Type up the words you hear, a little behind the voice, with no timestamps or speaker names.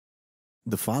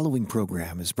The following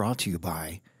program is brought to you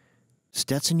by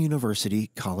Stetson University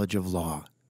College of Law,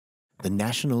 the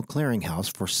National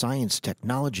Clearinghouse for Science,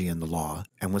 Technology, and the Law,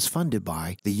 and was funded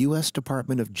by the U.S.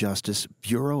 Department of Justice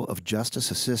Bureau of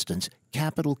Justice Assistance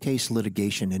Capital Case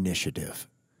Litigation Initiative.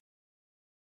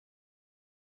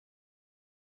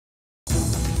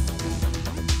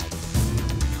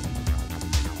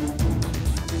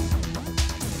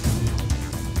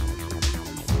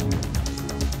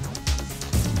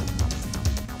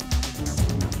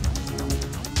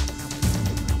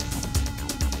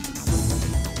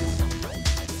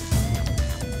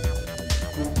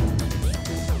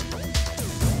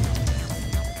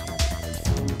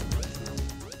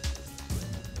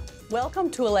 Welcome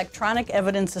to Electronic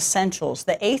Evidence Essentials,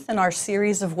 the 8th in our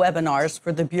series of webinars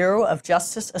for the Bureau of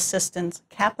Justice Assistance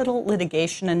Capital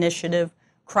Litigation Initiative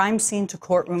Crime Scene to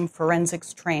Courtroom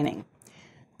Forensics Training.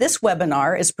 This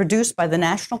webinar is produced by the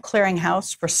National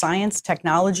Clearinghouse for Science,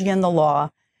 Technology, and the Law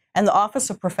and the Office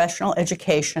of Professional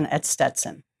Education at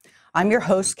Stetson. I'm your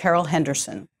host, Carol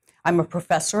Henderson. I'm a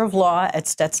professor of law at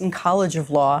Stetson College of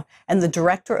Law and the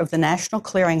director of the National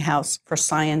Clearinghouse for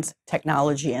Science,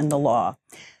 Technology, and the Law.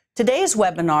 Today's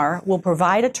webinar will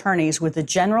provide attorneys with a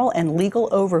general and legal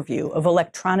overview of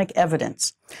electronic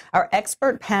evidence. Our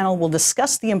expert panel will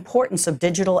discuss the importance of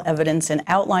digital evidence and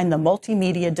outline the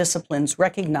multimedia disciplines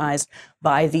recognized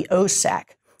by the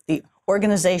OSAC, the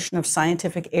Organization of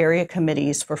Scientific Area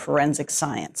Committees for Forensic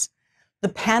Science. The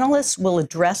panelists will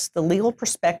address the legal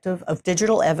perspective of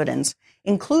digital evidence,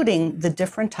 including the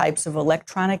different types of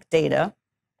electronic data,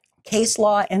 case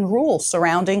law, and rules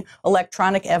surrounding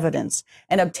electronic evidence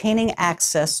and obtaining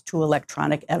access to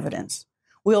electronic evidence.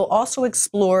 We'll also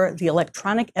explore the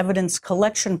electronic evidence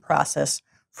collection process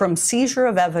from seizure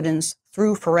of evidence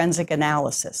through forensic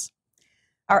analysis.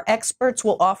 Our experts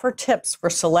will offer tips for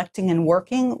selecting and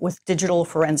working with digital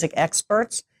forensic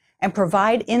experts and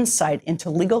provide insight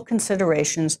into legal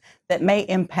considerations that may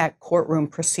impact courtroom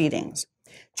proceedings.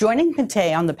 Joining me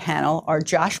today on the panel are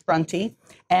Josh Brunty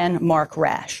and Mark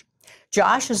Rasch.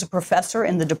 Josh is a professor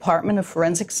in the Department of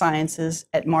Forensic Sciences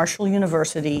at Marshall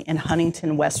University in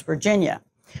Huntington, West Virginia.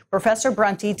 Professor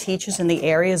Brunty teaches in the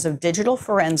areas of digital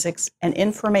forensics and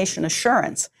information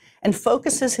assurance and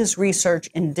focuses his research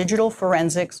in digital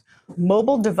forensics,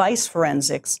 mobile device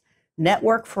forensics,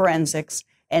 network forensics,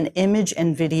 and image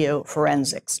and video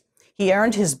forensics. He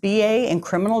earned his BA in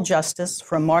criminal justice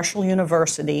from Marshall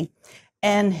University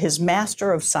and his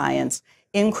Master of Science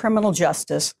in criminal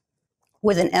justice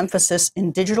with an emphasis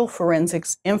in digital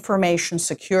forensics information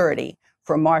security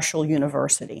from Marshall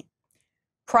University.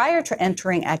 Prior to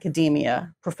entering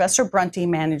academia, Professor Brunty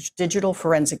managed digital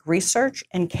forensic research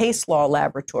and case law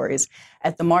laboratories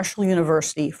at the Marshall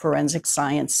University Forensic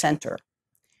Science Center.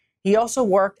 He also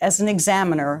worked as an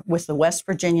examiner with the West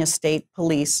Virginia State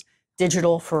Police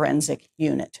Digital Forensic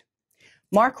Unit.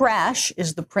 Mark Rasch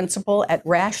is the principal at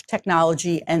Rasch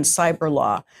Technology and Cyber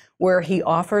Law, where he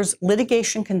offers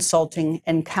litigation consulting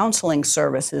and counseling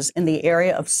services in the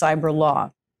area of cyber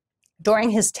law.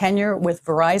 During his tenure with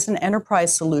Verizon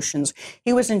Enterprise Solutions,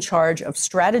 he was in charge of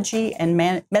strategy and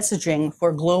messaging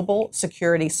for global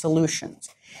security solutions.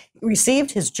 He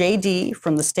received his JD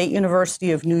from the State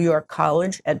University of New York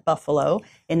College at Buffalo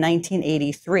in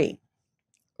 1983.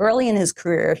 Early in his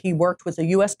career, he worked with the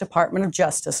U.S. Department of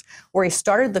Justice, where he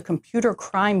started the Computer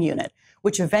Crime Unit,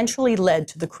 which eventually led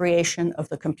to the creation of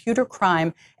the Computer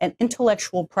Crime and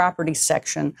Intellectual Property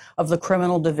section of the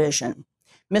Criminal Division.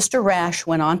 Mr. Rasch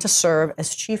went on to serve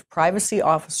as Chief Privacy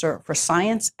Officer for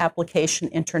Science Application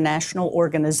International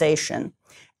Organization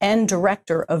and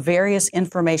Director of various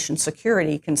information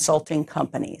security consulting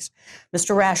companies.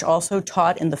 Mr. Rasch also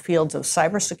taught in the fields of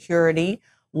cybersecurity,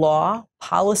 law,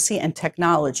 policy, and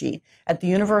technology at the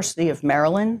University of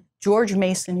Maryland, George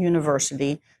Mason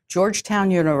University,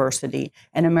 Georgetown University,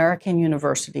 and American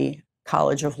University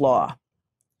College of Law.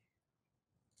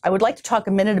 I would like to talk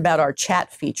a minute about our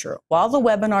chat feature. While the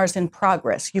webinar is in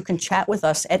progress, you can chat with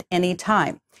us at any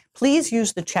time. Please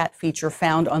use the chat feature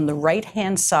found on the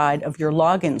right-hand side of your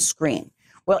login screen.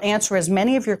 We'll answer as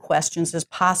many of your questions as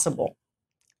possible.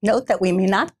 Note that we may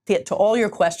not get to all your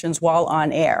questions while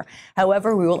on air.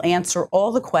 However, we will answer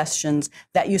all the questions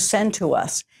that you send to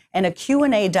us, and a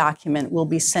Q&A document will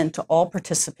be sent to all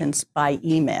participants by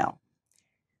email.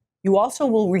 You also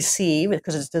will receive,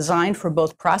 because it's designed for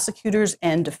both prosecutors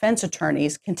and defense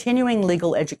attorneys, continuing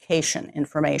legal education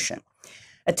information.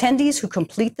 Attendees who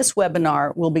complete this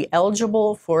webinar will be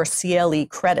eligible for CLE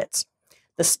credits.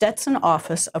 The Stetson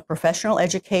Office of Professional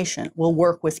Education will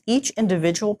work with each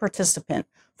individual participant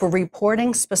for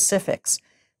reporting specifics,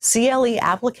 CLE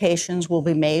applications will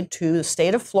be made to the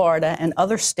state of Florida and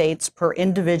other states per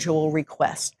individual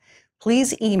request.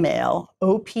 Please email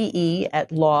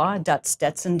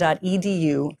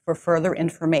ope@law.stetson.edu for further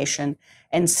information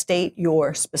and state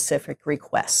your specific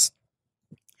requests.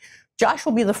 Josh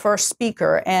will be the first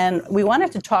speaker, and we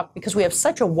wanted to talk because we have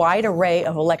such a wide array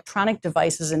of electronic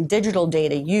devices and digital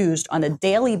data used on a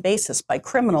daily basis by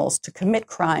criminals to commit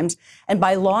crimes and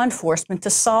by law enforcement to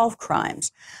solve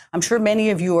crimes. I'm sure many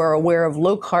of you are aware of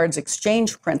Locard's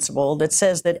exchange principle that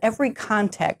says that every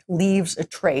contact leaves a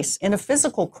trace in a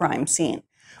physical crime scene.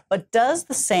 But does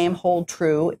the same hold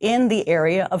true in the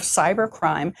area of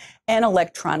cybercrime and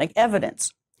electronic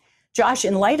evidence? Josh,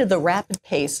 in light of the rapid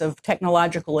pace of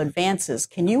technological advances,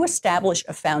 can you establish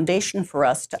a foundation for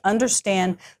us to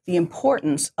understand the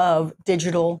importance of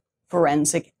digital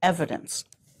forensic evidence?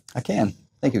 I can.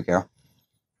 Thank you, Carol.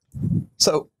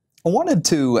 So I wanted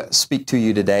to speak to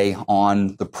you today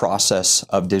on the process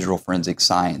of digital forensic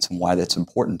science and why that's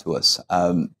important to us.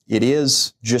 It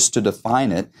is, just to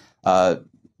define it,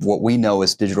 what we know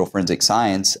as digital forensic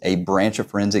science, a branch of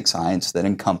forensic science that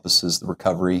encompasses the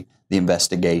recovery, the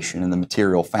investigation, and the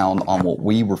material found on what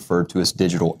we refer to as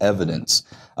digital evidence.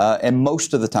 And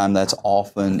most of the time that's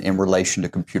often in relation to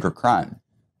computer crime.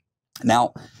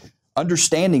 Now,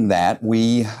 understanding that,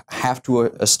 we have to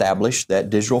establish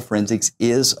that digital forensics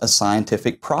is a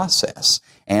scientific process.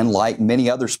 And like many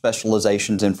other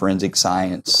specializations in forensic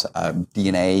science,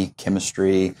 DNA,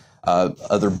 chemistry,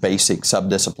 other basic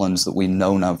subdisciplines that we've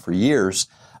known of for years,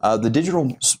 the digital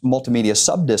multimedia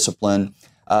subdiscipline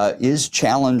is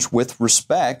challenged with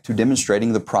respect to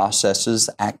demonstrating the processes,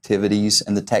 activities,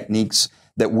 and the techniques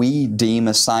that we deem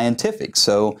as scientific.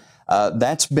 So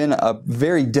that's been a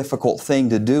very difficult thing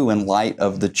to do in light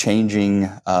of the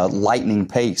changing lightning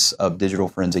pace of digital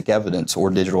forensic evidence or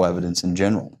digital evidence in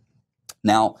general.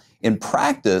 Now, in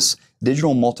practice,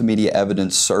 digital multimedia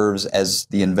evidence serves as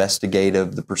the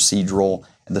investigative, the procedural,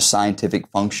 and the scientific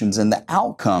functions and the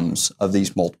outcomes of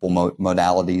these multiple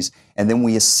modalities, and then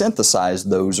we synthesize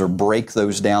those or break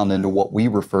those down into what we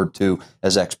refer to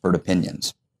as expert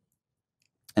opinions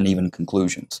and even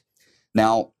conclusions.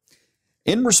 Now,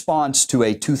 in response to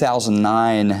a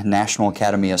 2009 National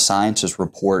Academy of Sciences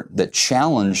report that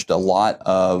challenged a lot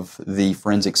of the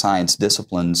forensic science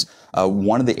disciplines,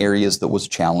 one of the areas that was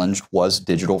challenged was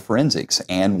digital forensics.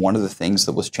 And one of the things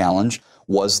that was challenged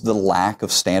was the lack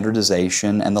of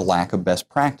standardization and the lack of best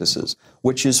practices,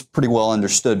 which is pretty well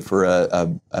understood for a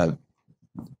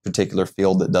particular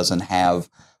field that doesn't have,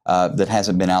 that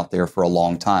hasn't been out there for a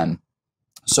long time.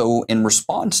 So in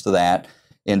response to that,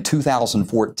 in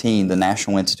 2014, the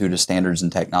National Institute of Standards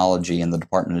and Technology and the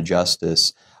Department of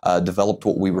Justice developed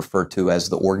what we refer to as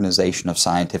the Organization of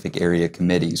Scientific Area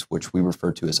Committees, which we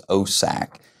refer to as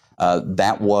OSAC.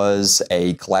 That was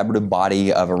a collaborative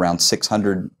body of around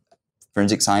 600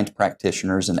 forensic science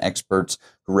practitioners and experts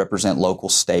who represent local,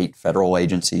 state, federal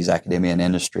agencies, academia, and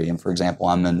industry. And for example,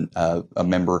 I'm a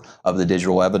member of the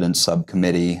Digital Evidence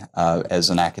Subcommittee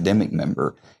as an academic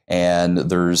member. And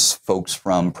there's folks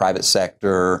from private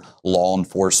sector, law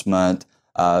enforcement,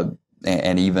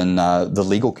 and even the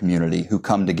legal community who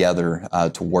come together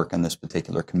to work on this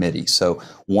particular committee. So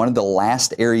one of the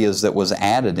last areas that was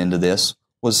added into this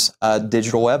was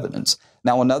digital evidence.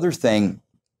 Now, another thing,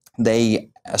 they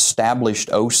established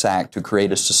OSAC to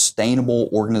create a sustainable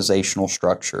organizational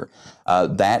structure.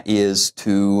 That is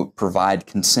to provide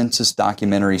consensus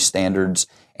documentary standards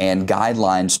and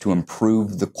guidelines to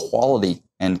improve the quality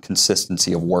and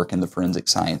consistency of work in the forensic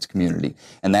science community.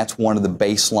 And that's one of the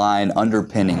baseline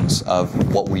underpinnings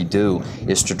of what we do,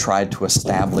 is to try to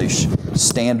establish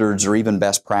standards or even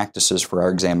best practices for our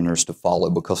examiners to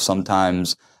follow, because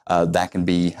sometimes that can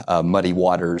be muddy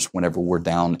waters whenever we're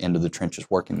down into the trenches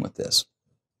working with this.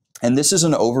 And this is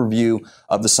an overview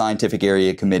of the scientific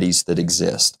area committees that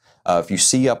exist. If you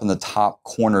see up in the top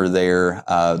corner there,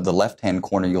 the left-hand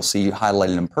corner, you'll see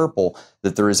highlighted in purple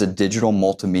that there is a digital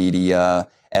multimedia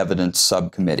evidence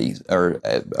subcommittee, or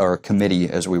a committee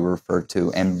as we refer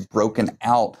to, and broken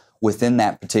out within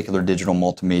that particular digital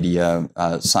multimedia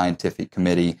scientific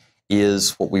committee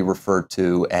is what we refer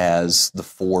to as the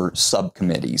 4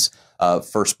 subcommittees.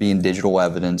 First being digital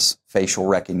evidence, facial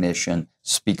recognition,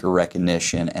 speaker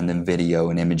recognition, and then video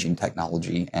and imaging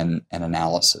technology and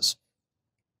analysis.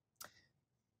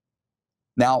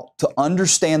 Now, to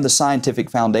understand the scientific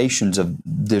foundations of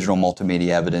digital multimedia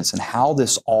evidence and how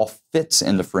this all fits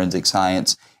into forensic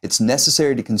science, it's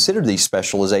necessary to consider these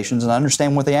specializations and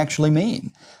understand what they actually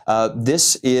mean.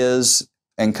 This is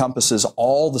encompasses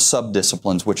all the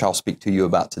subdisciplines, which I'll speak to you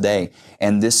about today.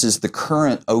 And this is the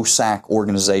current OSAC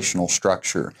organizational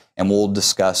structure, and we'll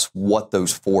discuss what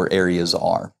those 4 areas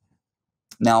are.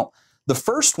 Now, the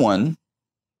first one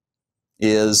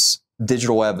is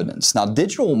digital evidence. Now,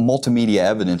 digital multimedia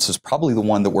evidence is probably the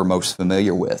one that we're most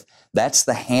familiar with. That's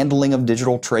the handling of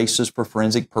digital traces for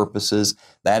forensic purposes.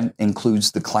 That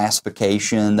includes the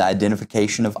classification, the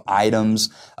identification of items.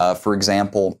 For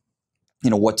example,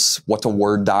 what's a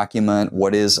Word document,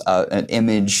 what is an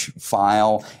image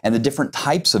file, and the different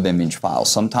types of image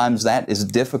files. Sometimes that is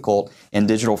difficult in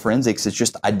digital forensics. It's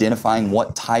just identifying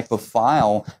what type of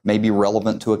file may be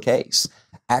relevant to a case.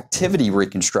 Activity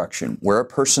reconstruction, where a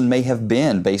person may have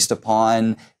been based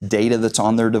upon data that's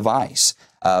on their device.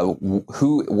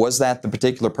 Who was that the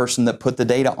particular person that put the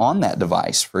data on that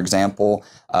device? For example,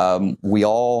 we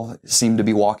all seem to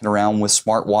be walking around with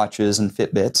smartwatches and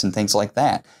Fitbits and things like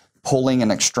that. Pulling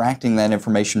and extracting that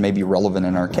information may be relevant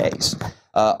in our case.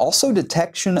 Also,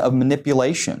 detection of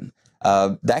manipulation.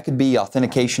 That could be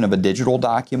authentication of a digital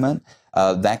document.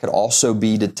 That could also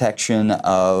be detection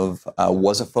of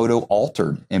was a photo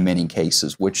altered in many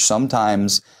cases, which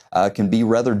sometimes can be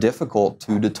rather difficult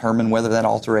to determine whether that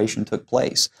alteration took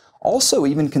place. Also,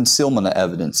 even concealment of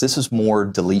evidence. This is more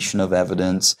deletion of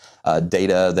evidence,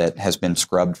 data that has been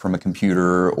scrubbed from a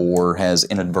computer or has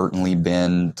inadvertently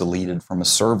been deleted from a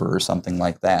server or something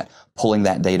like that. Pulling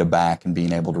that data back and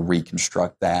being able to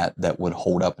reconstruct that would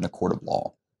hold up in a court of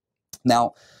law.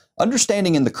 Now,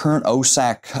 understanding in the current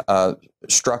OSAC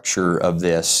structure of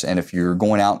this, and if you're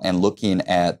going out and looking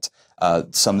at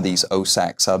some of these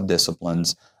OSAC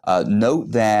subdisciplines,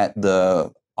 note that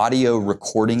the audio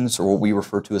recordings, or what we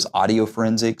refer to as audio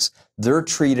forensics, they're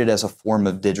treated as a form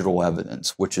of digital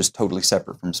evidence, which is totally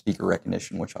separate from speaker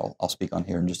recognition, which I'll speak on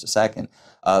here in just a second.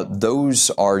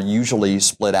 Those are usually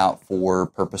split out for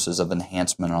purposes of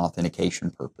enhancement and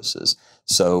authentication purposes.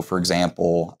 So, for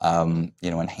example,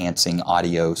 enhancing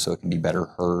audio so it can be better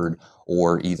heard,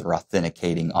 or either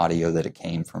authenticating audio that it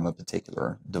came from a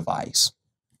particular device.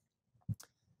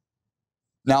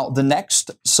 Now, the next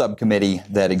subcommittee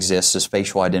that exists is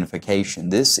facial identification.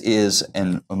 This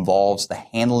involves the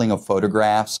handling of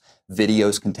photographs,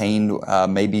 videos contained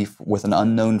maybe with an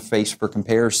unknown face for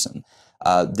comparison.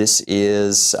 This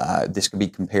could be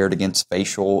compared against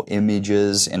facial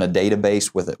images in a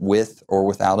database with or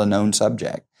without a known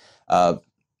subject.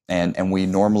 And we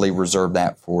normally reserve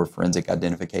that for forensic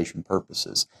identification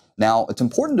purposes. Now, it's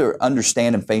important to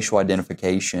understand in facial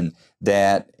identification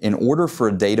that in order for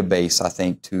a database, I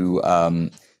think,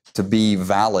 to be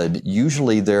valid,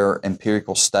 usually there are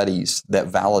empirical studies that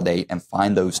validate and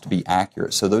find those to be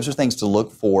accurate. So those are things to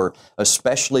look for,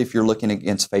 especially if you're looking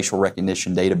against facial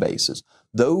recognition databases.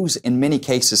 Those, in many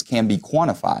cases, can be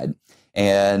quantified.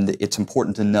 And it's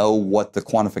important to know what the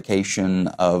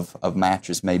quantification of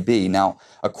matches may be. Now,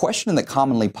 a question that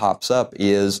commonly pops up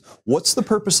is, what's the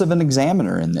purpose of an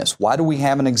examiner in this? Why do we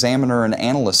have an examiner and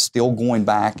analyst still going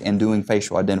back and doing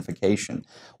facial identification?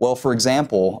 Well, for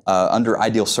example, under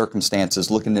ideal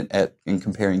circumstances, looking at and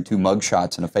comparing 2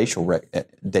 mugshots in a facial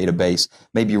database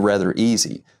may be rather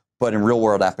easy. But in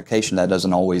real-world application, that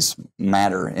doesn't always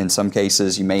matter. In some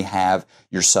cases, you may have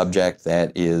your subject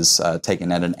that is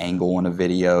taken at an angle in a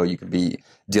video. You could be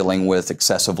dealing with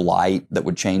excessive light that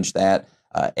would change that.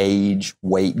 Age,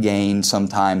 weight gain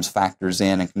sometimes factors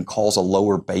in and can cause a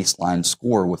lower baseline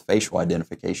score with facial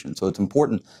identification. So it's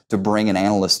important to bring an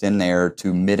analyst in there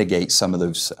to mitigate some of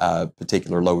those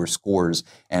particular lower scores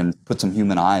and put some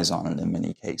human eyes on it in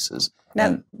many cases.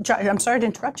 Now, Josh, I'm sorry to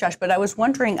interrupt, Josh, but I was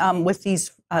wondering, with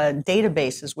these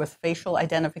databases with facial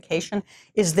identification,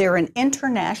 is there an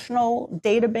international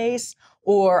database?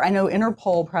 Or I know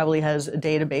Interpol probably has a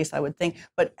database, I would think,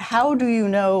 but how do you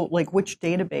know, like, which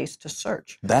database to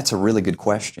search? That's a really good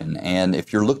question. And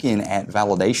if you're looking at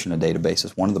validation of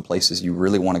databases, one of the places you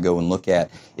really want to go and look at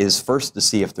is first to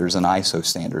see if there's an ISO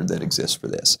standard that exists for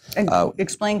this. And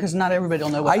explain, because not everybody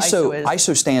will know what ISO is.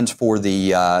 ISO stands for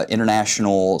the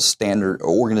International Standard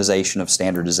Organization of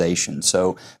Standardization.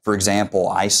 So, for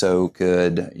example, ISO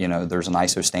could, there's an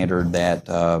ISO standard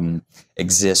that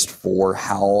exists for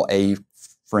how a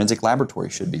forensic laboratory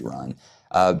should be run.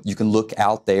 You can look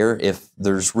out there. If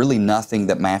there's really nothing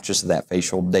that matches to that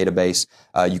facial database,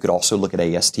 you could also look at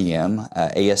ASTM.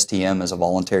 ASTM is a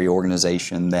voluntary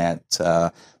organization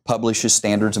that publishes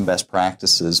standards and best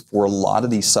practices for a lot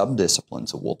of these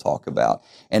subdisciplines that we'll talk about.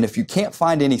 And if you can't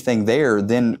find anything there,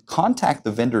 then contact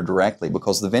the vendor directly,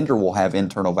 because the vendor will have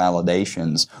internal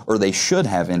validations, or they should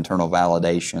have internal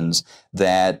validations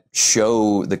that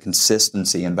show the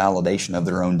consistency and validation of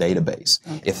their own database.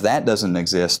 Okay. If that doesn't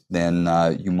exist, then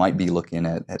you might be looking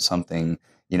at something,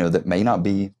 you know, that may not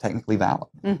be technically valid.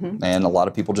 And a lot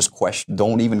of people just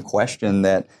don't even question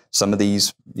that some of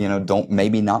these, you know, don't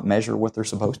maybe not measure what they're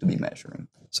supposed to be measuring.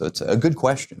 So it's a good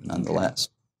question nonetheless.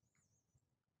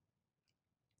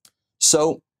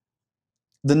 So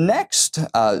the next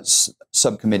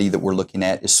subcommittee that we're looking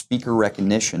at is speaker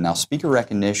recognition. Now, speaker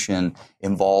recognition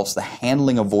involves the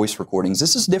handling of voice recordings.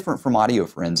 This is different from audio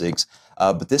forensics,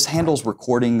 but this handles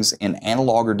recordings in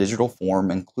analog or digital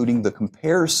form, including the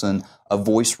comparison of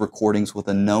voice recordings with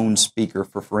a known speaker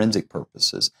for forensic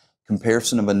purposes,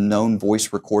 comparison of unknown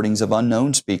voice recordings of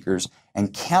unknown speakers,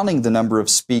 and counting the number of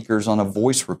speakers on a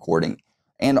voice recording,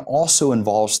 and also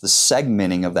involves the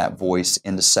segmenting of that voice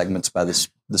into segments by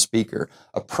the speaker,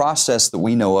 a process that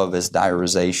we know of as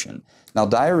diarization. Now,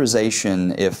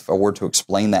 diarization, if I were to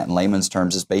explain that in layman's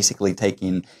terms, is basically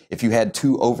taking, if you had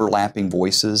two overlapping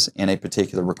voices in a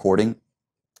particular recording,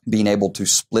 being able to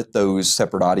split those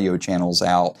separate audio channels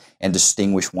out and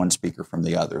distinguish one speaker from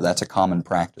the other. That's a common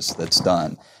practice that's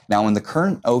done. Now, in the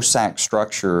current OSAC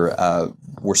structure,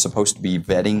 we're supposed to be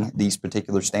vetting these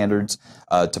particular standards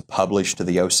to publish to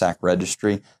the OSAC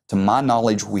registry. To my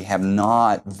knowledge, we have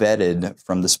not vetted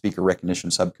from the Speaker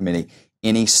Recognition Subcommittee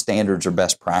any standards or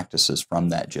best practices from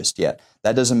that just yet.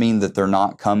 That doesn't mean that they're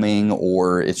not coming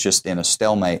or it's just in a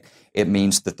stalemate. It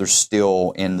means that they're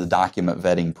still in the document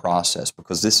vetting process,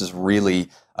 because this is really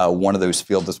one of those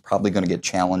fields that's probably going to get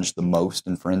challenged the most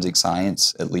in forensic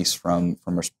science, at least from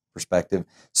a perspective.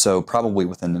 So probably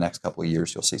within the next couple of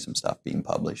years, you'll see some stuff being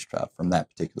published from that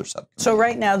particular subcommittee. So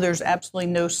right now, there's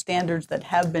absolutely no standards that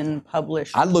have been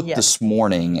published I looked yet. this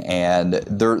morning, and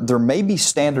there may be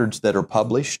standards that are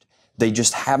published. They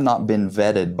just have not been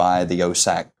vetted by the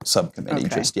OSAC subcommittee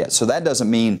just yet. So that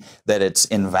doesn't mean that it's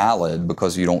invalid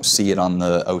because you don't see it on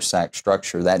the OSAC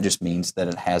structure. That just means that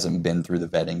it hasn't been through the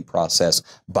vetting process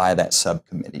by that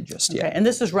subcommittee just yet. And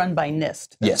this is run by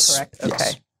NIST, that's correct? Yes.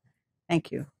 Okay.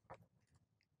 Thank you.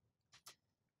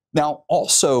 Now,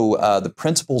 also, the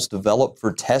principles developed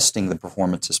for testing the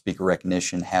performance of speaker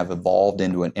recognition have evolved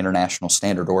into an international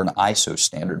standard, or an ISO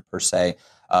standard per se,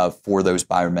 for those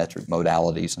biometric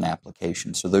modalities and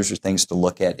applications. So those are things to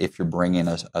look at if you're bringing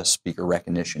a speaker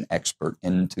recognition expert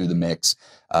into the mix,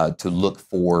 to look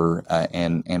for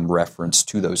and reference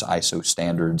to those ISO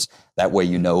standards. That way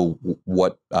you know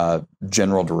what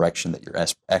general direction that your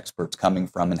expert's coming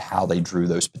from and how they drew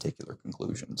those particular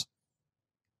conclusions.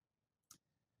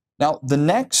 Now, the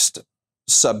next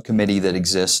subcommittee that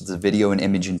exists is the Video and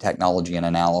Imaging Technology and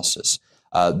Analysis.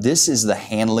 This is the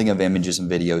handling of images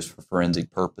and videos for forensic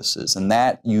purposes, and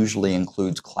that usually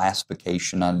includes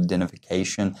classification and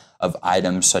identification of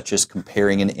items, such as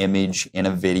comparing an image in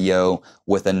a video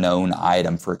with a known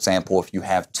item. For example, if you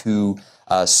have two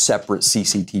separate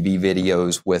CCTV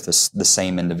videos with the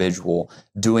same individual,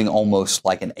 doing almost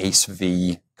like an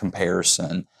ACE-V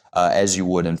comparison as you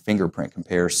would in fingerprint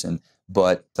comparison,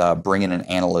 but bringing an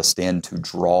analyst in to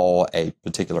draw a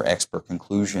particular expert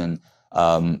conclusion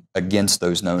against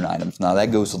those known items. Now,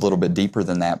 that goes a little bit deeper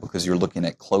than that, because you're looking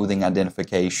at clothing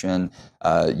identification.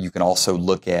 You can also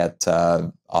look at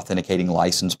authenticating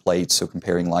license plates, so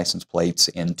comparing license plates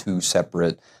in two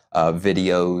separate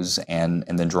videos and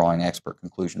then drawing expert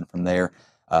conclusion from there.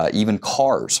 Even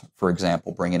cars, for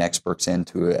example, bringing experts in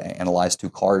to analyze two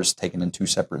cars taken in two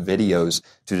separate videos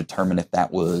to determine if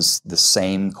that was the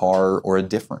same car or a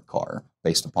different car,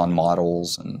 based upon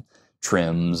models and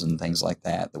trims and things like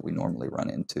that we normally run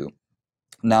into.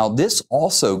 Now, this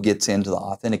also gets into the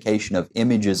authentication of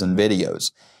images and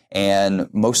videos, and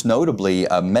most notably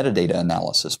metadata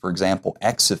analysis. For example,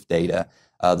 EXIF data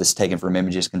that's taken from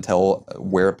images can tell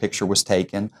where a picture was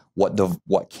taken,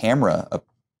 what camera a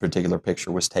particular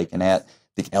picture was taken at,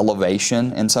 the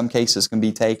elevation in some cases can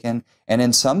be taken, and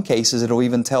in some cases it'll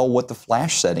even tell what the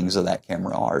flash settings of that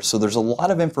camera are. So there's a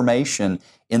lot of information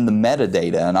in the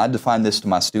metadata, and I define this to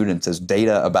my students as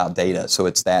data about data. So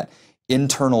it's that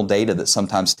internal data that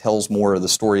sometimes tells more of the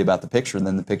story about the picture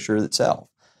than the picture itself.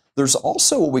 There's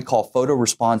also what we call photo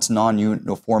response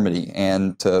non-uniformity,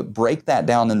 and to break that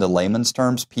down into layman's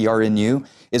terms, PRNU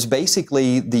is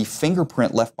basically the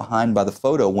fingerprint left behind by the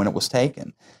photo when it was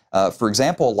taken. For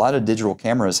example, a lot of digital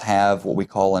cameras have what we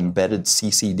call embedded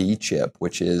CCD chip,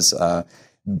 which is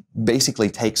basically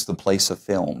takes the place of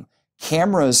film.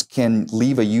 Cameras can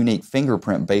leave a unique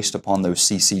fingerprint based upon those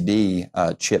CCD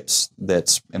chips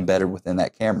that's embedded within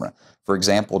that camera. For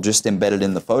example, just embedded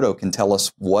in the photo can tell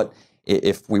us what,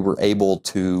 if we were able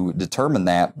to determine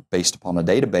that based upon a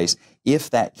database,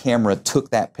 if that camera took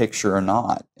that picture or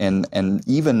not. And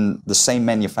even the same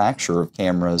manufacturer of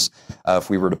cameras, if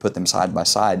we were to put them side by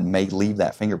side, may leave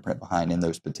that fingerprint behind in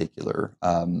those particular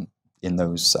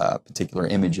particular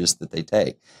images that they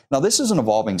take. Now, this is an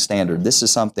evolving standard. This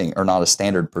is something, or not a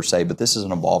standard per se, but this is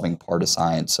an evolving part of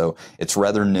science. So it's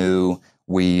rather new.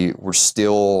 We're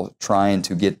still trying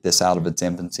to get this out of its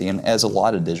infancy, and as a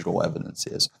lot of digital evidence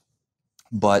is.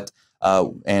 But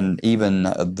and even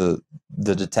the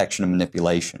detection of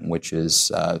manipulation, which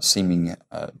is seeming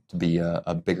to be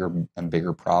a bigger and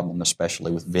bigger problem,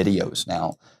 especially with videos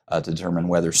now, to determine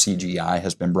whether CGI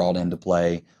has been brought into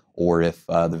play or if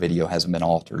the video hasn't been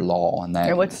altered at all. And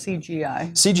that, what's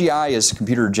CGI? CGI is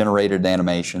computer-generated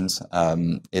animations.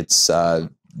 It's I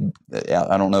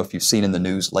don't know if you've seen in the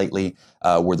news lately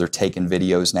where they're taking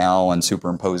videos now and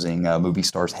superimposing movie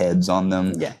stars' heads on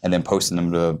them, yeah, and then posting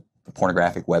them to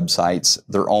pornographic websites.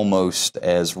 They're almost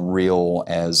as real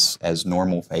as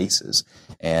normal faces,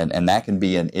 and that can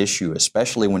be an issue,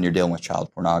 especially when you're dealing with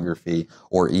child pornography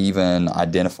or even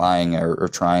identifying or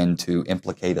trying to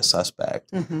implicate a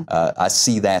suspect. Mm-hmm. I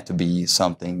see that to be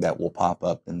something that will pop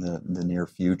up in the near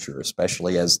future,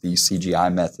 especially as these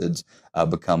CGI methods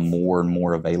become more and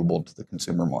more available to the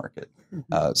consumer market.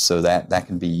 Mm-hmm. So that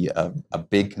can be a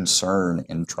big concern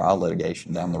in trial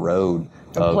litigation down the road.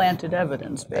 Planted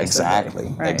evidence, basically. Exactly,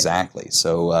 right. Exactly.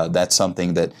 So that's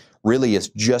something that really is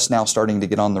just now starting to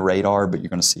get on the radar, but you're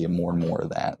going to see more and more of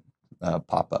that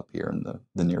pop up here in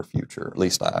the near future. At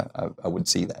least I would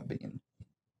see that being.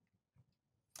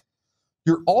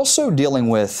 You're also dealing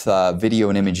with video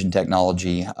and imaging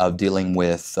technology of dealing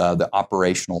with the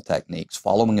operational techniques,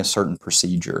 following a certain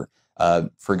procedure.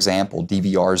 For example,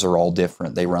 DVRs are all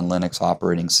different. They run Linux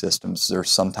operating systems. They're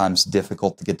sometimes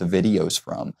difficult to get the videos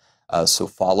from. So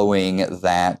following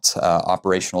that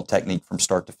operational technique from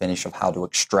start to finish of how to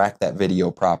extract that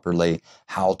video properly,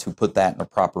 how to put that in a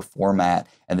proper format,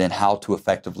 and then how to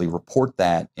effectively report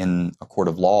that in a court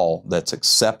of law that's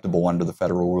acceptable under the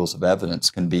federal rules of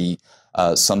evidence can be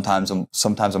sometimes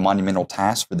a monumental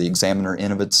task for the examiner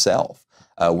in of itself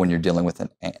when you're dealing with an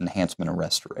enhancement and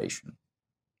restoration.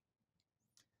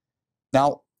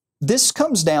 Now, this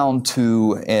comes down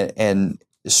to, and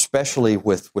especially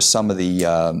with some of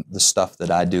the stuff that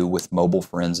I do with mobile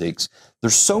forensics,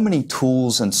 there's so many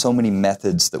tools and so many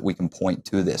methods that we can point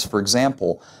to this. For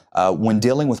example, when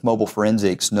dealing with mobile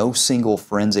forensics, no single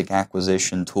forensic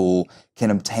acquisition tool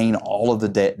can obtain all of the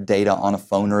data on a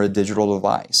phone or a digital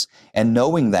device. And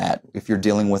knowing that, if you're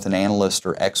dealing with an analyst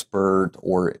or expert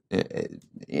or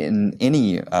in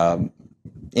any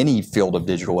field of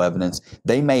digital evidence,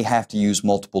 they may have to use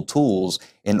multiple tools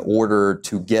in order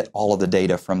to get all of the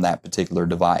data from that particular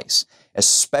device,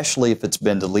 especially if it's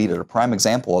been deleted. A prime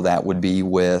example of that would be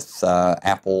with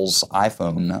Apple's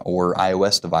iPhone or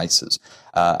iOS devices.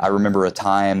 I remember a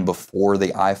time before the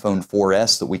iPhone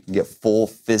 4S that we could get full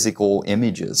physical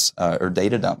images or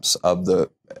data dumps of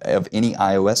any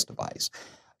iOS device.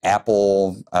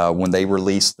 Apple, when they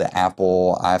released the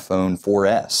Apple iPhone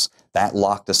 4S, that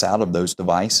locked us out of those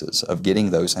devices, of getting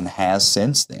those, and has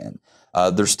since then.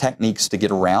 There's techniques to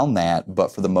get around that,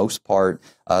 but for the most part,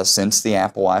 since the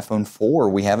Apple iPhone 4,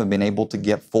 we haven't been able to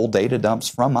get full data dumps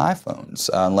from iPhones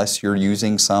unless you're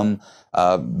using some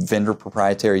vendor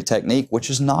proprietary technique, which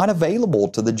is not available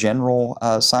to the general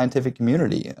scientific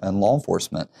community and law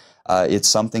enforcement. It's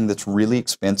something that's really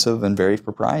expensive and very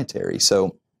proprietary.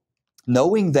 So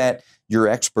knowing that your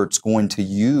expert's going to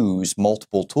use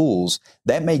multiple tools,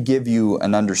 that may give you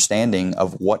an understanding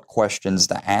of what questions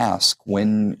to ask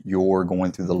when you're going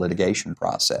through the litigation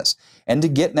process. And to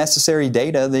get necessary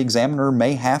data, the examiner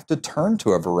may have to turn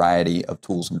to a variety of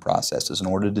tools and processes in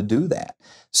order to do that.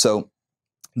 So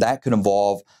that could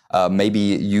involve maybe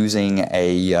using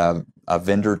a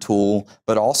vendor tool,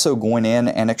 but also going in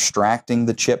and extracting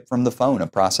the chip from the phone, a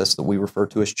process that we refer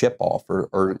to as chip off,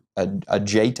 or a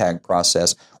JTAG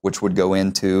process, which would go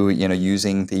into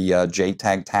using the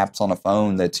JTAG taps on a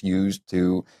phone that's used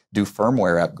to do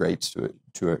firmware upgrades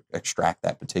to extract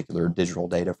that particular digital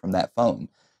data from that phone.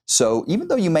 So even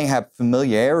though you may have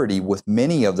familiarity with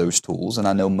many of those tools, and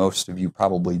I know most of you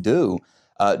probably do,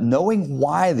 knowing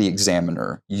why the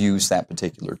examiner used that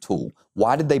particular tool.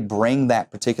 Why did they bring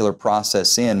that particular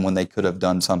process in when they could have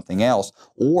done something else?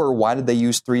 Or why did they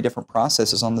use 3 different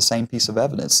processes on the same piece of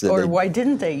evidence? Or why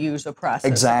didn't they use a process?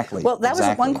 Exactly. Well, that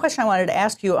was one question I wanted to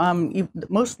ask you.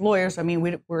 Most lawyers, I mean,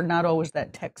 we're not always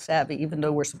that tech savvy, even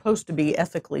though we're supposed to be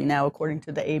ethically now, according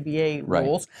to the ABA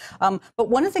rules. But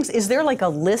one of the things, is there like a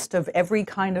list of every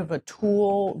kind of a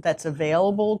tool that's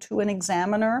available to an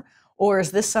examiner? Or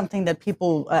is this something that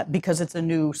people, because it's a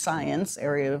new science,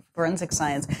 area of forensic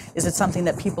science, is it something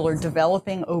that people are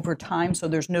developing over time, so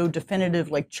there's no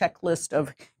definitive like checklist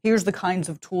of here's the kinds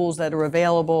of tools that are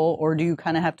available, or do you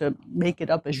kind of have to make it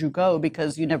up as you go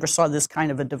because you never saw this kind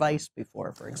of a device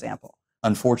before, for example?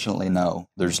 Unfortunately, no.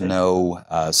 There's no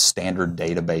standard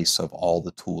database of all the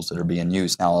tools that are being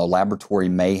used. Now, a laboratory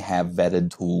may have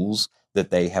vetted tools that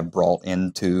they have brought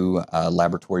into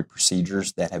laboratory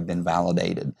procedures that have been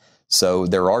validated. So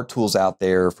there are tools out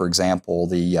there, for example,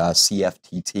 the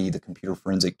CFTT, the Computer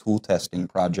Forensic Tool Testing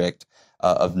Project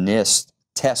of NIST,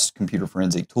 test computer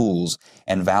forensic tools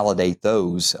and validate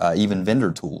those, even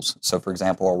vendor tools. So, for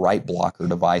example, a write blocker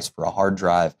device for a hard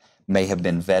drive may have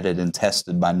been vetted and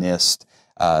tested by NIST,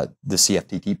 the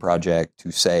CFTT project,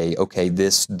 to say, okay,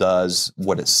 this does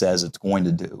what it says it's going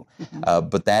to do.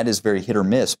 But that is very hit or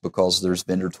miss because there's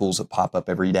vendor tools that pop up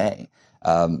every day.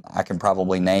 I can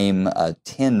probably name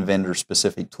 10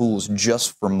 vendor-specific tools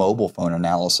just for mobile phone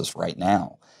analysis right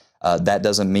now. That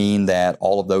doesn't mean that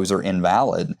all of those are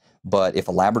invalid, but if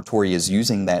a laboratory is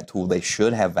using that tool, they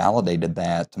should have validated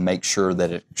that to make sure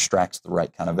that it extracts the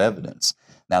right kind of evidence.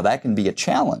 Now, that can be a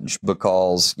challenge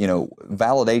because, you know,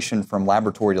 validation from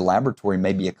laboratory to laboratory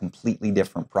may be a completely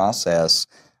different process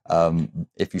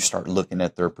if you start looking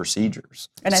at their procedures.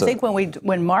 And so, I think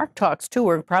when Mark talks too,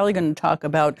 we're probably going to talk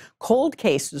about cold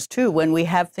cases too, when we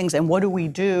have things, and what do we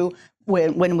do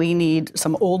when we need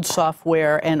some old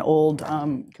software and old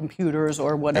computers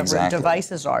or whatever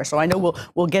devices are. So I know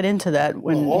we'll get into that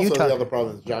when you talk. Also, the other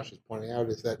problem, as Josh is pointing out,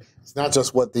 is that it's not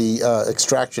just what the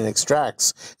extraction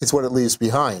extracts, it's what it leaves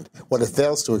behind, what it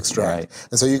fails to extract. Right.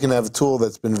 And so you can have a tool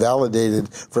that's been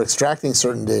validated for extracting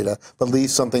certain data, but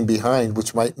leaves something behind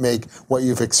which might make what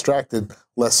you've extracted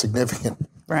less significant.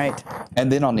 Right. And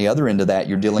then on the other end of that,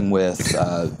 you're dealing with,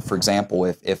 for example,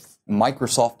 if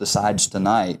Microsoft decides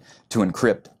tonight to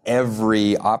encrypt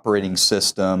every operating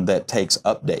system that takes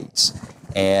updates,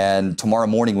 and tomorrow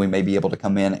morning we may be able to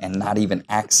come in and not even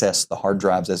access the hard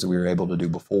drives as we were able to do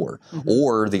before.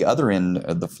 Or the other end,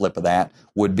 the flip of that,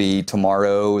 would be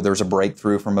tomorrow there's a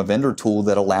breakthrough from a vendor tool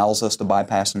that allows us to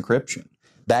bypass encryption.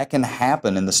 That can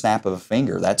happen in the snap of a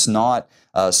finger. That's not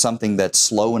something that's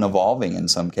slow and evolving in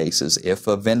some cases. If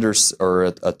a vendor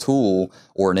or a tool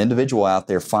or an individual out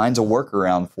there finds a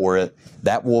workaround for it,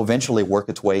 that will eventually work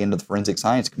its way into the forensic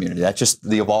science community. That's just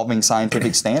the evolving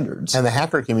scientific standards. And the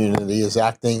hacker community is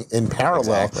acting in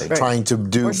parallel, trying to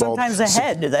do both. Or sometimes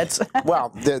ahead. That's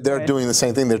well, they're doing the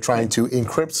same thing. They're trying to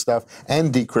encrypt stuff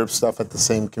and decrypt stuff at the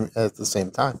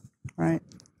same time. Right.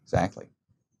 Exactly.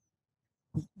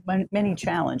 Many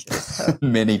challenges. So.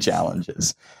 Many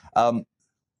challenges.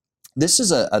 This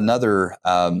is another,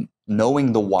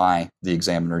 knowing the why the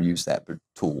examiner used that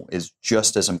tool is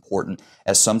just as important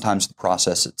as sometimes the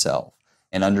process itself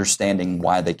and understanding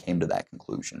why they came to that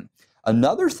conclusion.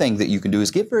 Another thing that you can do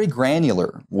is get very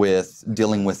granular with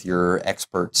dealing with your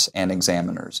experts and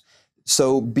examiners.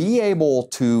 So be able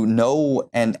to know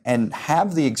and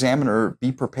have the examiner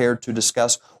be prepared to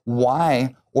discuss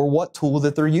why or what tool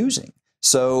that they're using.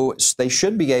 So they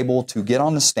should be able to get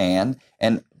on the stand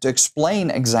and to explain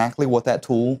exactly what that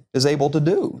tool is able to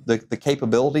do, the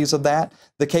capabilities of that,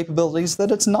 the capabilities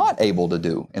that it's not able to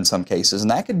do in some cases.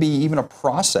 And that could be even a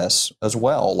process as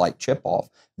well, like chip-off,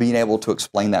 being able to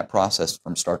explain that process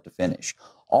from start to finish.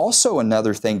 Also,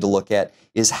 another thing to look at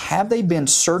is, have they been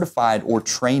certified or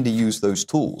trained to use those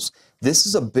tools? This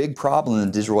is a big problem in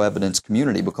the digital evidence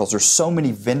community because there's so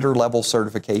many vendor-level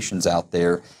certifications out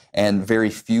there and very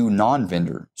few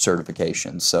non-vendor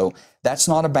certifications. So that's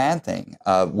not a bad thing.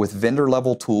 With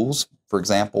vendor-level tools, for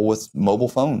example, with mobile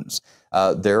phones,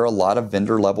 there are a lot of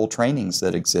vendor-level trainings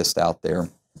that exist out there.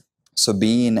 So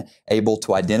being able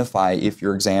to identify if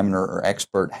your examiner or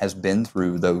expert has been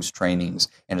through those trainings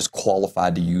and is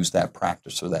qualified to use that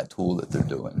practice or that tool that they're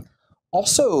doing.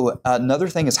 Also, another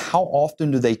thing is, how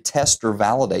often do they test or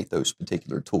validate those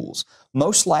particular tools?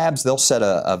 Most labs, they'll set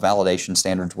a validation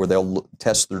standard where they'll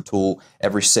test their tool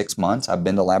every 6 months. I've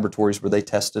been to laboratories where they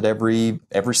test it every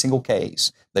single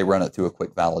case. They run it through a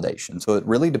quick validation. So it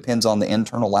really depends on the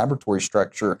internal laboratory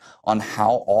structure on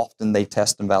how often they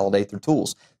test and validate their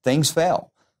tools. Things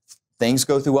fail. Things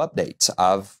go through updates.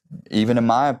 Even in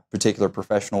my particular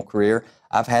professional career,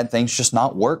 I've had things just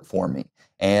not work for me.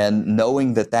 And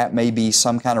knowing that that may be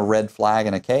some kind of red flag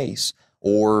in a case,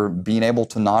 or being able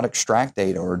to not extract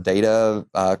data, or data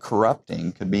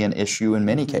corrupting could be an issue in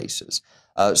many cases.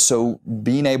 So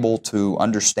being able to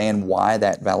understand why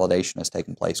that validation has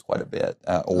taken place quite a bit,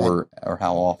 or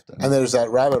how often. And there's that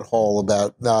rabbit hole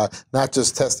about not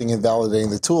just testing and validating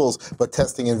the tools, but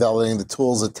testing and validating the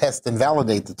tools that test and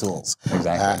validate the tools.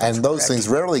 Exactly. And those things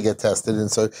rarely get tested,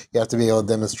 and so you have to be able to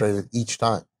demonstrate it each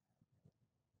time.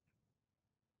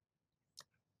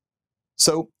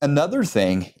 So another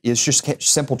thing is just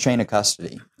simple chain of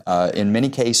custody. In many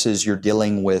cases, you're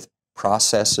dealing with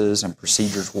processes and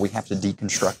procedures where we have to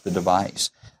deconstruct the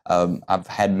device. I've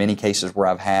had many cases where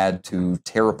I've had to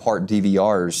tear apart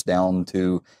DVRs down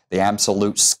to the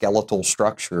absolute skeletal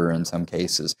structure in some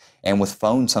cases. And with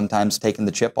phones, sometimes taking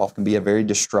the chip off can be a very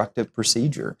destructive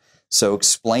procedure. So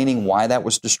explaining why that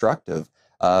was destructive.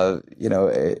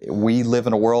 We live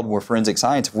in a world where forensic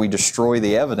science, if we destroy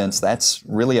the evidence, that's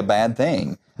really a bad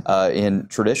thing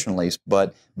traditionally.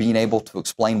 But being able to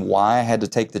explain why I had to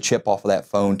take the chip off of that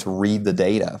phone to read the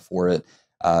data for it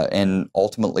and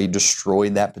ultimately destroy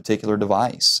that particular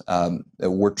device.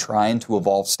 We're trying to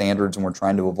evolve standards and we're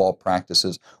trying to evolve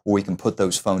practices where we can put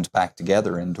those phones back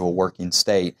together into a working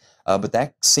state. But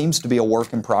that seems to be a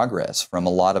work in progress from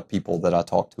a lot of people that I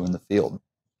talk to in the field.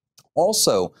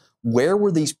 Also, where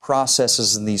were these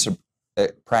processes and these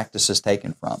practices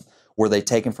taken from? Were they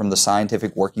taken from the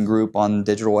Scientific Working Group on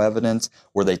Digital Evidence?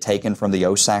 Were they taken from the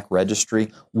OSAC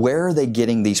registry? Where are they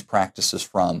getting these practices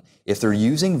from? If they're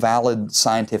using valid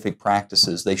scientific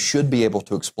practices, they should be able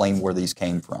to explain where these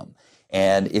came from.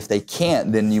 And if they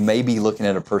can't, then you may be looking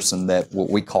at a person that what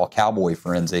we call cowboy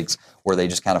forensics, where they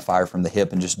just kind of fire from the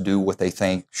hip and just do what they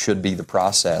think should be the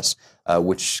process,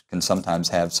 which can sometimes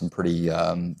have some pretty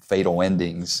fatal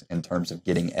endings in terms of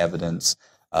getting evidence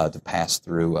to pass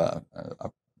through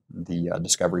the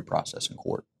discovery process in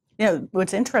court.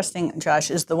 What's interesting,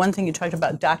 Josh, is the one thing you talked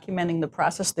about, documenting the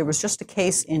process. There was just a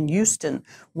case in Houston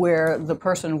where the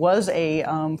person was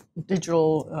a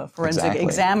digital forensic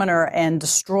examiner and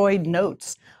destroyed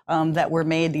notes that were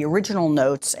made, the original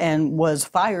notes, and was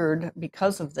fired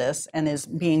because of this, and is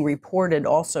being reported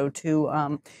also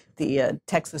to the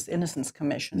Texas Innocence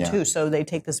Commission, too. So they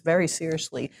take this very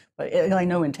seriously. But I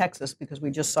know in Texas, because we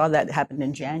just saw that happened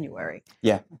in January.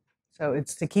 Yeah. So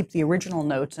it's to keep the original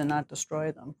notes and not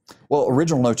destroy them. Well,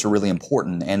 original notes are really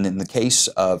important, and in the case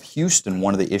of Houston,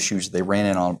 one of the issues they ran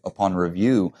in upon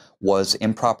review was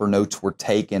improper notes were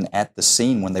taken at the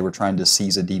scene when they were trying to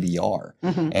seize a DVR.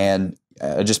 And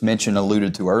I just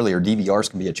alluded to earlier,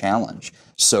 DVRs can be a challenge.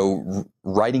 So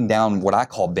writing down what I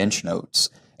call bench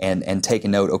notes and take a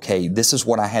note, okay, this is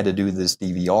what I had to do to this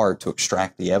DVR to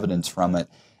extract the evidence from it.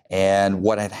 And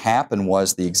what had happened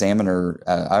was the examiner,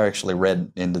 I actually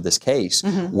read into this case,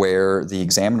 where the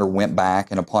examiner went back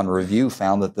and upon review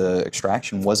found that the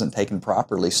extraction wasn't taken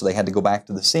properly, so they had to go back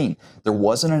to the scene. There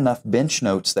wasn't enough bench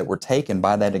notes that were taken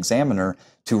by that examiner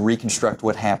to reconstruct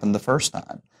what happened the first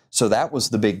time. So that was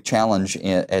the big challenge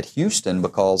at Houston,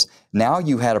 because now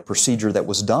you had a procedure that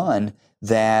was done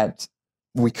that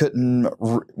we couldn't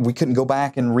go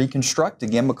back and reconstruct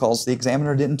again because the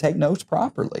examiner didn't take notes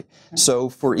properly. So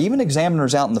for even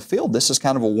examiners out in the field, this is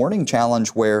kind of a warning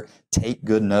challenge where take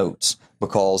good notes,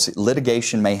 because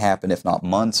litigation may happen if not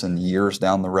months and years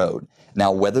down the road.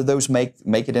 Now, whether those make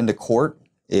it into court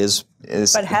is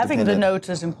but having dependent. the notes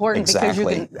is important, because you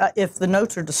can, if the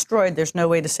notes are destroyed, there's no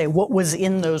way to say what was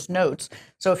in those notes.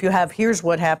 So if you have, here's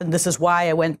what happened, this is why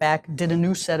I went back, did a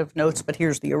new set of notes, but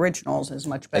here's the originals, is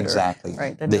much better. Exactly.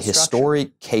 Right, the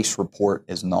historic case report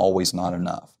is always not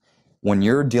enough. When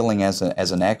you're dealing as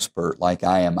an expert like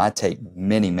I am, I take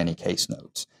many, many case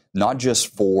notes. Not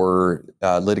just for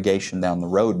litigation down the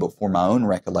road, but for my own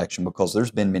recollection, because there's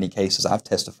been many cases I've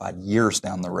testified years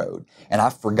down the road, and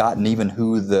I've forgotten even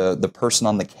who the person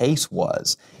on the case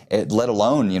was, let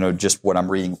alone, just what I'm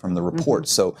reading from the report.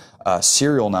 So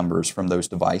serial numbers from those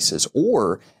devices,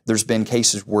 or there's been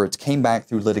cases where it came back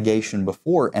through litigation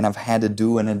before, and I've had to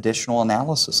do an additional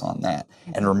analysis on that.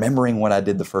 And remembering what I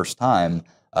did the first time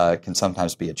can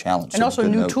sometimes be a challenge. And also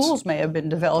new tools may have been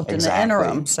developed in the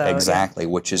interim. So, exactly,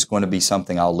 which is going to be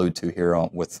something I'll allude to here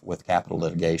with capital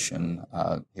litigation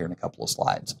here in a couple of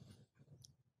slides.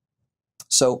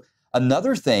 So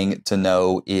another thing to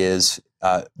know is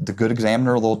the good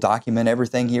examiner will document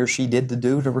everything he or she did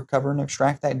to recover and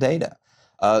extract that data.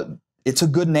 It's a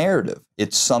good narrative.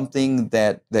 It's something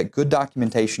that good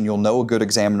documentation, you'll know a good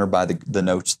examiner by the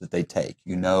notes that they take.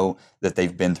 You know that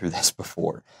they've been through this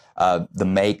before. The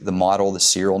make, the model, the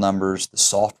serial numbers, the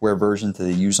software version that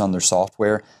they use on their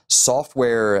software.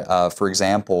 Software, for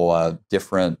example,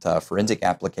 different forensic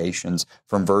applications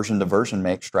from version to version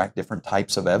may extract different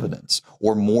types of evidence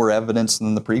or more evidence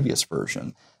than the previous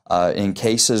version. In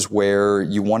cases where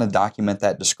you want to document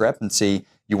that discrepancy,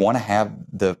 you want to have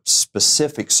the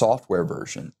specific software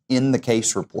version in the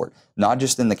case report, not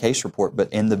just in the case report,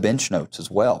 but in the bench notes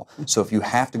as well. So if you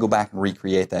have to go back and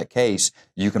recreate that case,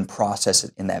 you can process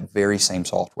it in that very same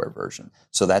software version.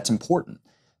 So that's important.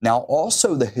 Now,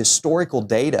 also the historical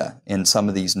data in some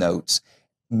of these notes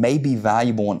may be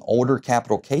valuable in older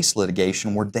capital case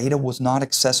litigation where data was not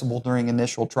accessible during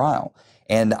initial trial.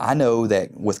 And I know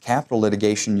that with capital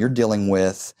litigation, you're dealing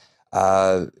with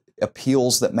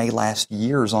appeals that may last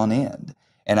years on end.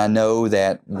 And I know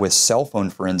that with cell phone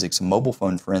forensics and mobile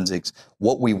phone forensics,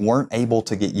 what we weren't able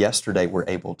to get yesterday, we're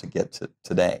able to get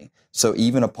today. So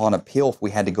even upon appeal, if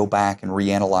we had to go back and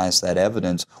reanalyze that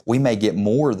evidence, we may get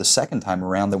more the second time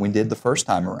around than we did the first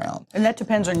time around. And that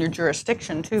depends on your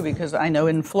jurisdiction, too, because I know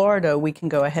in Florida, we can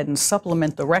go ahead and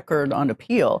supplement the record on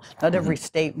appeal. Not every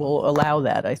state will allow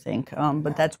that, I think.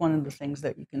 But that's one of the things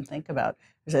that you can think about,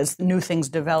 is as new things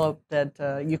develop,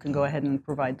 that you can go ahead and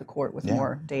provide the court with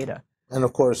more data. And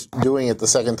of course, doing it the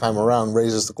second time around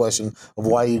raises the question of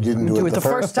why you didn't do it the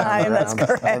first time That's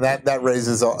correct. And that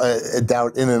raises a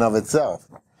doubt in and of itself.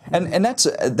 And that's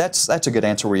a good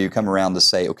answer where you come around to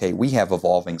say, okay, we have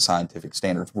evolving scientific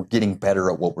standards. We're getting better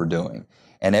at what we're doing.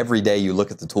 And every day you look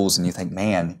at the tools and you think,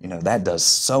 man, that does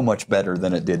so much better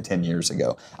than it did 10 years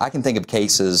ago. I can think of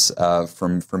cases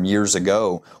from years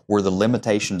ago where the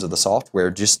limitations of the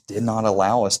software just did not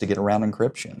allow us to get around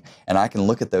encryption. And I can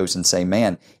look at those and say,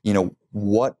 man,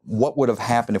 what would have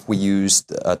happened if we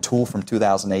used a tool from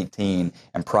 2018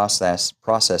 and process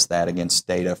that against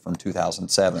data from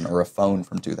 2007 or a phone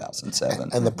from 2007?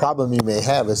 And the problem you may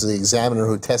have is the examiner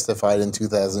who testified in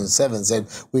 2007 said,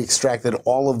 we extracted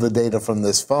all of the data from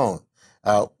this phone.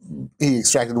 He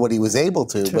extracted what he was able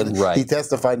to, but he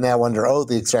testified now under oath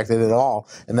he extracted it all.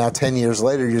 And now 10 years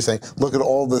later, you're saying, look at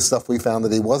all the stuff we found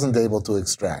that he wasn't able to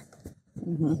extract.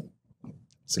 Mm-hmm.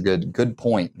 It's a good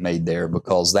point made there,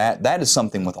 because that is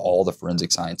something with all the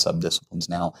forensic science subdisciplines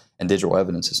now, and digital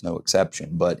evidence is no exception.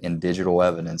 But in digital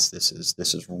evidence, this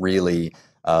is really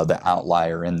the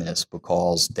outlier in this,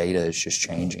 because data is just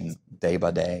changing day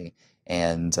by day,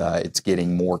 and it's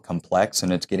getting more complex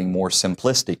and it's getting more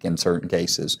simplistic in certain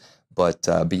cases. But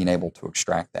being able to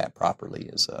extract that properly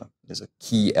is a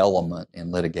key element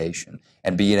in litigation,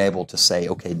 and being able to say,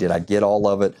 okay, did I get all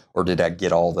of it, or did I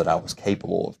get all that I was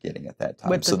capable of getting at that time?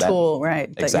 With the tool,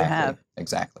 right, that you have.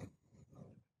 Exactly.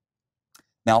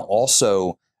 Now,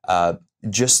 also,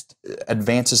 just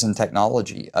advances in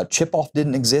technology. Chip-off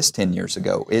didn't exist 10 years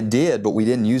ago. It did, but we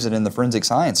didn't use it in the forensic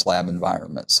science lab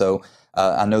environment. So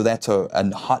I know that's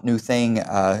a hot new thing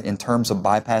in terms of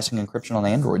bypassing encryption on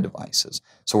Android devices.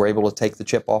 So we're able to take the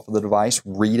chip off of the device,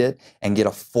 read it, and get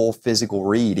a full physical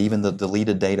read, even the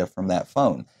deleted data from that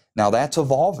phone. Now that's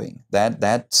evolving.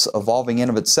 That's evolving in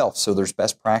of itself. So there's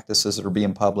best practices that are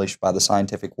being published by the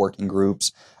scientific working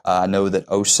groups. I know that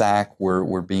OSAC,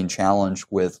 we're being challenged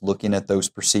with looking at those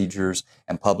procedures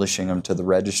and publishing them to the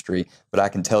registry. But I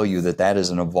can tell you that is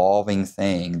an evolving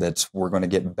thing that we're going to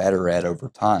get better at over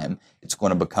time. It's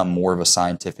going to become more of a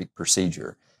scientific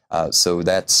procedure. So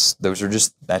that's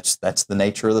the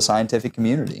nature of the scientific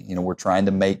community. We're trying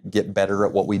to get better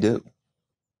at what we do.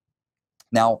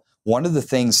 Now, one of the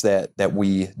things that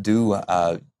we do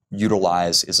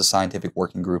utilize is a scientific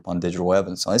working group on digital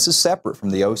evidence. Now, this is separate from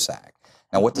the OSAC.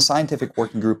 Now, what the scientific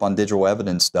working group on digital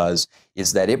evidence does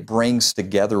is that it brings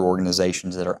together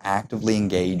organizations that are actively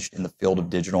engaged in the field of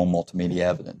digital and multimedia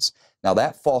evidence. Now,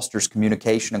 that fosters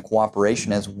communication and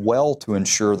cooperation as well to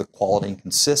ensure the quality and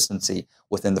consistency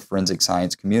within the forensic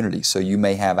science community. So you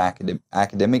may have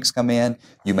academics come in,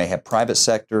 you may have private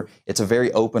sector. It's a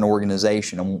very open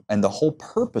organization, and the whole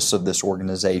purpose of this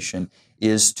organization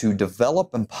is to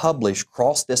develop and publish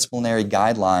cross-disciplinary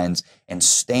guidelines and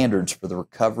standards for the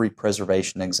recovery,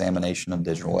 preservation, and examination of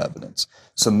digital evidence.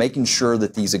 So making sure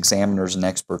that these examiners and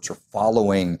experts are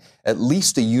following at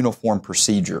least a uniform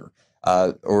procedure,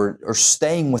 or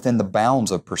staying within the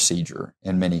bounds of procedure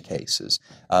in many cases.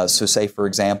 So say, for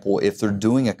example, if they're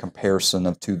doing a comparison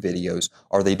of two videos,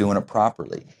 are they doing it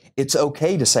properly? It's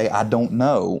okay to say, I don't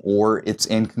know, or it's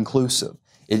inconclusive.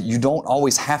 You don't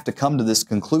always have to come to this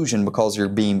conclusion because you're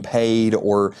being paid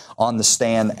or on the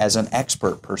stand as an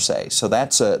expert per se. So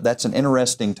that's an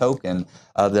interesting token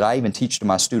that I even teach to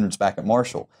my students back at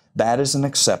Marshall. That is an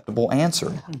acceptable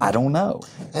answer. I don't know.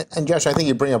 And Josh, I think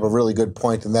you bring up a really good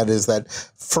point, and that is that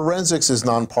forensics is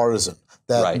nonpartisan.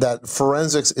 that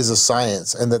forensics is a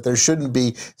science, and that there shouldn't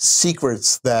be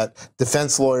secrets that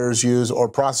defense lawyers use or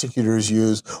prosecutors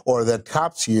use or that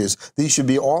cops use. These should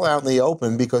be all out in the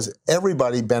open, because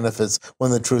everybody benefits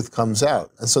when the truth comes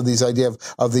out. And so this idea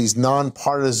of these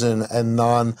nonpartisan and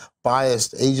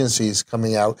non-biased agencies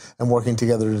coming out and working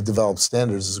together to develop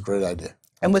standards is a great idea.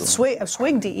 And with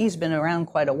SWIG-DE has been around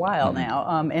quite a while now.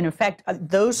 And in fact,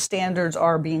 those standards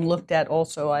are being looked at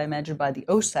also, I imagine, by the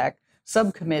OSAC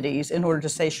subcommittees in order to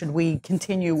say, should we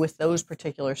continue with those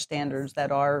particular standards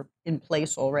that are in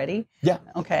place already? Yeah.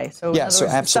 Okay. So, yeah, so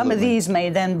absolutely. Some of these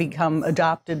may then become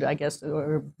adopted, I guess,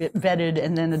 or vetted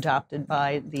and then adopted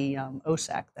by the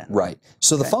OSAC then. Right.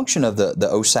 So the function of the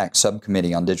OSAC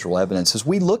subcommittee on digital evidence is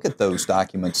we look at those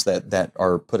documents that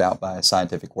are put out by a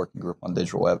scientific working group on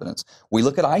digital evidence. We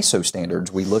look at ISO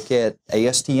standards. We look at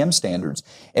ASTM standards.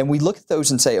 And we look at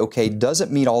those and say, okay, does it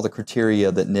meet all the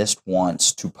criteria that NIST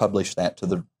wants to publish that to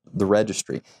the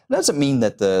registry? It doesn't mean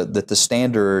that the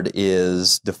standard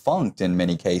is defunct in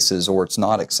many cases or it's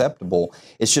not acceptable.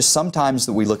 It's just sometimes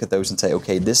that we look at those and say,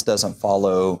 okay, this doesn't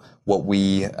follow what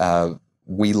we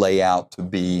lay out to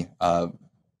be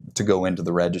to go into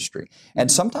the registry.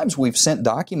 And sometimes we've sent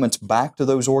documents back to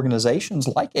those organizations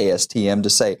like ASTM to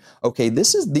say, okay,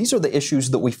 these are the issues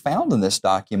that we found in this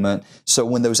document. So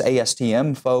when those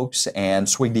ASTM folks and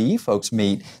SWIG-DE folks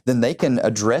meet, then they can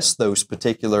address those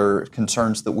particular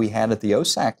concerns that we had at the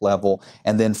OSAC level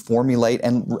and then formulate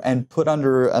and put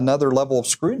under another level of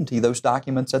scrutiny those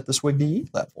documents at the SWIG-DE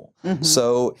level.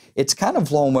 So it's kind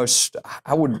of almost,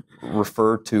 I would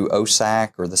refer to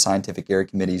OSAC or the scientific area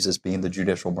committees as being the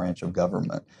judicial branch of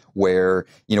government, where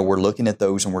we're looking at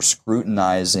those and we're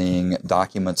scrutinizing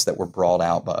documents that were brought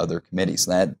out by other committees.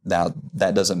 That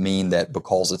doesn't mean that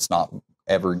because it's not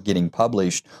ever getting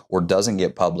published or doesn't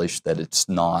get published that it's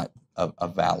not a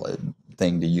valid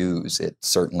thing to use. It's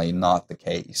certainly not the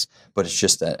case, but it's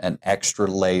just an extra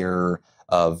layer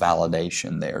of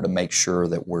validation there to make sure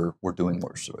that we're doing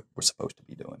what we're supposed to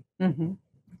be doing.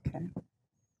 Okay.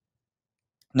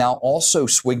 Now, also,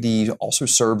 SWIG-DE also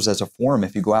serves as a forum.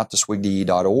 If you go out to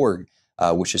swigde.org,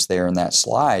 which is there in that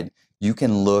slide, you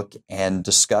can look and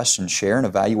discuss and share and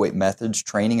evaluate methods,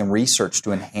 training, and research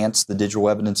to enhance the digital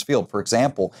evidence field. For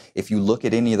example, if you look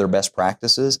at any of their best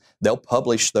practices, they'll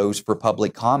publish those for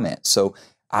public comment. So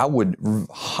I would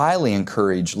highly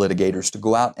encourage litigators to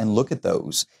go out and look at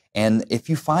those. And if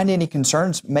you find any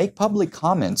concerns, make public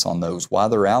comments on those while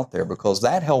they're out there, because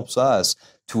that helps us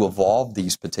to evolve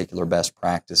these particular best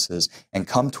practices and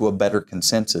come to a better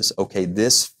consensus. Okay,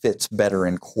 this fits better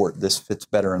in court, this fits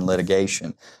better in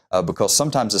litigation. Because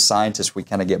sometimes as scientists, we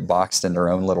kind of get boxed in our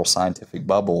own little scientific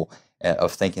bubble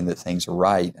of thinking that things are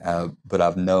right. But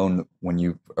I've known when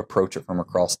you approach it from a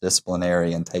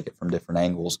cross-disciplinary and take it from different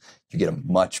angles, you get a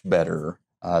much better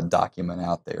document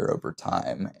out there over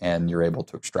time, and you're able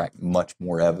to extract much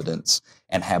more evidence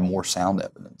and have more sound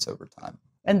evidence over time.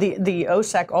 And the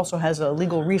OSAC also has a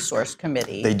legal resource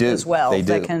committee as well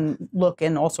that can look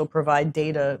and also provide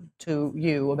data to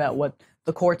you about what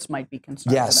the courts might be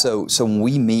concerned about. So when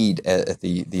we meet at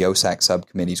the OSAC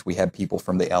subcommittees, we have people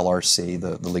from the LRC,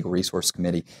 the Legal Resource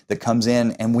Committee, that comes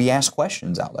in and we ask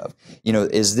questions out of.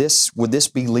 Would this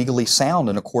be legally sound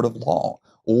in a court of law?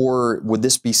 Or would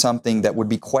this be something that would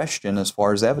be questioned as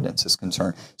far as evidence is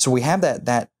concerned? So we have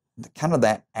that kind of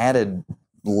that added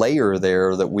layer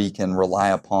there that we can rely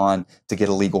upon to get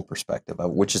a legal perspective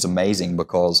of, which is amazing,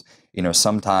 because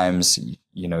sometimes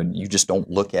you just don't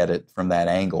look at it from that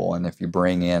angle. And if you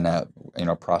bring in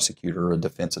a prosecutor or a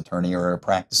defense attorney or a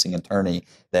practicing attorney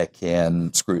that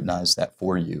can scrutinize that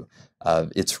for you,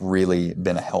 it's really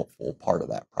been a helpful part of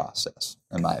that process,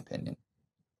 in my opinion.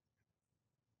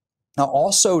 Now,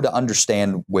 also to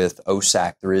understand with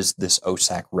OSAC, there is this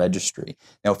OSAC registry.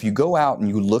 Now, if you go out and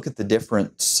you look at the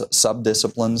different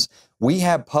subdisciplines, we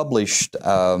have published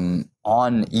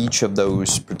on each of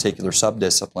those particular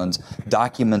subdisciplines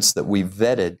documents that we've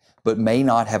vetted, but may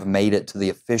not have made it to the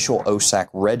official OSAC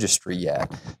registry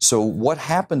yet. So what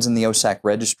happens in the OSAC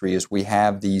registry is we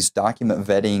have these document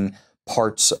vetting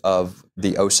parts of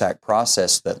the OSAC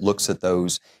process that looks at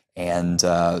those and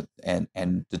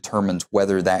determines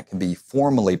whether that can be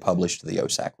formally published to the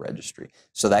OSAC registry.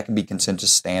 So that can be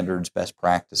consensus standards, best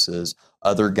practices,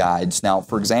 other guides. Now,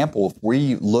 for example, if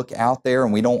we look out there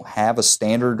and we don't have a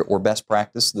standard or best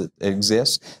practice that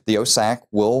exists, the OSAC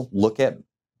will look at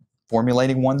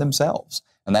formulating one themselves.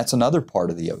 And that's another part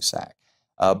of the OSAC.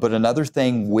 But another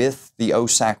thing with the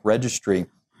OSAC registry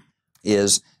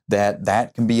is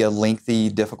that can be a lengthy,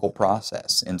 difficult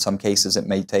process. In some cases, it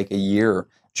may take a year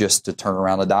just to turn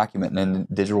around a document. And in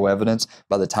digital evidence,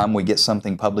 by the time we get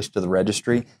something published to the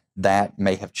registry, that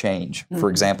may have changed. For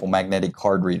example, magnetic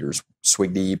card readers.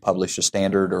 SWGDE published a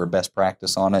standard or a best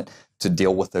practice on it to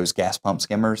deal with those gas pump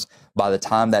skimmers. By the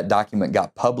time that document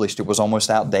got published, it was almost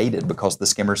outdated because the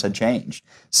skimmers had changed.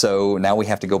 So now we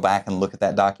have to go back and look at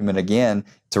that document again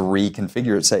to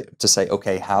reconfigure it, to say,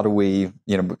 okay, how do we,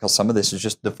 because some of this is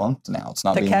just defunct now. It's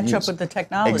not being used. To catch up with the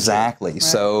technology. Exactly. Right.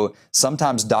 So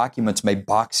sometimes documents may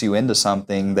box you into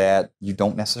something that you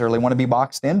don't necessarily want to be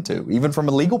boxed into, even from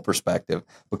a legal perspective,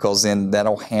 because then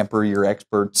that'll hamper your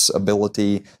expert's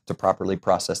ability to properly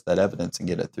process that evidence and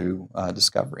get it through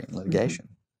discovery and litigation.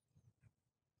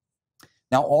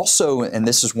 Now also, and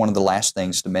this is one of the last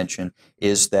things to mention,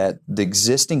 is that the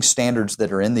existing standards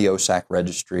that are in the OSAC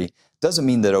registry doesn't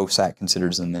mean that OSAC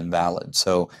considers them invalid.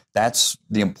 So that's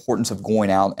the importance of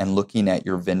going out and looking at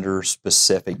your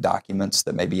vendor-specific documents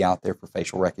that may be out there for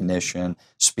facial recognition,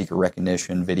 speaker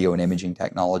recognition, video and imaging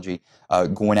technology,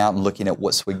 going out and looking at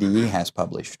what SWGDE has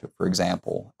published, for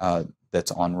example,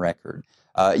 that's on record.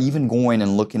 Even going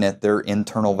and looking at their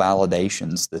internal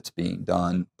validations that's being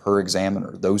done per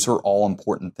examiner. Those are all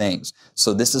important things.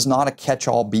 So this is not a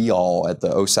catch-all be-all at the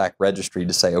OSAC registry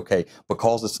to say, okay,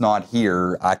 because it's not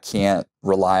here, I can't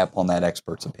rely upon that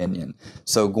expert's opinion.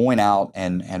 So going out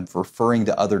and referring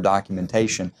to other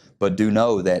documentation, but do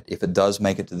know that if it does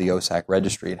make it to the OSAC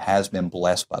registry, it has been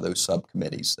blessed by those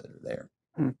subcommittees that are there.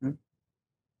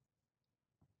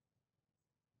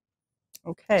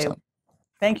 Okay. So,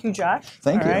 thank you, Josh.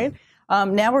 Thank you. Right.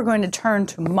 Now we're going to turn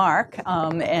to Mark,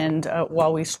 and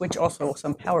while we switch also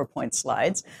some PowerPoint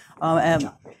slides.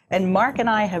 And Mark and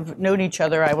I have known each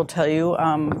other, I will tell you,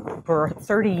 for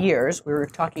 30 years. We were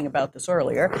talking about this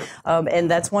earlier. And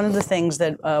that's one of the things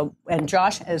that, and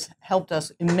Josh has helped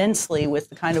us immensely with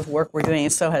the kind of work we're doing,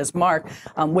 and so has Mark,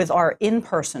 with our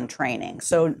in-person training.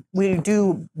 So we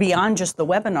do, beyond just the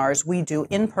webinars, we do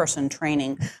in-person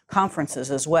training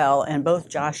conferences as well, and both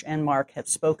Josh and Mark have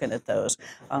spoken at those.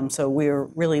 So we're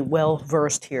really well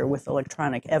versed here with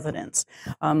electronic evidence.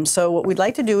 So what we'd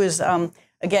like to do is,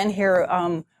 again here,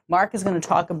 Mark is going to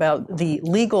talk about the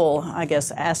legal, I guess,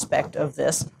 aspect of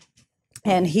this.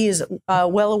 And he's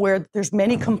well aware that there's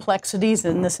many complexities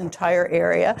in this entire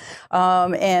area.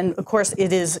 And of course,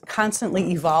 it is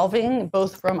constantly evolving,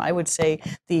 both from, I would say,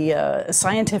 the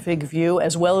scientific view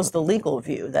as well as the legal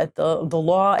view, that the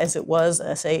law as it was,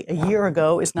 say, a year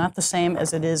ago is not the same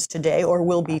as it is today or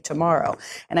will be tomorrow.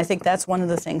 And I think that's one of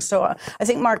the things. So I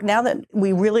think, Mark, now that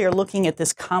we really are looking at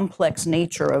this complex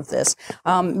nature of this,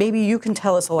 maybe you can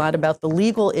tell us a lot about the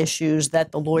legal issues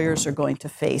that the lawyers are going to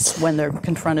face when they're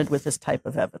confronted with this type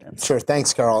of evidence. Sure,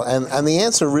 thanks, Carol. And the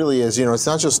answer really is, it's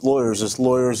not just lawyers, it's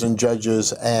lawyers and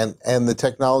judges and the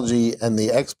technology and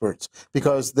the experts,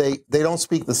 because they don't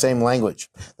speak the same language.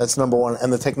 That's number one.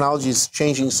 And the technology is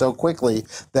changing so quickly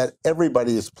that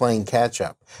everybody is playing catch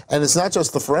up. And it's not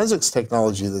just the forensics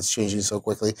technology that's changing so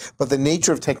quickly, but the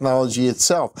nature of technology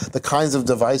itself, the kinds of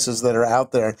devices that are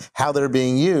out there, how they're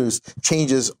being used,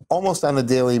 changes almost on a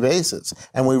daily basis.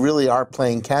 And we really are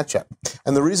playing catch up.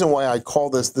 And the reason why I call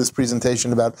this presentation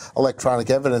about electronic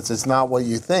evidence is not what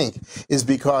you think, is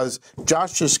because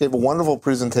Josh just gave a wonderful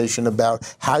presentation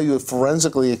about how you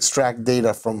forensically extract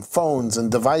data from phones and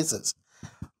devices.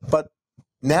 But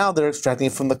now they're extracting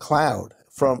it from the cloud,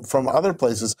 from other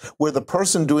places where the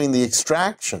person doing the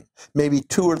extraction may be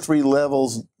 2 or 3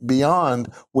 levels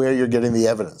beyond where you're getting the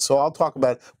evidence. So I'll talk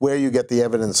about where you get the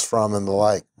evidence from and the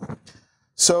like.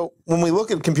 So when we look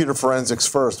at computer forensics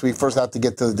first, we first have to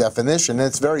get to the definition. And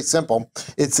it's very simple.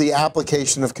 It's the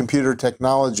application of computer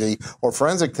technology or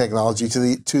forensic technology to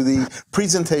the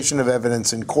presentation of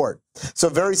evidence in court. So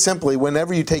very simply,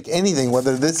 whenever you take anything,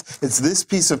 whether it's this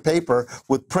piece of paper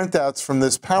with printouts from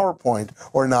this PowerPoint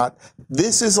or not,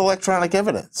 this is electronic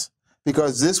evidence,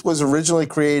 because this was originally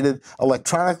created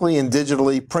electronically and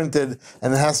digitally printed,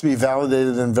 and it has to be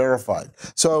validated and verified.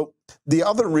 So the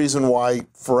other reason why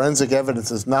forensic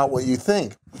evidence is not what you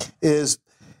think is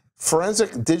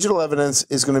forensic digital evidence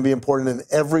is going to be important in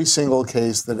every single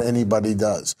case that anybody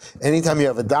does. Anytime you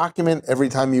have a document, every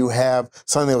time you have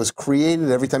something that was created,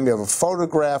 every time you have a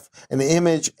photograph, an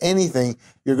image, anything,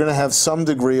 you're going to have some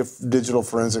degree of digital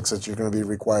forensics that you're going to be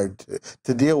required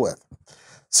to deal with.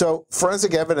 So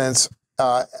forensic evidence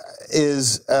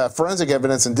forensic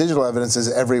evidence and digital evidence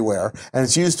is everywhere, and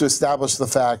it's used to establish the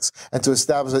facts, and to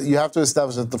establish that you have to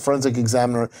establish that the forensic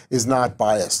examiner is not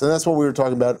biased. And that's what we were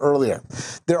talking about earlier.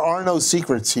 There are no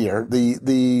secrets here.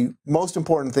 The most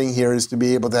important thing here is to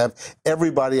be able to have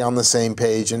everybody on the same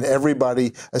page and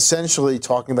everybody essentially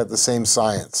talking about the same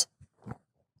science.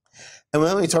 And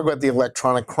then we talk about the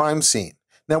electronic crime scene.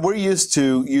 Now, we're used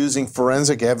to using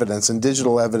forensic evidence and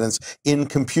digital evidence in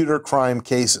computer crime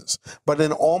cases, but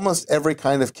in almost every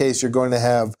kind of case, you're going to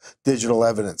have digital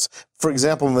evidence. For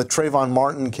example, in the Trayvon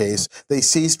Martin case, they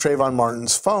seized Trayvon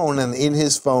Martin's phone, and in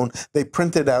his phone, they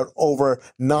printed out over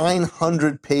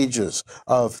 900 pages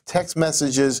of text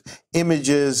messages,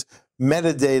 images,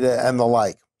 metadata, and the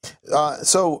like.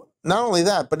 So not only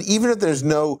that, but even if there's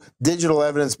no digital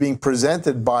evidence being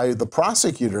presented by the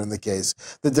prosecutor in the case,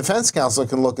 the defense counsel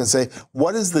can look and say,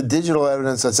 what is the digital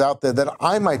evidence that's out there that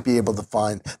I might be able to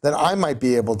find, that I might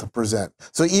be able to present?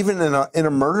 So even in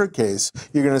a murder case,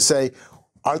 you're going to say,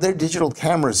 are there digital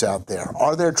cameras out there?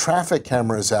 Are there traffic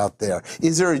cameras out there?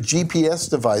 Is there a GPS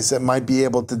device that might be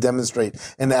able to demonstrate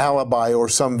an alibi or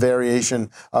some variation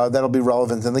that'll be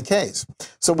relevant in the case?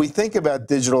 So we think about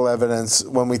digital evidence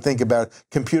when we think about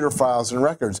computer files and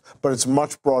records, but it's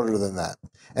much broader than that.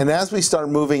 And as we start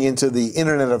moving into the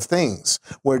Internet of Things,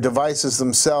 where devices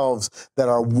themselves that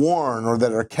are worn or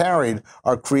that are carried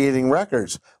are creating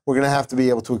records, we're going to have to be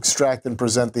able to extract and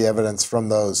present the evidence from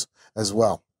those as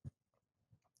well.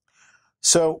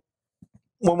 So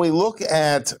when we look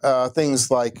at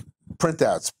things like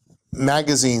printouts,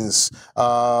 magazines,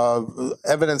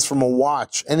 evidence from a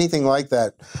watch, anything like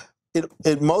that,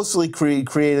 it mostly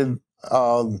created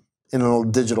in a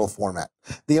digital format.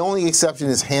 The only exception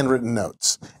is handwritten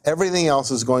notes. Everything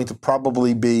else is going to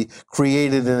probably be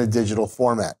created in a digital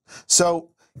format.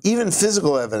 So even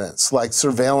physical evidence like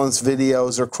surveillance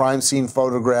videos or crime scene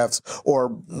photographs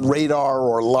or radar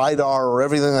or LiDAR or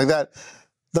everything like that,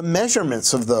 the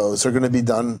measurements of those are going to be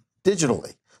done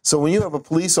digitally. So when you have a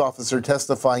police officer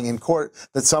testifying in court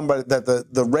that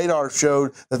the radar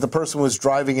showed that the person was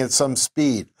driving at some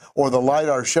speed, or the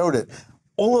LiDAR showed it,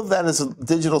 all of that is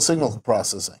digital signal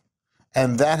processing,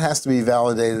 and that has to be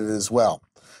validated as well.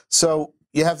 So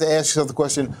you have to ask yourself the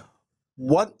question,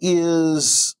 what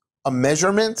is a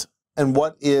measurement and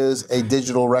what is a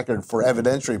digital record for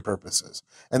evidentiary purposes?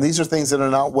 And these are things that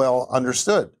are not well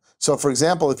understood. So, for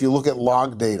example, if you look at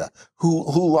log data, who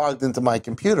logged into my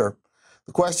computer,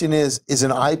 the question is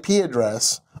an IP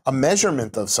address a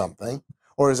measurement of something,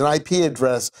 or is an IP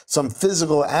address some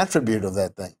physical attribute of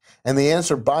that thing? And the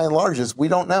answer, by and large, is we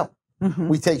don't know. Mm-hmm.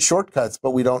 We take shortcuts,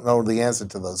 but we don't know the answer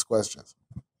to those questions.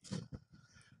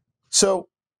 So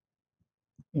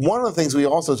one of the things we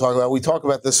also talk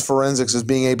about this forensics as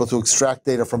being able to extract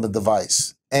data from a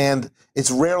device. And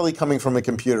it's rarely coming from a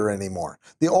computer anymore.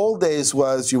 The old days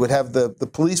was you would have the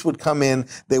police would come in,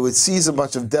 they would seize a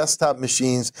bunch of desktop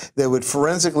machines, they would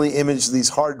forensically image these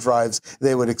hard drives,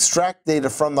 they would extract data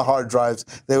from the hard drives,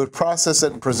 they would process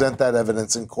it and present that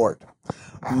evidence in court.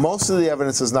 Most of the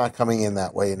evidence is not coming in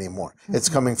that way anymore. It's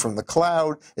coming from the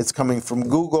cloud, it's coming from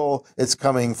Google, it's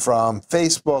coming from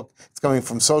Facebook, it's coming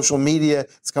from social media,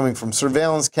 it's coming from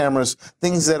surveillance cameras,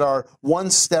 things that are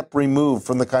one step removed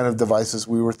from the kind of devices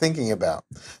we were thinking about.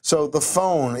 So the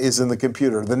phone is in the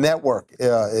computer, the network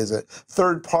is it,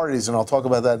 third parties, and I'll talk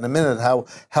about that in a minute,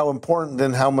 how important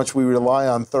and how much we rely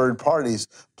on third parties,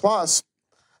 plus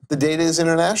the data is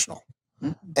international.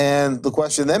 And the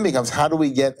question then becomes, how do we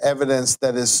get evidence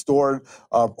that is stored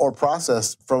or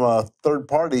processed from a third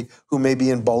party who may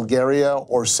be in Bulgaria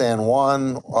or San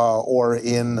Juan or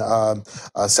in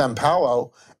Sao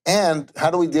Paulo? And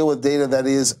how do we deal with data that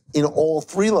is in all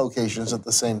three locations at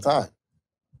the same time?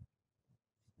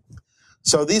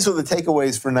 So these are the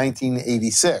takeaways for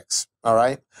 1986, all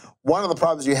right? One of the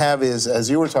problems you have is, as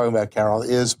you were talking about, Carol,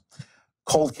 is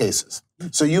cold cases.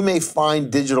 So you may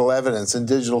find digital evidence and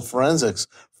digital forensics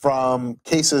from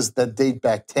cases that date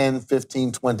back 10,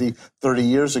 15, 20, 30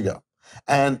 years ago.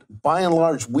 And by and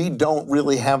large, we don't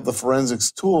really have the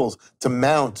forensics tools to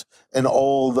mount an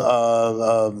old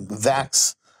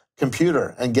VAX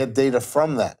computer and get data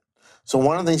from that. So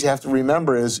one of the things you have to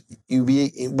remember is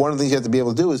one of the things you have to be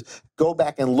able to do is go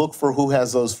back and look for who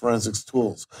has those forensics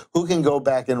tools, who can go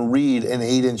back and read an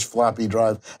 8-inch floppy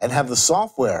drive and have the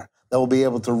software that will be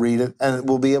able to read it, and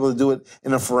will be able to do it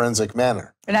in a forensic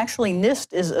manner. And actually,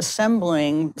 NIST is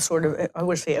assembling sort of, I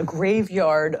would say, a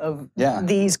graveyard of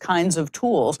these kinds of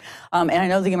tools. And I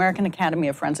know the American Academy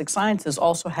of Forensic Sciences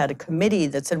also had a committee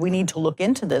that said we need to look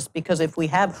into this, because if we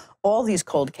have all these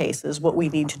cold cases, what we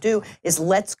need to do is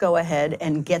let's go ahead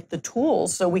and get the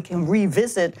tools so we can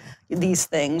revisit these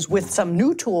things with some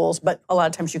new tools, but a lot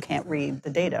of times you can't read the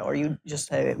data, or you just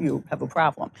say you have a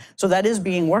problem. So that is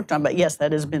being worked on, but yes,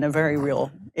 that has been a very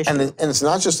real issue. And it's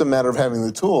not just a matter of having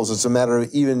the tools, it's a matter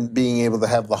of even being able to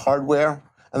have the hardware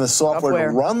and the software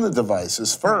to run the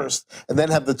devices first, and then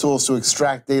have the tools to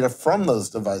extract data from those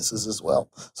devices as well.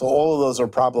 So all of those are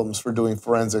problems for doing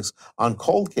forensics on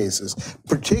cold cases,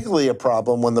 particularly a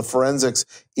problem when the forensics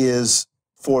is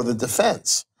for the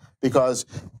defense, because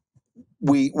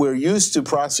we're used to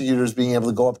prosecutors being able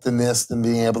to go up to NIST and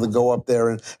being able to go up there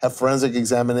and have forensic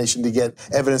examination to get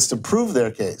evidence to prove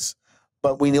their case.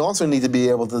 But we also need to be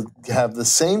able to have the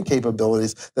same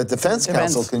capabilities that defense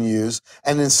counsel can use,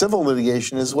 and in civil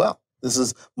litigation as well. This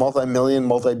is multi-million,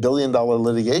 multi-billion-dollar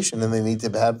litigation, and they need to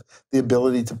have the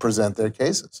ability to present their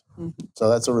cases. So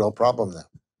that's a real problem now.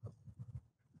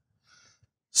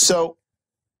 So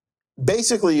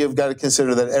basically, you've got to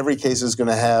consider that every case is going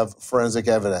to have forensic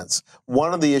evidence.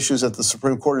 One of the issues that the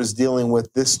Supreme Court is dealing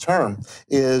with this term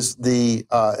is the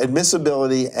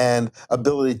admissibility and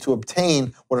ability to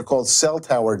obtain what are called cell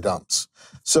tower dumps.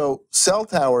 So cell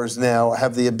towers now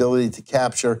have the ability to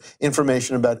capture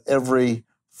information about every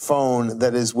phone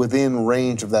that is within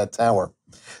range of that tower.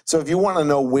 So if you want to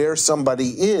know where somebody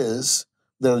is,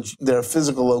 their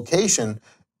physical location,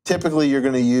 typically you're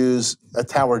going to use a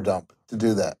tower dump to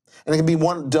do that. And it can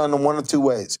be done in one of two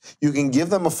ways. You can give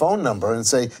them a phone number and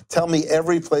say, tell me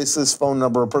every place this phone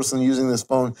number, a person using this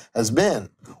phone has been.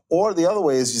 Or the other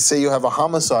way is you say you have a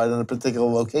homicide in a particular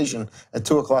location at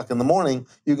 2 o'clock in the morning.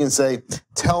 You can say,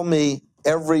 tell me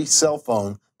every cell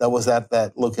phone that was at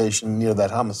that location near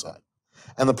that homicide.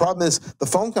 And the problem is the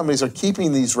phone companies are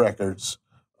keeping these records.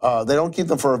 They don't keep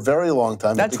them for a very long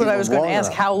time. That's what I was going to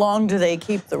ask. How long do they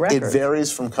keep the records? It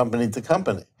varies from company to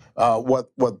company. What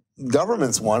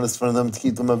governments want is for them to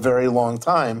keep them a very long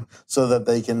time so that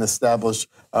they can establish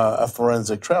a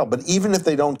forensic trail. But even if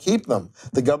they don't keep them,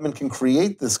 the government can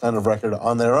create this kind of record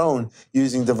on their own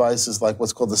using devices like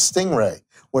what's called the Stingray,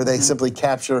 where they simply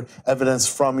capture evidence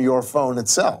from your phone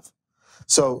itself.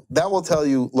 So that will tell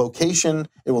you location,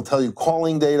 it will tell you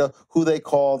calling data, who they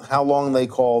called, how long they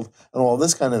called, and all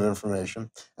this kind of information.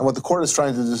 And what the court is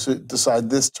trying to decide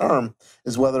this term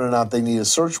is whether or not they need a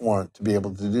search warrant to be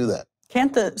able to do that.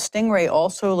 Can't the Stingray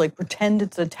also like pretend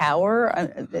it's a tower?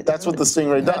 That's what the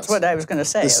Stingray does. That's what I was going to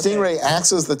say. The Stingray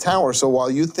acts as the tower, so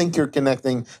while you think you're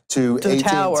connecting to AT&T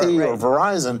or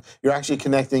Verizon, you're actually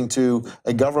connecting to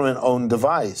a government-owned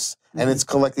device, and it's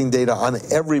collecting data on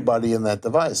everybody in that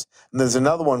device. And there's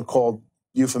another one called,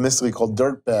 euphemistically called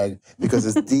Dirtbag, because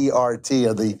it's DRT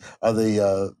are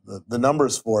the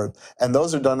numbers for it, and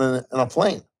those are done in a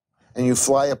plane. And you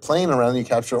fly a plane around, and you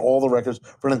capture all the records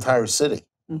for an entire city.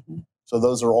 So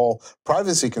those are all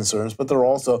privacy concerns, but they're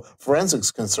also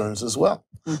forensics concerns as well.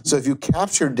 So if you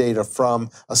capture data from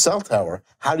a cell tower,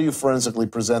 how do you forensically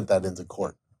present that into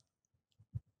court?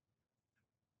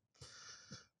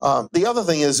 The other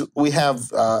thing is we have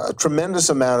a tremendous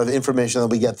amount of information that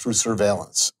we get through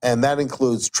surveillance, and that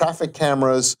includes traffic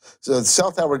cameras, so the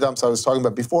cell tower dumps I was talking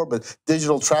about before, but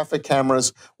digital traffic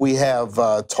cameras. We have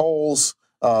tolls,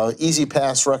 easy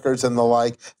pass records and the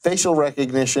like, facial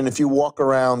recognition. If you walk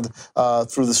around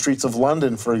through the streets of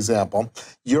London, for example,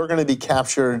 you're going to be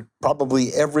captured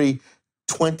probably every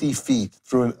 20 feet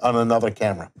on another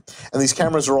camera. And these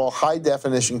cameras are all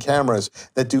high-definition cameras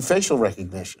that do facial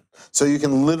recognition. So you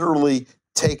can literally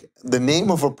take the name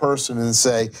of a person and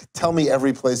say, tell me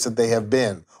every place that they have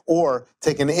been. Or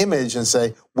take an image and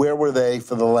say, where were they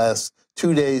for the last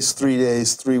 2 days, 3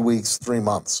 days, 3 weeks, 3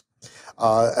 months.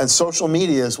 And social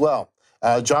media as well.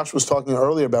 Josh was talking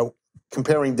earlier about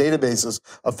comparing databases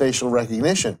of facial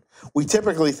recognition. We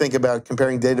typically think about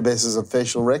comparing databases of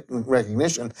facial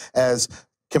recognition as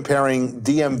comparing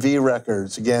DMV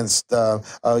records against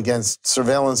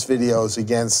surveillance videos,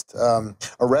 against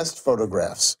arrest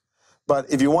photographs.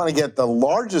 But if you want to get the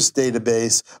largest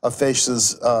database of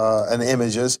faces and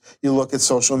images, you look at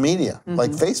social media,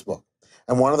 like Facebook.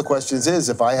 And one of the questions is,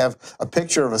 if I have a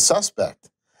picture of a suspect,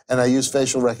 and I use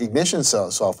facial recognition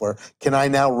software, can I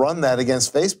now run that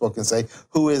against Facebook and say,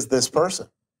 who is this person?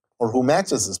 Or who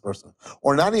matches this person?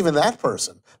 Or not even that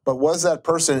person, but was that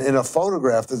person in a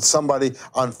photograph that somebody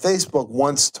on Facebook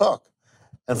once took?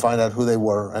 And find out who they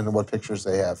were and what pictures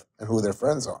they have and who their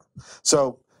friends are.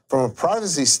 So from a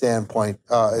privacy standpoint,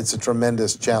 it's a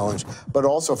tremendous challenge, but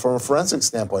also from a forensic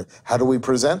standpoint, how do we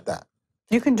present that?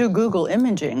 You can do Google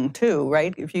imaging too,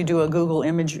 right? If you do a Google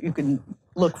image, you can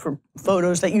look for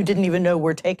photos that you didn't even know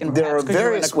were taken. There are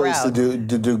various ways to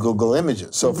do Google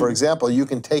images. So for example, you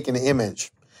can take an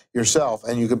image yourself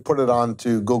and you can put it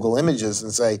onto Google Images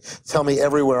and say, tell me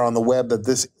everywhere on the web that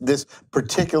this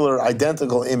particular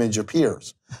identical image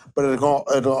appears. But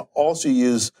it'll also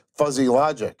use fuzzy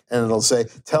logic, and it'll say,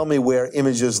 tell me where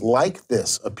images like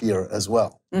this appear as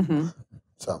well.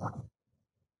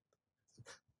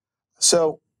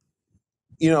 So,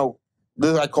 you know,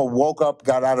 this I call woke up,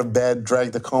 got out of bed,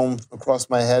 dragged the comb across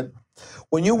my head.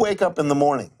 When you wake up in the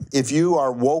morning, if you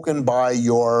are woken by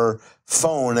your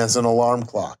phone as an alarm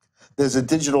clock, there's a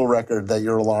digital record that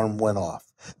your alarm went off.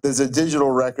 There's a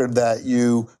digital record that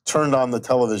you turned on the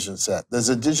television set. There's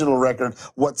a digital record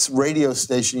what radio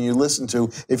station you listen to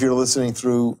if you're listening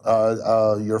through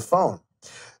your phone.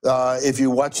 If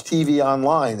you watch TV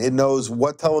online, it knows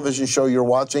what television show you're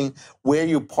watching, where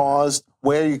you paused,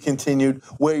 where you continued,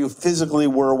 where you physically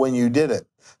were when you did it.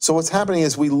 So what's happening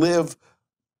is we live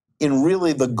in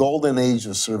really the golden age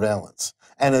of surveillance.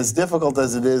 And as difficult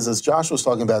as it is, as Josh was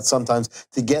talking about sometimes,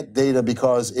 to get data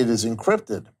because it is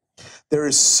encrypted, there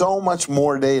is so much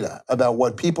more data about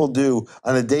what people do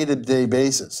on a day-to-day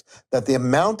basis that the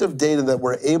amount of data that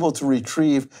we're able to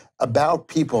retrieve about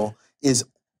people is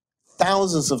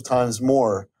thousands of times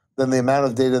more than the amount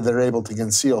of data they're able to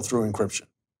conceal through encryption.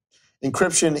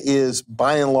 Encryption is,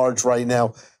 by and large right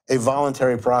now, a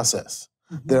voluntary process.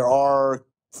 Mm-hmm. There are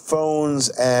phones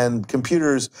and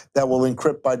computers that will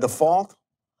encrypt by default,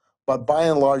 but by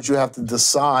and large you have to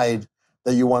decide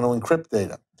that you want to encrypt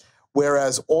data.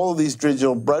 Whereas all of these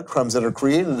digital breadcrumbs that are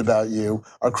created about you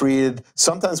are created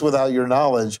sometimes without your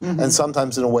knowledge, mm-hmm. and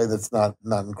sometimes in a way that's not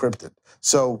encrypted.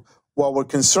 So while we're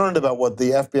concerned about what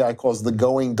the FBI calls the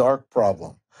going dark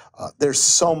problem, there's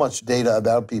so much data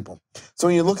about people. So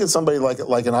when you look at somebody like an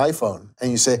iPhone and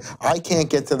you say, I can't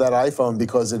get to that iPhone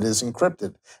because it is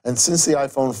encrypted. And since the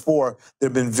iPhone 4, there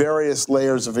have been various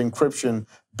layers of encryption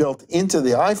built into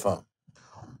the iPhone.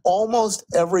 Almost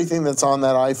everything that's on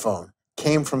that iPhone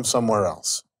came from somewhere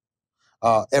else.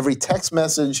 Every text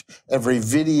message, every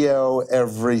video,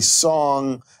 every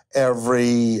song,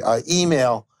 every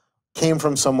email came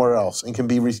from somewhere else and can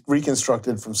be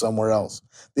reconstructed from somewhere else.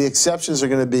 The exceptions are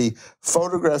going to be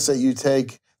photographs that you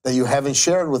take that you haven't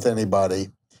shared with anybody,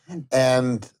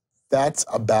 and that's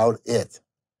about it.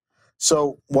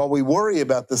 So while we worry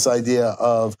about this idea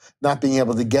of not being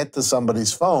able to get to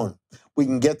somebody's phone, we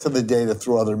can get to the data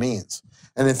through other means.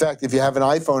 And in fact, if you have an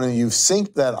iPhone and you've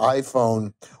synced that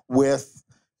iPhone with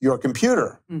your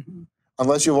computer, mm-hmm.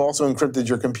 unless you've also encrypted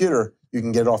your computer, you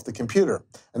can get off the computer.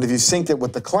 And if you synced it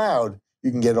with the cloud,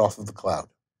 you can get off of the cloud.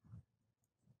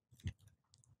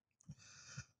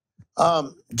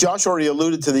 Josh already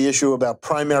alluded to the issue about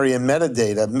primary and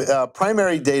metadata.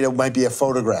 Primary data might be a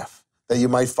photograph that you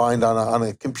might find on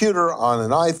a computer, on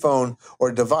an iPhone,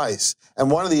 or device. And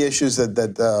one of the issues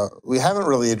that we haven't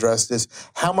really addressed is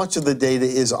how much of the data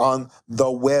is on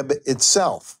the web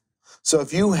itself. So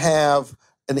if you have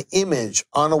an image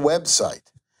on a website,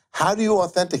 how do you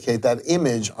authenticate that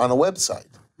image on a website?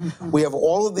 Mm-hmm. We have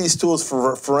all of these tools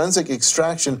for forensic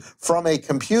extraction from a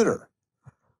computer.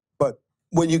 But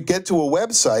when you get to a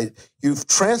website, you've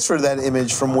transferred that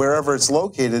image from wherever it's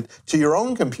located to your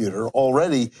own computer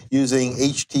already using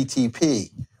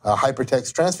HTTP,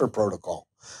 Hypertext Transfer Protocol.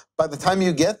 By the time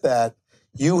you get that,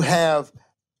 you have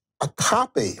a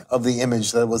copy of the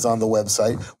image that was on the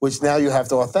website, which now you have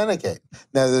to authenticate.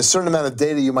 Now, there's a certain amount of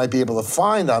data you might be able to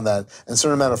find on that, and a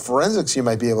certain amount of forensics you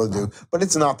might be able to do, but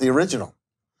it's not the original.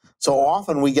 So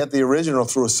often we get the original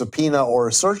through a subpoena or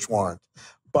a search warrant,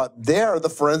 but there the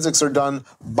forensics are done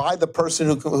by the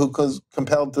person who was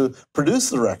compelled to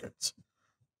produce the records.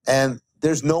 And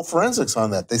there's no forensics on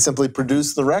that. They simply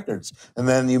produce the records, and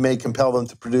then you may compel them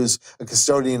to produce a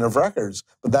custodian of records,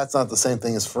 but that's not the same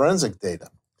thing as forensic data.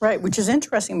 Right, which is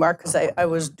interesting, Mark, because I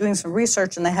was doing some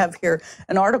research and they have here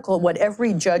an article, what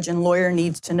every judge and lawyer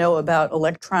needs to know about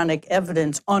electronic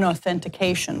evidence on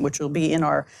authentication, which will be in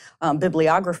our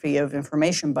bibliography of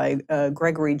information by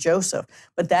Gregory Joseph.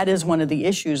 But that is one of the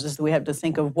issues, is that we have to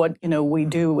think of what we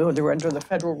do, whether under the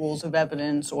federal rules of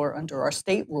evidence or under our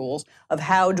state rules, of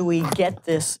how do we get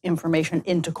this information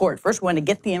into court. First, we want to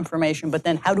get the information, but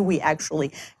then how do we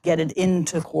actually get it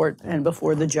into court and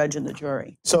before the judge and the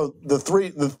jury? So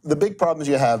the big problems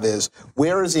you have is,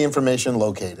 where is the information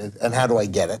located and how do I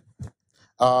get it?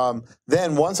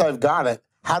 Then once I've got it,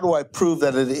 how do I prove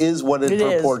that it is what it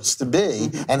purports to be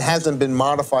and hasn't been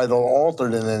modified or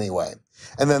altered in any way?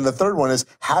 And then the third one is,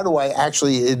 how do I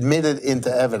actually admit it into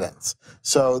evidence?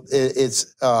 So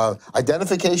it's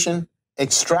identification,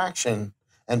 extraction,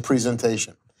 and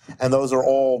presentation. And those are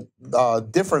all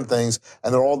different things,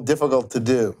 and they're all difficult to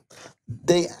do.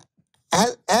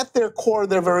 At their core,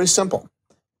 they're very simple.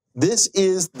 This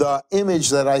is the image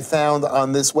that I found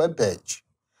on this webpage.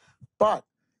 But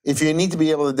if you need to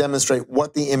be able to demonstrate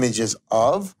what the image is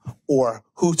of or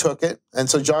who took it, and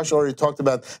so Josh already talked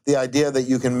about the idea that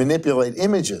you can manipulate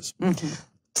images. Mm-hmm.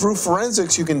 Through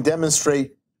forensics, you can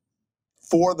demonstrate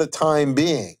for the time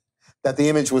being that the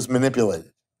image was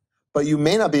manipulated. But you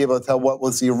may not be able to tell what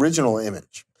was the original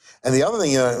image. And the other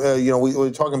thing, we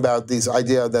were talking about this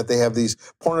idea that they have these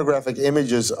pornographic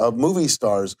images of movie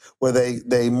stars where they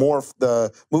morph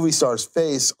the movie star's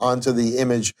face onto the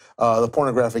image, the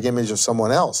pornographic image of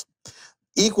someone else.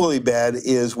 Equally bad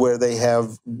is where they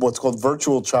have what's called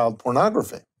virtual child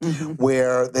pornography,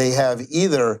 where they have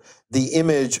either the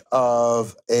image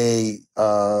of a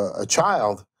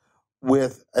child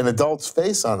with an adult's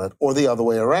face on it or the other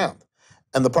way around.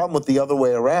 And the problem with the other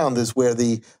way around is where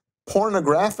the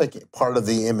pornographic part of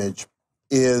the image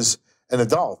is an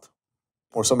adult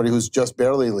or somebody who's just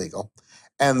barely legal,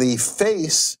 and the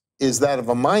face is that of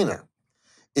a minor,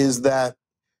 is that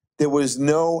there was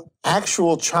no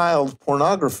actual child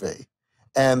pornography.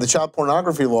 And the child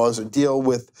pornography laws deal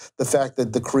with the fact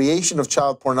that the creation of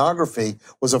child pornography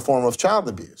was a form of child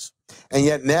abuse. And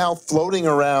yet now floating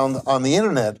around on the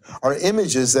internet are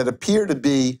images that appear to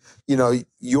be, you know,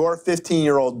 your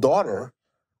 15-year-old daughter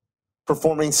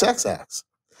performing sex acts.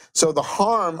 So the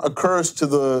harm occurs to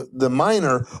the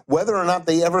minor whether or not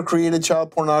they ever created child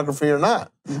pornography or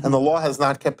not. And the law has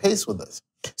not kept pace with this.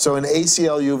 So in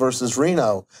ACLU versus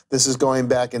Reno, this is going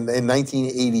back in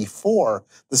 1984,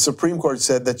 the Supreme Court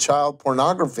said that child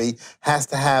pornography has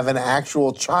to have an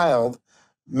actual child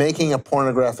making a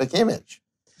pornographic image.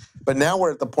 But now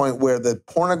we're at the point where the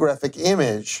pornographic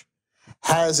image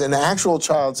has an actual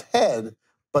child's head,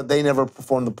 but they never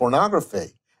performed the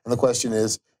pornography. And the question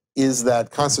is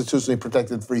that constitutionally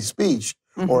protected free speech,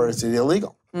 or is it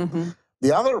illegal?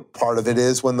 The other part of it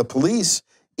is when the police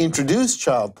introduce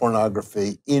child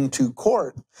pornography into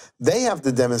court, they have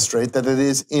to demonstrate that it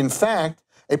is, in fact,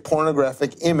 a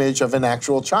pornographic image of an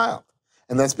actual child.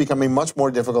 And that's becoming much more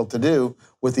difficult to do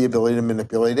with the ability to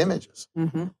manipulate images,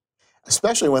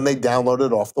 especially when they download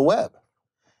it off the web.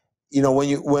 You know,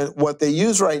 what they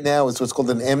use right now is what's called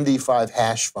an MD5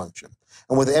 hash function.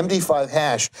 And with MD5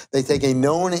 hash, they take a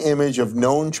known image of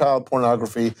known child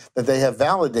pornography that they have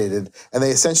validated, and they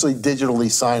essentially digitally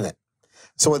sign it.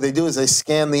 So what they do is they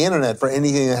scan the internet for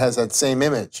anything that has that same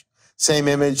image,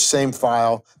 same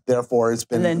file, therefore it's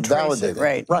been validated.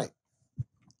 Right.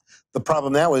 The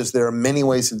problem now is there are many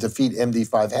ways to defeat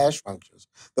MD5 hash functions.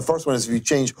 The first one is if you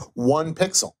change one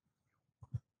pixel,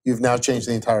 you've now changed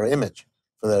the entire image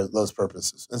for those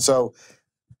purposes. And so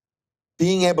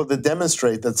being able to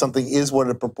demonstrate that something is what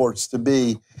it purports to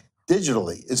be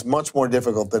digitally is much more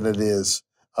difficult than it is,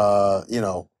 you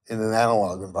know, in an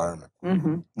analog environment.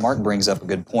 Mark brings up a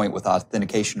good point with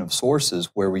authentication of sources,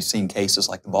 where we've seen cases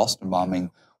like the Boston bombing,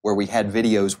 where we had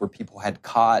videos where people had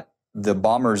caught the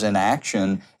bombers in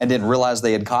action and didn't realize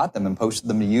they had caught them and posted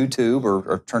them to YouTube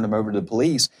or turned them over to the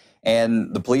police.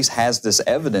 And the police has this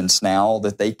evidence now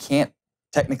that they can't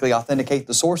technically authenticate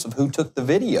the source of who took the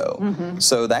video.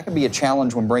 So that could be a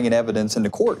challenge when bringing evidence into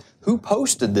court. Who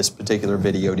posted this particular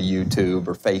video to YouTube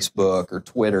or Facebook or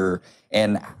Twitter,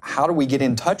 and how do we get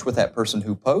in touch with that person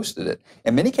who posted it?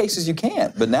 In many cases you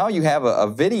can't, but now you have a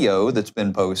video that's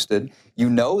been posted. You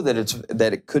know that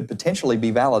it could potentially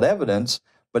be valid evidence,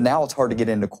 but now it's hard to get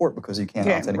into court because you can't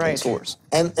authenticate source.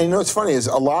 And you know what's funny is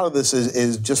a lot of this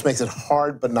is just makes it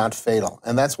hard but not fatal.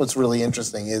 And that's what's really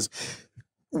interesting is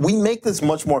we make this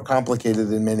much more complicated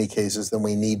in many cases than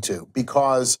we need to,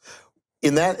 because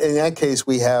in that case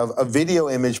we have a video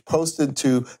image posted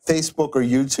to Facebook or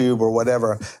YouTube or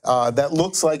whatever that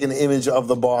looks like an image of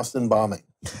the Boston bombing.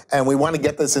 And we want to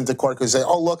get this into court because say,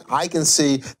 oh, look, I can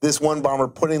see this one bomber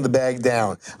putting the bag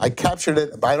down. I captured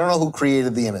it, but I don't know who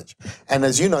created the image. And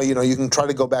as you know, you can try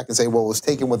to go back and say, well, it was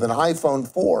taken with an iPhone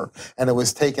 4 and it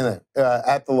was taken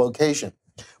at the location.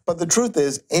 But the truth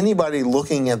is, anybody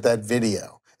looking at that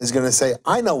video is going to say,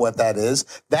 I know what that is.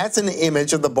 That's an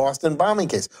image of the Boston bombing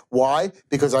case. Why?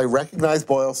 Because I recognize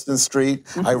Boylston Street.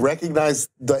 I recognize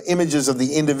the images of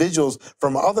the individuals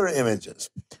from other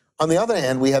images. On the other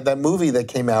hand, we had that movie that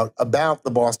came out about the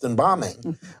Boston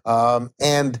bombing.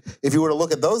 And if you were to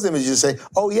look at those images and say,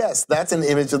 oh, yes, that's an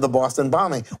image of the Boston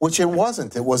bombing, which it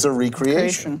wasn't. It was a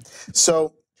recreation.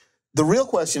 So the real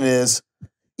question is,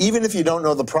 even if you don't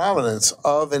know the provenance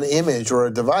of an image or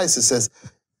a device, it says,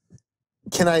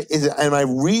 am I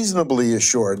reasonably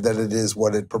assured that it is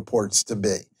what it purports to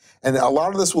be? And a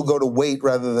lot of this will go to weight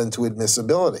rather than to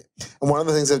admissibility. And one of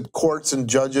the things that courts and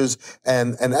judges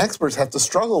and experts have to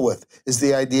struggle with is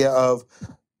the idea of,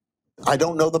 I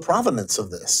don't know the provenance of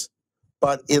this,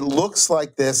 but it looks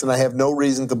like this and I have no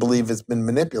reason to believe it's been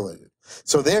manipulated.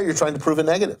 So there you're trying to prove a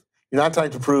negative. You're not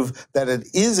trying to prove that it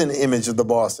is an image of the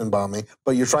Boston bombing,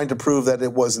 but you're trying to prove that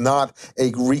it was not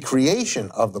a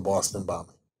recreation of the Boston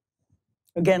bombing.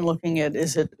 Again, looking at,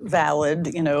 is it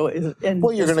valid, you know?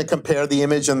 Well, you're going to compare the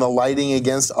image and the lighting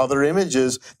against other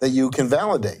images that you can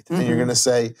validate. And you're going to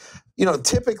say, you know,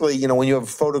 typically, you know, when you have a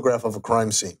photograph of a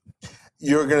crime scene,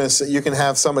 you're going to say, you can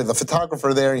have somebody, the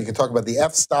photographer there, and you can talk about the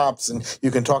f-stops, and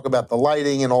you can talk about the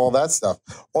lighting and all that stuff.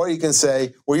 Or you can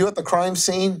say, were you at the crime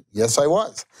scene? Yes, I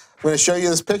was. going to show you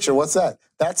this picture. What's that?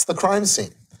 That's the crime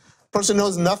scene. Person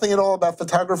knows nothing at all about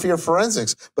photography or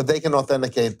forensics, but they can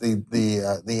authenticate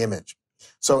the image.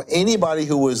 So anybody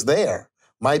who was there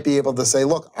might be able to say,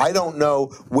 look, I don't know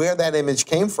where that image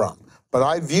came from, but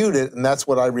I viewed it, and that's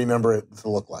what I remember it to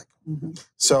look like. Mm-hmm.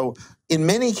 So in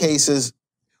many cases,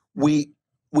 we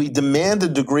demand a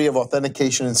degree of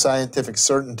authentication and scientific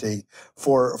certainty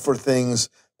for things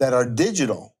that are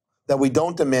digital that we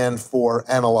don't demand for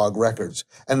analog records.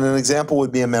 And an example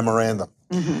would be a memorandum.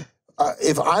 Mm-hmm.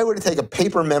 If I were to take a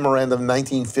paper memorandum in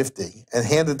 1950 and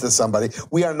hand it to somebody,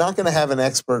 we are not going to have an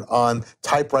expert on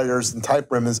typewriters and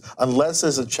type ribbons unless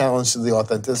there's a challenge to the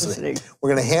authenticity.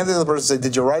 We're going to hand it to the person and say,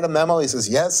 did you write a memo? He says,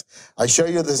 yes. I show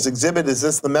you this exhibit. Is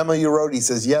this the memo you wrote? He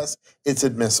says, yes. It's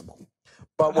admissible.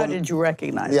 But how did you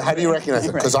recognize it? Yeah, how do you recognize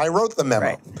it? Because I wrote the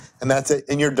memo, and that's it,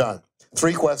 and you're done.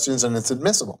 3 questions, and it's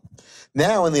admissible.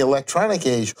 Now, in the electronic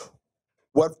age,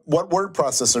 what word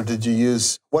processor did you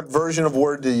use? What version of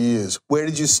Word did you use? Where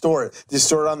did you store it? Did you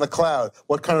store it on the cloud?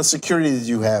 What kind of security did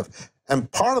you have?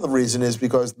 And part of the reason is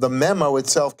because the memo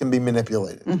itself can be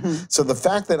manipulated. Mm-hmm. So the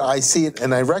fact that I see it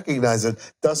and I recognize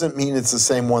it doesn't mean it's the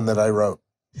same one that I wrote.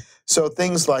 So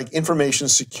things like information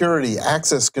security,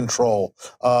 access control,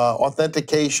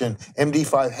 authentication,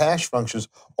 MD5 hash functions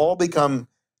all become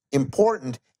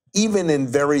important even in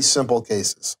very simple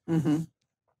cases. Mm-hmm.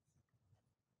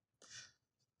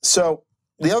 So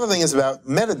the other thing is about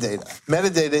metadata.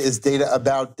 Metadata is data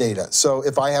about data. So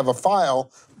if I have a file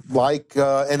like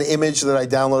an image that I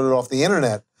downloaded off the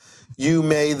internet, you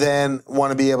may then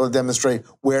want to be able to demonstrate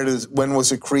when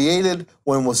was it created,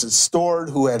 when was it stored,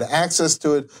 who had access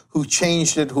to it, who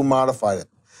changed it, who modified it.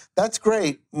 That's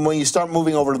great. When you start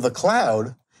moving over to the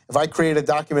cloud, if I create a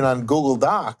document on Google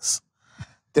Docs,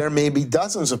 there may be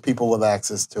dozens of people with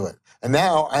access to it. And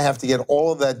now I have to get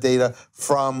all of that data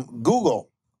from Google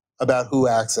about who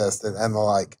accessed it and the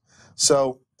like.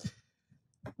 So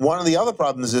one of the other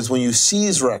problems is when you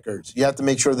seize records, you have to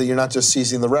make sure that you're not just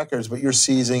seizing the records, but you're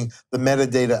seizing the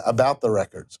metadata about the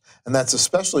records. And that's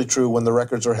especially true when the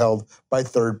records are held by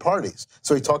third parties.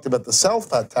 So we talked about the cell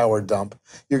tower dump.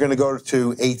 You're going to go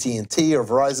to AT&T or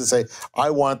Verizon and say,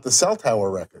 I want the cell tower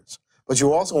records. But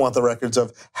you also want the records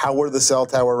of how were the cell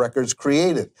tower records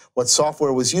created, what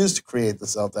software was used to create the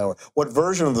cell tower, what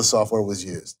version of the software was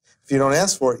used. If you don't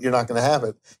ask for it, you're not going to have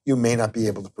it. You may not be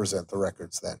able to present the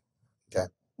records then. Okay.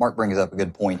 Mark brings up a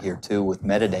good point here, too, with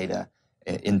metadata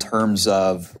in terms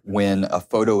of when a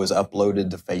photo is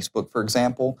uploaded to Facebook, for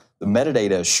example, the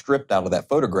metadata is stripped out of that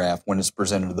photograph when it's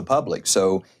presented to the public.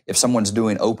 So if someone's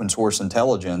doing open source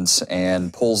intelligence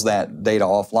and pulls that data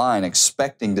offline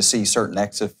expecting to see certain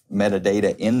EXIF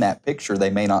metadata in that picture, they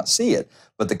may not see it.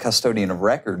 But the custodian of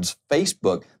records,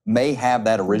 Facebook, may have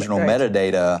that original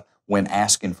metadata when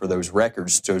asking for those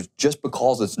records. So just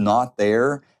because it's not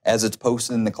there as it's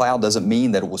posted in the cloud doesn't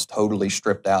mean that it was totally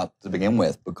stripped out to begin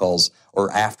with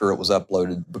or after it was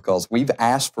uploaded, because we've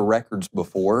asked for records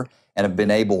before and have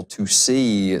been able to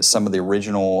see some of the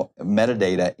original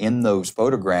metadata in those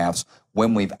photographs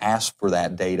when we've asked for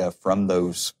that data from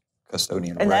those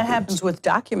custodian records. And that happens with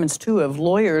documents, too, of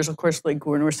lawyers, of course, like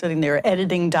when we're sitting there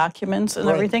editing documents and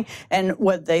everything. And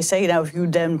what they say now, if you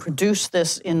then produce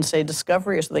this in, say,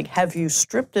 discovery or something, have you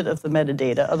stripped it of the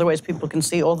metadata? Otherwise, people can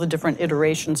see all the different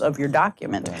iterations of your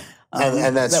document.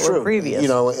 And that's that true. Were previous. You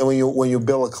know, when you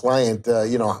bill a client,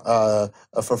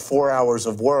 for 4 hours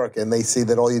of work, and they see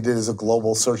that all you did is a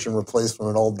global search and replace from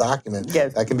an old document,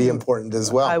 that can be important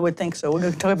as well. I would think so. We're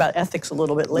going to talk about ethics a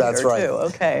little bit later, that's right. too.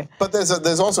 Okay. But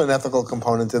there's also an ethical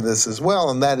component to this as well,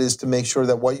 and that is to make sure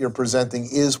that what you're presenting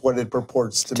is what it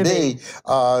purports to be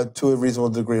to a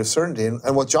reasonable degree of certainty.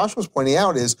 And what Josh was pointing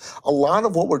out is a lot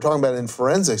of what we're talking about in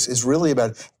forensics is really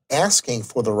about asking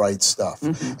for the right stuff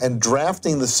and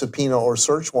drafting the subpoena or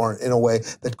search warrant in a way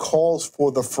that calls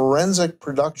for the forensic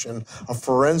production of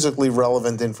forensically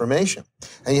relevant information.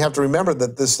 And you have to remember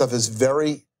that this stuff is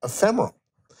very ephemeral.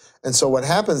 And so what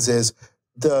happens is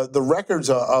the records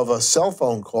of a cell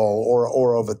phone call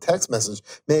or of a text message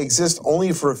may exist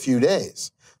only for a few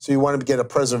days. So you want to get a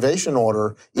preservation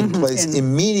order in place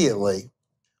immediately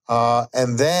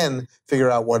and then figure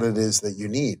out what it is that you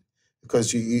need.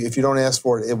 Because if you don't ask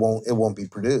for it, it won't be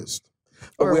produced.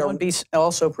 Or it won't be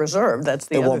also preserved. That's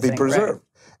the other thing. It won't be preserved.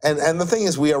 Right? And the thing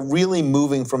is, we are really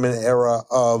moving from an era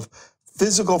of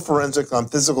physical forensic on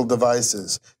physical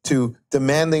devices to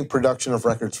demanding production of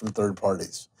records from third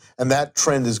parties. And that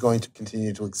trend is going to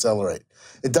continue to accelerate.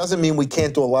 It doesn't mean we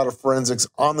can't do a lot of forensics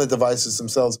on the devices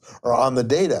themselves or on the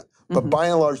data. But by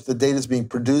and large, the data is being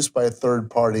produced by a third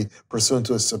party pursuant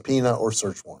to a subpoena or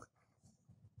search warrant.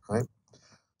 Right?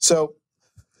 So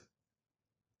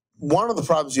one of the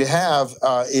problems you have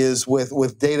is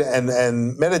with data and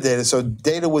metadata. So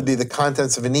data would be the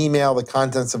contents of an email, the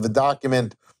contents of a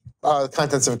document, the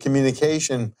contents of a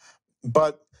communication.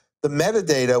 But the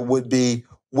metadata would be,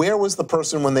 where was the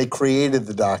person when they created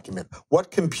the document?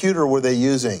 What computer were they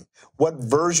using? What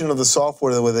version of the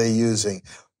software were they using?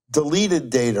 Deleted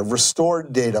data,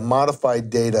 restored data, modified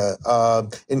data,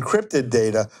 encrypted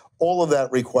data, all of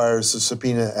that requires a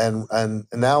subpoena and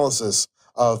analysis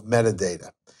of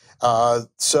metadata.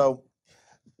 So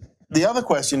the other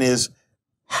question is,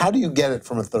 how do you get it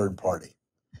from a third party?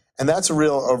 And that's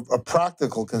a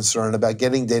practical concern about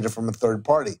getting data from a third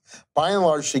party. By and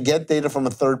large, to get data from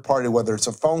a third party, whether it's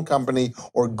a phone company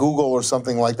or Google or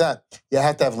something like that, you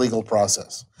have to have legal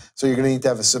process. So you're going to need to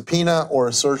have a subpoena or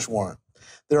a search warrant.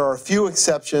 There are a few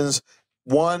exceptions.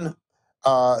 One,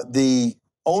 the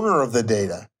owner of the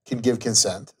data can give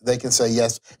consent. They can say,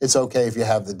 yes, it's okay if you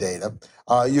have the data.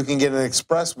 You can get an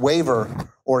express waiver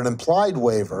or an implied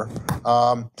waiver.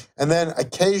 And then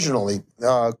occasionally,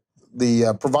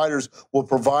 the providers will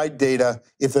provide data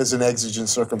if there's an exigent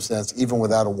circumstance, even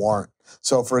without a warrant.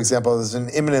 So, for example, if there's an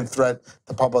imminent threat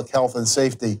to public health and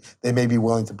safety, they may be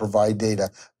willing to provide data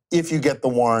if you get the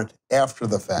warrant after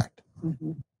the fact.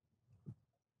 Mm-hmm.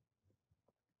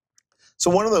 So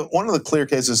one of the clear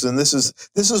cases, and this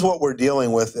is what we're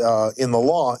dealing with in the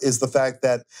law, is the fact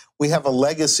that we have a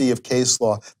legacy of case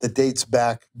law that dates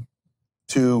back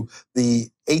to the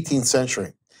 18th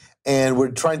century. And we're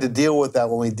trying to deal with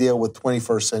that when we deal with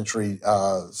 21st century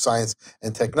science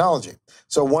and technology.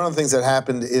 So one of the things that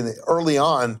happened early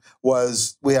on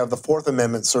was we have the Fourth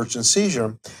Amendment search and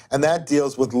seizure, and that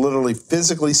deals with literally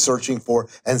physically searching for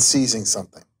and seizing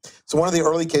something. So one of the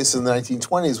early cases in the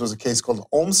 1920s was a case called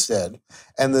Olmsted,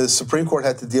 and the Supreme Court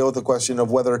had to deal with the question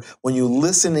of whether when you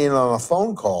listen in on a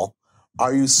phone call,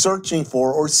 are you searching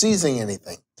for or seizing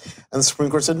anything? And the Supreme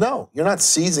Court said, no, you're not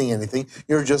seizing anything.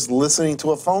 You're just listening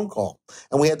to a phone call.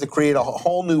 And we had to create a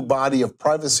whole new body of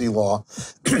privacy law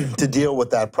to deal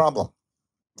with that problem.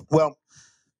 Well,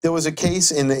 there was a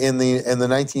case in the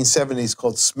 1970s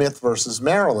called Smith versus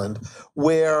Maryland,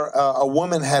 where a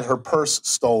woman had her purse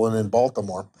stolen in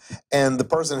Baltimore, and the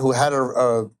person who had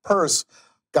her purse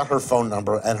got her phone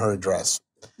number and her address.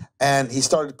 And he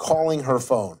started calling her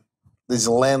phone. This is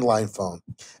a landline phone,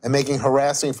 and making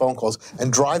harassing phone calls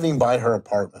and driving by her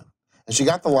apartment. And she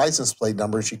got the license plate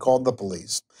number, and she called the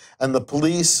police. And the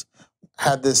police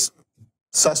had this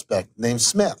suspect named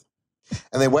Smith.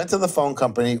 And they went to the phone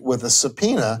company with a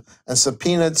subpoena and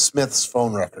subpoenaed Smith's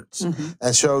phone records,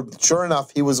 and showed, sure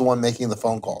enough, he was the one making the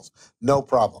phone calls. No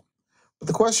problem. But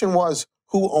the question was,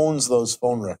 who owns those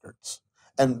phone records?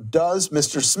 And does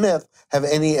Mr. Smith have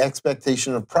any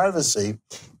expectation of privacy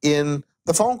in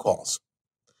the phone calls?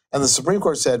 And the Supreme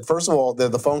Court said, first of all, they're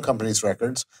the phone company's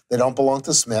records. They don't belong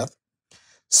to Smith.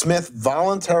 Smith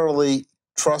voluntarily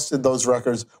trusted those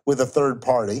records with a third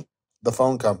party, the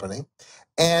phone company.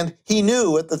 And he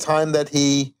knew at the time that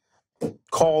he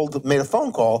made a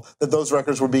phone call, that those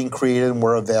records were being created and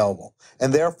were available.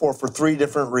 And therefore, for three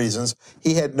different reasons,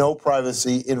 he had no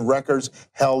privacy in records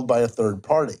held by a third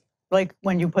party. Like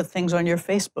when you put things on your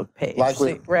Facebook page.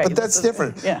 Right. But that's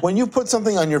different. Yeah. When you put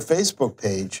something on your Facebook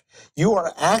page, you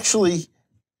are actually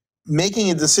making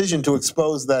a decision to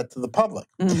expose that to the public.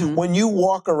 When you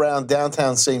walk around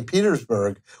downtown St.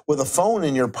 Petersburg with a phone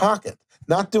in your pocket,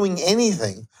 not doing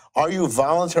anything, are you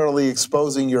voluntarily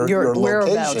exposing your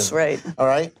location? Right. All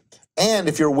right. And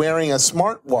if you're wearing a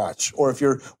smartwatch or if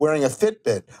you're wearing a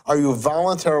Fitbit, are you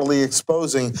voluntarily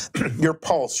exposing your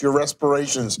pulse, your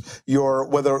respirations,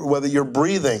 whether you're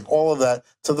breathing, all of that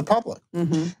to the public?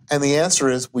 And the answer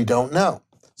is we don't know.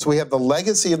 So we have the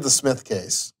legacy of the Smith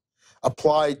case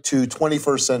applied to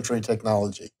 21st century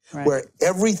technology, where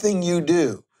everything you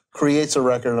do creates a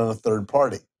record on a third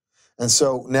party. And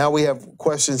so now we have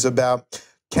questions about,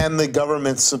 can the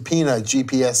government subpoena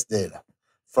GPS data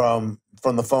from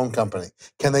the phone company?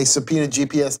 Can they subpoena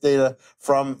GPS data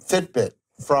from Fitbit,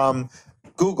 from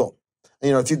Google?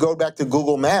 You know, if you go back to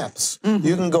Google Maps,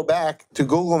 you can go back to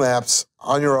Google Maps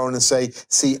on your own and say,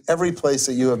 see every place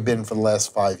that you have been for the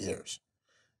last 5 years.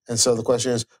 And so the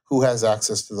question is, who has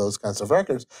access to those kinds of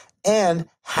records? And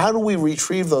how do we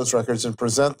retrieve those records and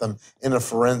present them in a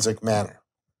forensic manner?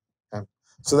 Okay?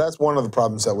 So that's one of the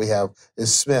problems that we have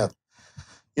is Smith.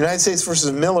 United States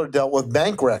versus Miller dealt with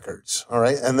bank records, all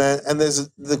right? And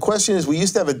the question is, we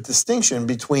used to have a distinction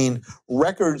between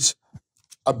records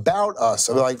about us.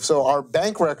 So our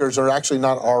bank records are actually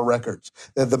not our records.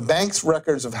 They're the bank's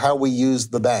records of how we use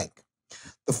the bank.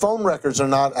 The phone records are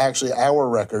not actually our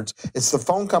records. It's the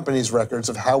phone company's records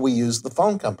of how we use the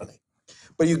phone company.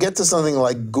 But you get to something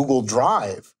like Google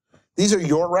Drive, These are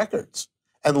your records.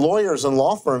 And lawyers and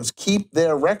law firms keep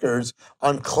their records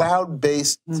on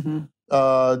cloud-based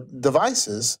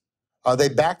devices. They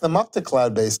back them up to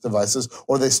cloud-based devices,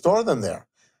 or they store them there.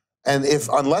 And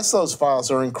unless those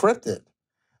files are encrypted,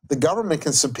 the government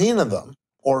can subpoena them,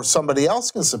 or somebody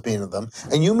else can subpoena them,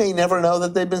 and you may never know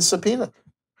that they've been subpoenaed.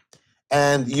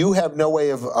 And you have no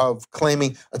way of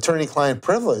claiming attorney-client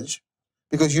privilege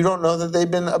because you don't know that they've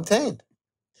been obtained.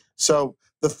 So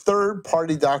the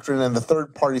third-party doctrine and the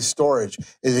third-party storage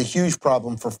is a huge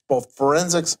problem for both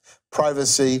forensics,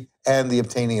 privacy, and the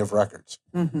obtaining of records.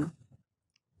 When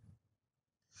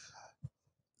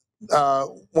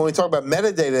we talk about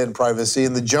metadata and privacy,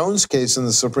 in the Jones case in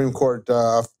the Supreme Court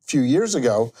a few years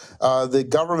ago, the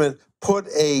government put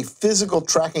a physical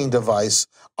tracking device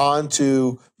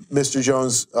onto Mr.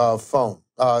 Jones' phone,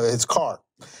 his car.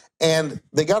 And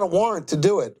they got a warrant to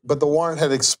do it, but the warrant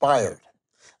had expired.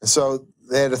 And so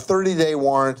they had a 30-day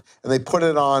warrant, and they put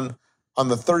it on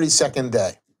the 32nd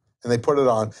day. And they put it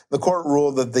on. The court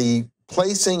ruled that the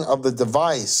placing of the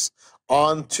device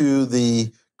onto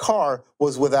the car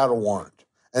was without a warrant.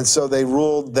 And so they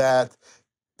ruled that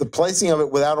the placing of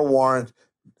it without a warrant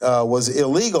was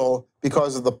illegal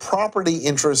because of the property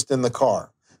interest in the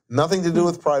car. Nothing to do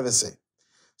with privacy.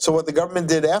 So what the government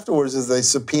did afterwards is they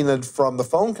subpoenaed from the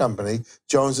phone company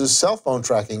Jones's cell phone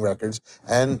tracking records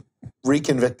and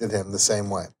reconvicted him the same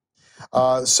way.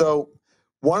 So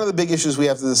one of the big issues we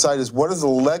have to decide is what is the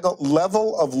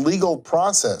level of legal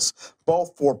process,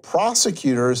 both for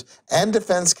prosecutors and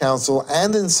defense counsel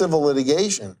and in civil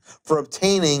litigation, for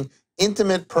obtaining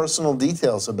intimate personal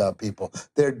details about people,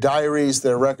 their diaries,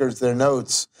 their records, their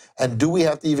notes, and do we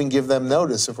have to even give them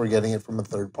notice if we're getting it from a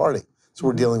third party? So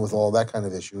we're dealing with all that kind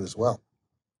of issue as well.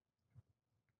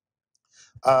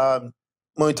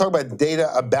 When we talk about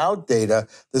data,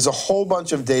 there's a whole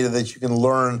bunch of data that you can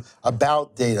learn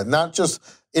about data, not just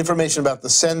information about the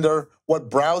sender, what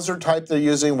browser type they're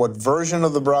using, what version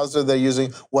of the browser they're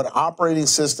using, what operating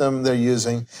system they're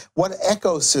using, what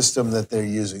ecosystem that they're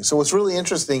using. So what's really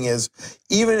interesting is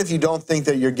even if you don't think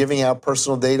that you're giving out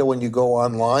personal data when you go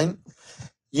online,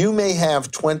 you may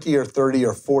have 20 or 30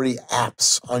 or 40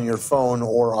 apps on your phone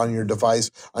or on your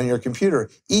device, on your computer.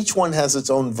 Each one has its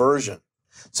own version.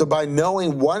 So by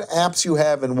knowing what apps you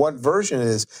have and what version it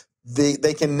is,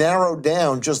 they can narrow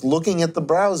down just looking at the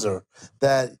browser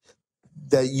that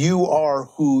you are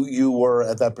who you were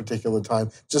at that particular time,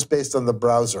 just based on the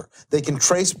browser. They can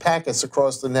trace packets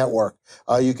across the network.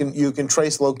 You can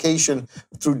trace location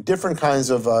through different kinds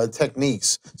of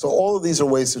techniques. So all of these are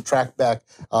ways to track back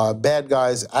bad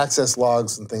guys, access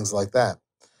logs, and things like that.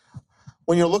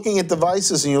 When you're looking at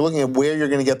devices and you're looking at where you're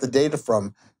going to get the data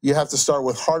from, you have to start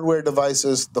with hardware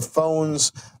devices, the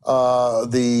phones,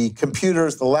 the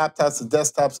computers, the laptops, the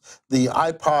desktops, the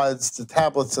iPods, the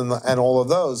tablets, and all of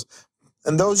those.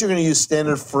 And those you're going to use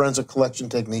standard forensic collection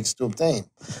techniques to obtain.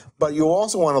 But you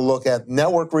also want to look at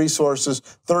network resources,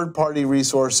 third-party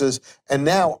resources, and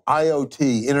now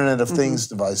IoT, Internet of Things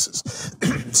devices.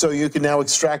 So you can now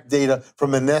extract data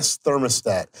from a Nest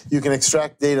thermostat. You can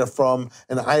extract data from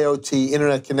an IoT,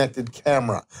 Internet-connected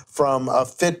camera, from a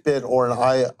Fitbit or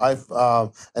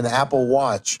an Apple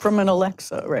Watch. From an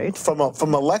Alexa, right? From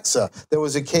Alexa. There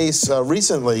was a case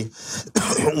recently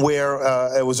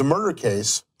where it was a murder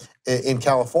case in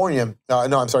California. No,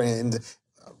 I'm sorry.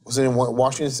 Was it in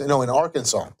Washington? No, in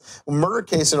Arkansas. A murder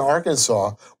case in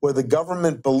Arkansas where the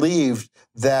government believed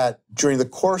that during the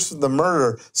course of the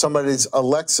murder, somebody's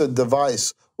Alexa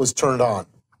device was turned on.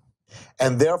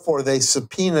 And therefore, they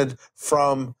subpoenaed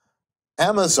from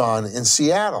Amazon in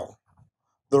Seattle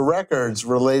the records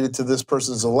related to this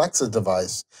person's Alexa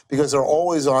device because they're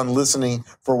always on listening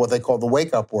for what they call the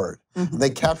wake-up word. They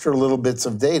capture little bits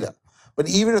of data. But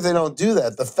even if they don't do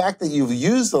that, the fact that you've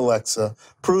used Alexa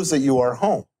proves that you are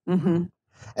home.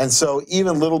 And so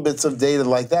even little bits of data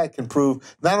like that can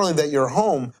prove not only that you're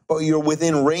home, but you're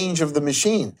within range of the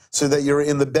machine, so that you're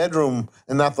in the bedroom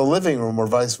and not the living room or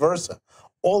vice versa.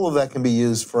 All of that can be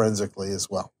used forensically as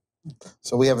well.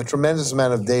 So we have a tremendous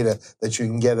amount of data that you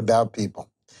can get about people.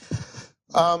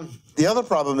 The other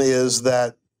problem is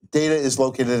that data is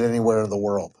located anywhere in the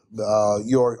world.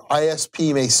 Your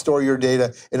ISP may store your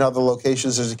data in other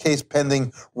locations. There's a case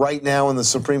pending right now in the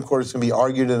Supreme Court. It's going to be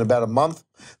argued in about a month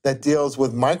that deals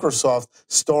with Microsoft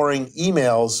storing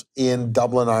emails in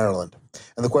Dublin, Ireland.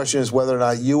 And the question is whether or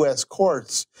not U.S.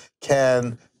 courts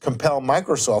can compel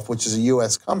Microsoft, which is a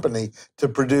U.S. company, to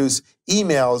produce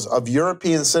emails of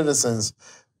European citizens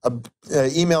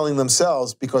emailing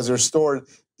themselves because they're stored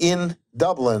in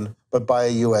Dublin, but by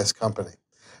a U.S. company.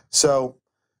 So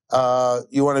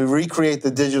You want to recreate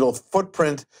the digital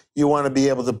footprint. You want to be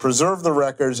able to preserve the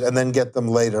records and then get them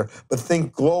later. But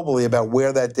think globally about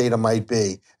where that data might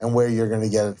be and where you're going to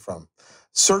get it from.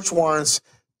 Search warrants,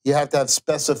 you have to have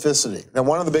specificity. Now,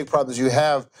 one of the big problems you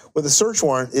have with a search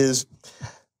warrant is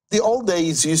the old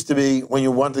days used to be when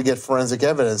you wanted to get forensic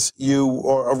evidence,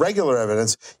 or a regular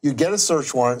evidence, you get a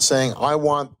search warrant saying, I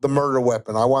want the murder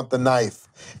weapon, I want the knife.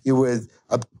 You would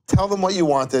tell them what you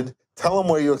wanted, tell them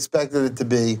where you expected it to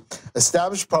be,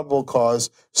 establish probable cause,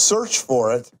 search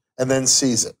for it, and then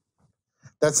seize it.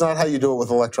 That's not how you do it with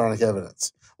electronic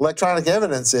evidence. Electronic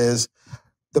evidence is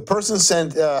the person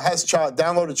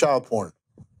downloaded child porn.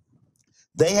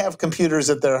 They have computers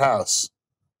at their house.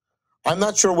 I'm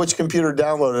not sure which computer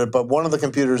downloaded it, but one of the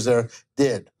computers there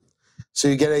did. So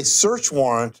you get a search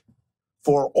warrant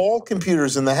for all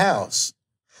computers in the house.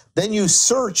 Then you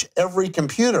search every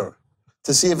computer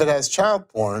to see if it has child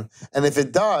porn, and if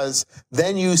it does,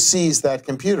 then you seize that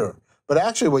computer. But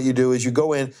actually what you do is you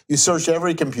go in, you search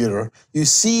every computer, you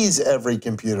seize every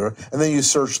computer, and then you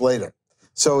search later.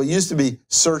 So it used to be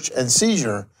search and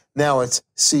seizure. Now it's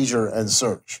seizure and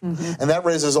search. And that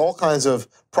raises all kinds of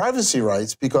privacy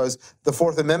rights because the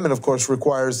Fourth Amendment, of course,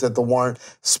 requires that the warrant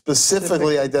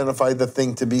specifically identify the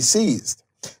thing to be seized.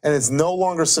 And it's no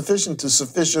longer sufficient to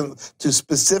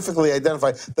specifically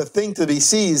identify the thing to be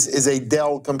seized is a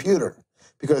Dell computer.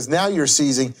 Because now you're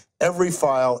seizing every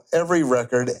file, every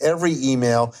record, every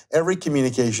email, every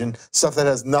communication, stuff that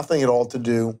has nothing at all to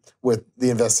do with the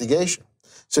investigation.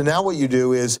 So now what you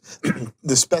do is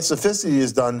the specificity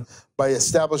is done by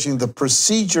establishing the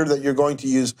procedure that you're going to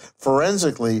use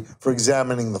forensically for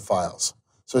examining the files.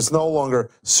 So it's no longer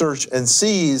search and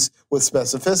seize with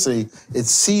specificity.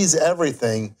 It's seize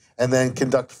everything and then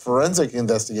conduct forensic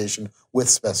investigation with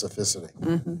specificity.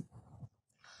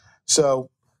 So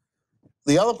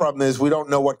the other problem is we don't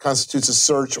know what constitutes a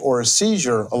search or a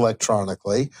seizure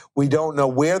electronically. We don't know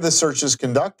where the search is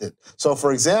conducted. So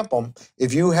for example,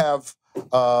 if you have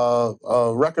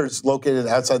records located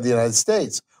outside the United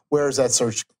States, where is that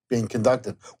search being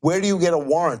conducted? Where do you get a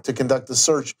warrant to conduct a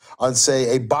search on,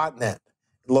 say, a botnet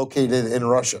located in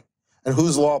Russia? And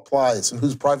whose law applies and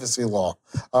whose privacy law?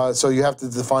 So you have to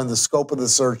define the scope of the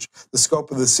search, the scope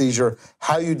of the seizure,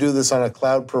 how you do this on a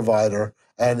cloud provider,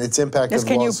 and its impact on laws.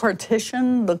 Can you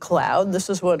partition the cloud? This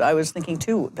is what I was thinking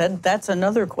too. That's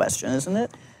another question, isn't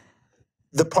it?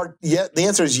 The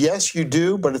answer is yes, you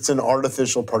do, but it's an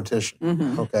artificial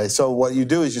partition. Okay, so what you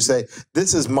do is you say,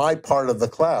 this is my part of the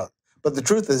cloud. But the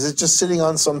truth is, it's just sitting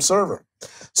on some server.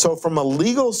 So from a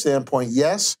legal standpoint,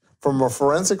 yes. From a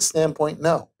forensic standpoint,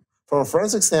 no. From a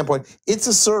forensic standpoint, it's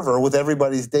a server with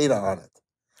everybody's data on it.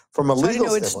 From a legal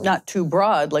standpoint, it's not too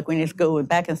broad. Like we need to go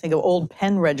back and think of old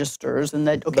pen registers and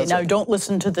that, okay, now don't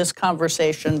listen to this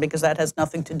conversation because that has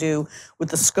nothing to do with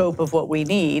the scope of what we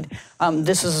need.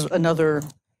 This is another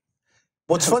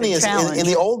What's funny is in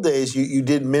the old days, you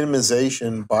did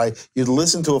minimization by, you'd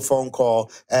listen to a phone call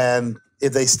and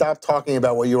if they stopped talking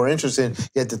about what you were interested in,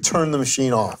 you had to turn the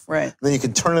machine off. Right. And then you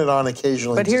could turn it on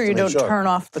occasionally. But here you don't turn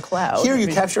off the cloud. Here you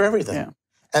capture everything. Yeah.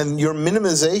 And your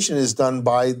minimization is done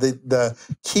by the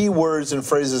keywords and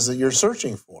phrases that you're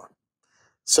searching for.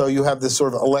 So you have this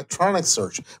sort of electronic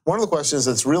search. One of the questions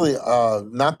that's really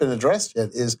not been addressed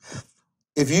yet is,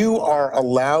 if you are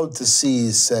allowed to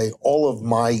seize, say, all of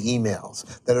my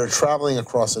emails that are traveling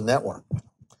across a network,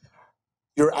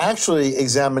 you're actually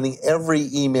examining every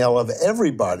email of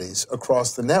everybody's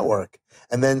across the network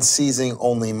and then seizing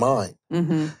only mine.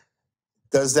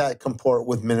 Does that comport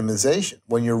with minimization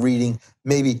when you're reading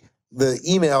maybe the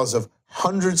emails of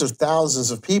hundreds of thousands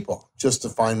of people just to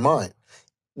find mine?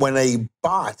 When a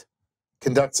bot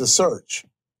conducts a search,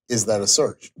 is that a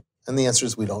search? And the answer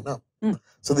is we don't know.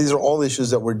 So these are all issues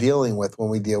that we're dealing with when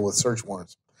we deal with search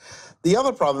warrants. The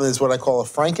other problem is what I call a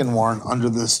Franken warrant under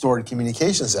the Stored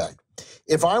Communications Act.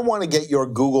 If I want to get your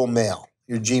Google Mail,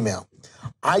 your Gmail,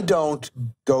 I don't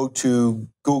go to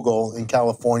Google in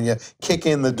California, kick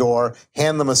in the door,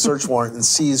 hand them a search warrant, and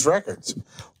seize records.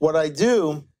 What I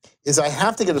do is I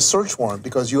have to get a search warrant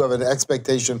because you have an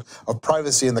expectation of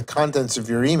privacy in the contents of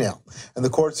your email. And the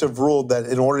courts have ruled that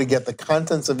in order to get the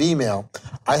contents of email,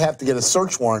 I have to get a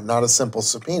search warrant, not a simple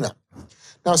subpoena.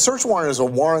 Now, a search warrant is a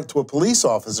warrant to a police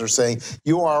officer saying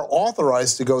you are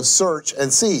authorized to go search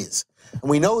and seize.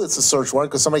 And we know it's a search warrant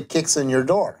because somebody kicks in your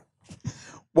door.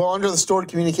 Well, under the Stored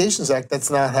Communications Act, that's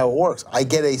not how it works. I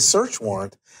get a search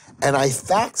warrant, and I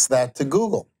fax that to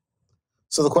Google.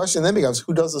 So the question then becomes,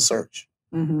 who does the search?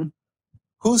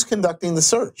 Who's conducting the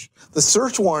search? The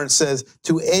search warrant says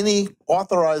to any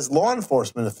authorized law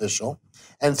enforcement official,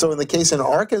 and so in the case in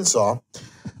Arkansas,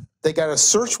 they got a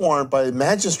search warrant by a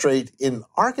magistrate in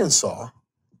Arkansas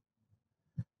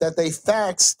that they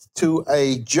faxed to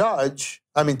a judge,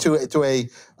 to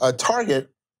a target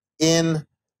in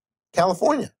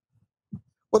California.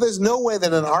 Well, there's no way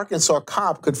that an Arkansas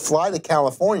cop could fly to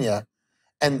California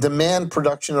and demand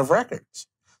production of records.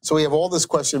 So we have all this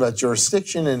question about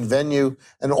jurisdiction and venue,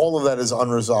 and all of that is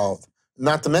unresolved,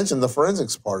 not to mention the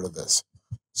forensics part of this.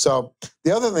 So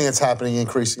the other thing that's happening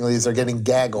increasingly is they're getting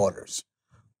gag orders.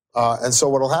 And so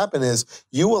what will happen is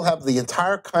you will have the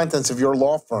entire contents of your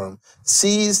law firm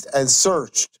seized and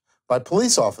searched by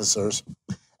police officers,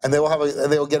 and they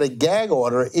will get a gag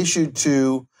order issued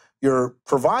to your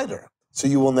provider, so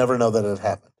you will never know that it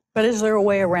happened. But is there a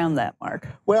way around that, Mark?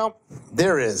 Well,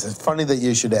 there is. It's funny that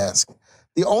you should ask.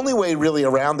 The only way really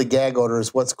around the gag order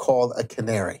is what's called a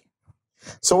canary.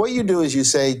 So what you do is you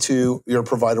say to your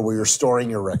provider where you're storing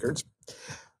your records,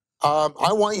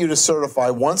 I want you to certify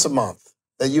once a month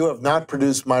that you have not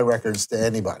produced my records to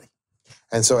anybody.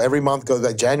 And so every month goes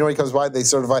by. January comes by, they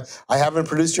certify, I haven't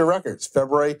produced your records.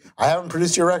 February, I haven't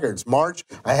produced your records. March,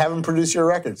 I haven't produced your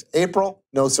records. April,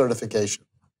 no certification.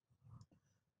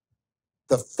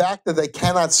 The fact that they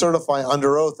cannot certify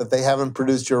under oath that they haven't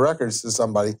produced your records to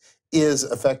somebody is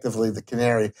effectively the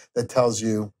canary that tells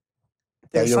you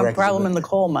there's some problem in the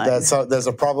coal mine. There's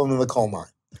a problem in the coal mine.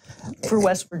 For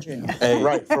West Virginia.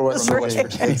 Right, for West Virginia.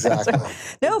 Exactly.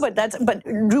 No, but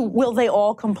will they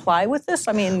all comply with this?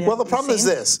 I mean, well, the problem is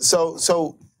this.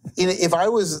 So if I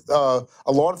was a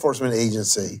law enforcement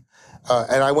agency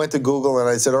and I went to Google and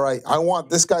I said, all right, I want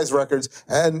this guy's records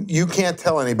and you can't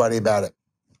tell anybody about it.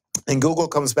 And Google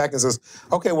comes back and says,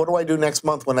 okay, what do I do next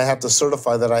month when I have to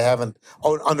certify that I haven't,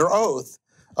 under oath,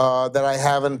 that I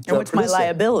haven't and what's my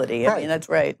liability? Right. I mean, that's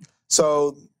right.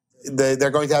 So they're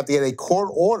going to have to get a court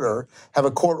order, have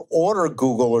a court order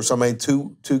Google or somebody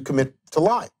to commit to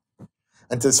lie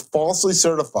and to falsely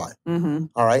certify. Mm-hmm.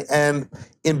 All right. And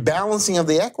in balancing of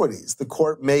the equities, the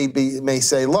court may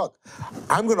say, look,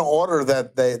 I'm going to order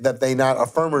that they not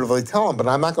affirmatively tell them, but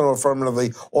I'm not going to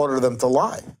affirmatively order them to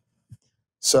lie.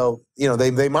 So,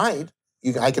 they might.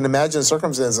 I can imagine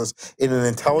circumstances in an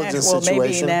intelligence situation.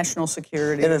 Maybe national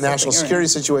security. In a national security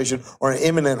situation or an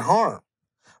imminent harm.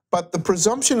 But the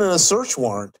presumption in a search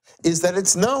warrant is that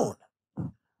it's known.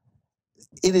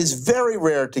 It is very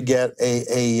rare to get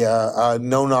a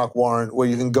no-knock warrant where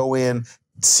you can go in,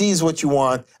 seize what you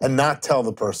want, and not tell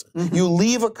the person. Mm-hmm. You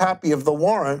leave a copy of the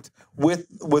warrant with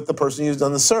the person who's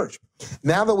done the search.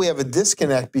 Now that we have a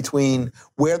disconnect between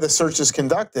where the search is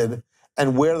conducted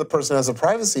and where the person has a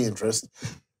privacy interest,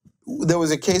 there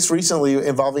was a case recently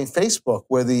involving Facebook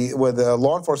where the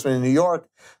law enforcement in New York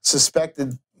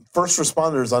suspected first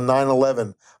responders on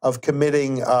 9/11 of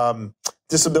committing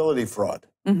disability fraud.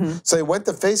 Mm-hmm. So they went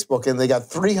to Facebook and they got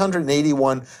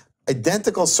 381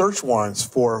 identical search warrants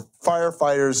for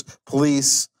firefighters,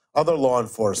 police, other law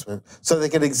enforcement, so they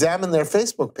could examine their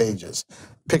Facebook pages,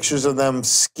 pictures of them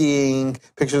skiing,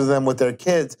 pictures of them with their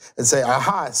kids, and say,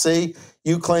 aha, see,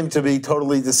 you claim to be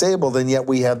totally disabled, and yet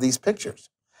we have these pictures.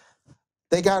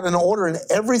 They got an order in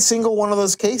every single one of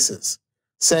those cases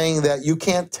saying that you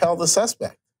can't tell the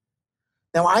suspect.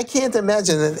 Now, I can't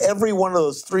imagine that every one of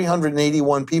those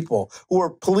 381 people who were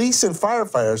police and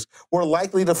firefighters were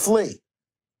likely to flee.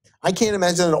 I can't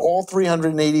imagine that all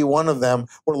 381 of them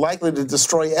were likely to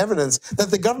destroy evidence that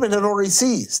the government had already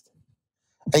seized.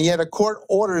 And yet a court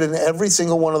ordered in every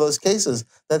single one of those cases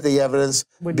that the evidence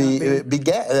be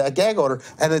a gag order.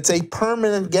 And it's a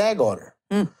permanent gag order.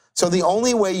 Mm. So the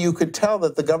only way you could tell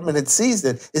that the government had seized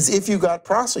it is if you got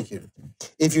prosecuted.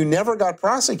 If you never got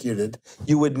prosecuted,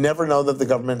 you would never know that the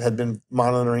government had been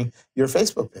monitoring your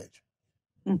Facebook page.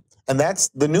 Mm. And that's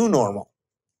the new normal.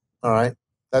 All right?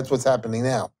 That's what's happening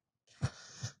now.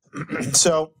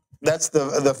 So that's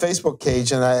the Facebook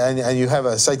page, and you have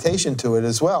a citation to it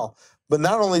as well. But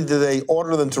not only do they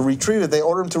order them to retrieve it, they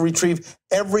order them to retrieve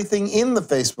everything in the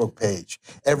Facebook page.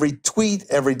 Every tweet,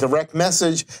 every direct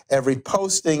message, every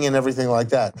posting, and everything like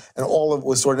that. And all of it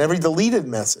was sorted, every deleted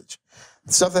message.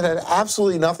 Stuff that had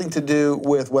absolutely nothing to do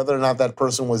with whether or not that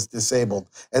person was disabled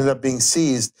ended up being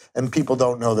seized, and people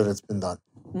don't know that it's been done.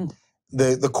 Mm.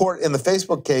 The court in the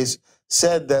Facebook case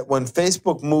said that when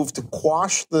Facebook moved to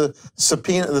quash the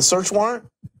subpoena, the search warrant,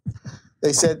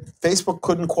 they said Facebook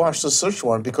couldn't quash the search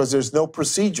warrant because there's no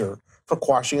procedure for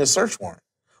quashing a search warrant.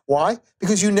 Why?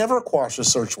 Because you never quash a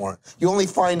search warrant. You only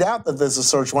find out that there's a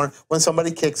search warrant when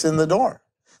somebody kicks in the door.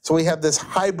 So we have this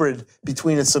hybrid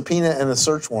between a subpoena and a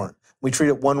search warrant. We treat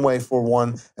it one way for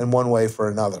one and one way for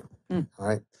another. Mm. All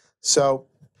right. So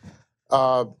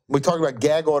we talk about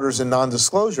gag orders and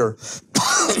non-disclosure.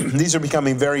 These are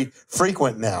becoming very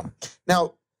frequent now.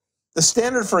 Now, the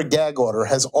standard for a gag order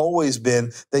has always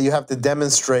been that you have to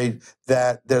demonstrate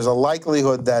that there's a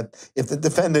likelihood that if the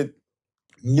defendant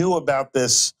knew about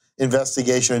this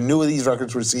investigation and knew these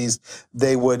records were seized,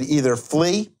 they would either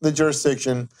flee the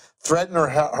jurisdiction, threaten or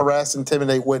harass,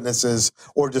 intimidate witnesses,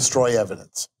 or destroy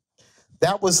evidence.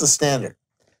 That was the standard.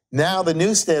 Now the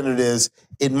new standard is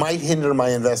it might hinder my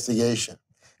investigation.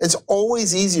 It's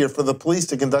always easier for the police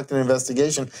to conduct an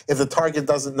investigation if the target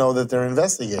doesn't know that they're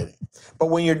investigating. But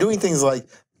when you're doing things like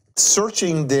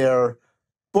searching their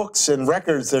books and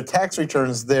records, their tax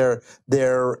returns, their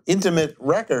intimate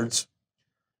records,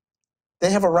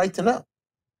 they have a right to know.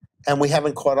 And we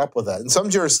haven't caught up with that. In some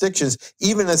jurisdictions,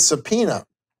 even a subpoena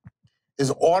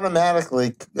is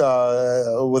automatically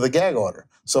with a gag order.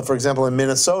 So, for example, in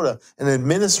Minnesota, an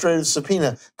administrative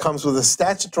subpoena comes with a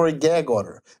statutory gag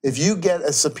order. If you get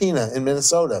a subpoena in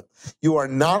Minnesota, you are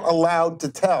not allowed to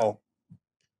tell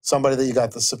somebody that you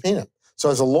got the subpoena.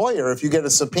 So as a lawyer, if you get a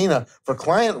subpoena for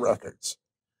client records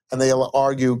and they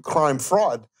argue crime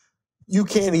fraud, you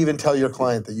can't even tell your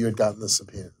client that you had gotten the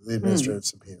subpoena, the administrative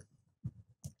subpoena.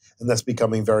 And that's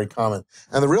becoming very common.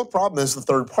 And the real problem is the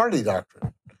third-party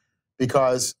doctrine,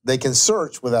 because they can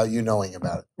search without you knowing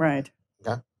about it. Right.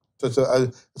 Okay?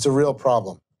 So it's a real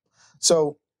problem.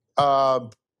 So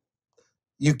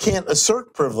you can't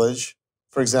assert privilege,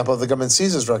 for example, if the government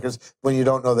seizes records, when you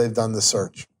don't know they've done the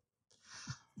search.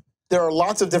 There are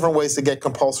lots of different ways to get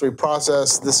compulsory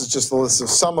process. This is just a list of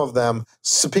some of them.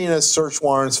 Subpoenas, search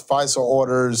warrants, FISA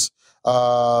orders,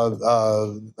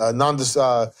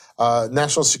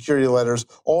 national security letters.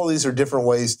 All these are different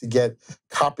ways to get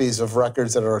copies of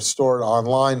records that are stored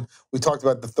online. We talked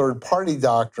about the third-party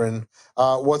doctrine.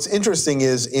 What's interesting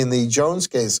is in the Jones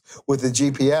case with the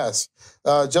GPS,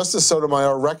 Justice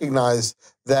Sotomayor recognized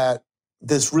that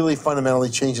this really fundamentally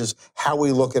changes how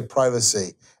we look at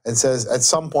privacy and says at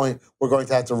some point we're going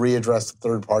to have to readdress the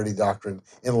third-party doctrine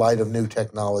in light of new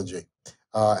technology.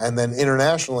 And then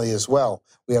internationally as well,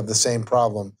 we have the same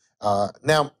problem.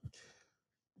 Now,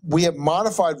 we have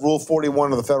modified Rule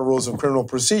 41 of the Federal Rules of Criminal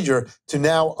Procedure to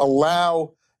now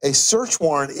allow a search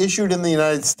warrant issued in the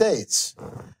United States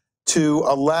to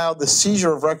allow the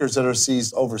seizure of records that are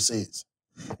seized overseas.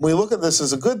 When we look at this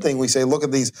as a good thing, we say, look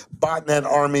at these botnet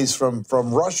armies from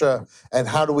Russia, and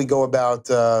how do we go about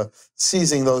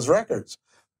seizing those records?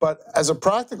 But as a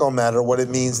practical matter, what it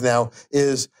means now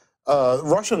is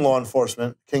Russian law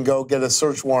enforcement can go get a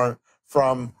search warrant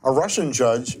from a Russian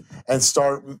judge and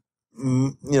start,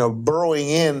 burrowing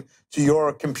in to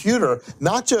your computer,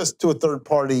 not just to a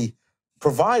third-party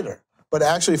provider, but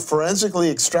actually forensically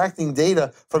extracting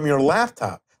data from your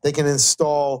laptop. They can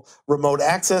install remote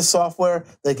access software.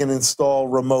 They can install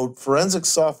remote forensic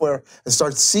software and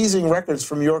start seizing records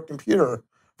from your computer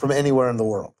from anywhere in the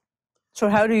world. So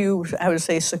how do you, I would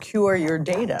say, secure your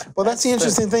data? Well, that's the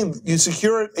interesting thing. You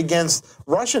secure it against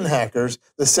Russian hackers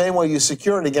the same way you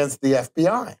secure it against the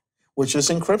FBI, which is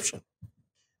encryption.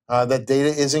 That data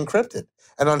is encrypted.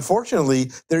 And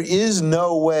unfortunately, there is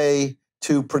no way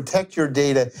to protect your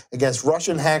data against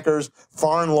Russian hackers,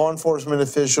 foreign law enforcement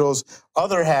officials,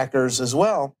 other hackers as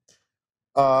well,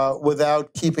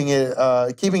 without keeping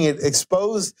it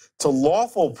exposed to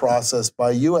lawful process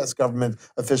by U.S. government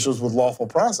officials with lawful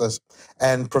process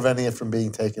and preventing it from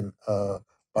being taken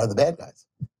by the bad guys.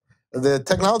 The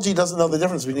technology doesn't know the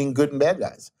difference between good and bad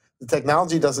guys. The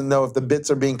technology doesn't know if the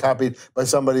bits are being copied by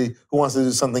somebody who wants to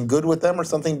do something good with them or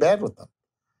something bad with them.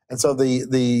 And so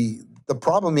the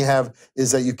problem you have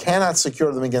is that you cannot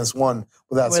secure them against one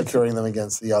without securing them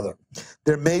against the other.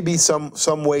 There may be some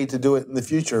way to do it in the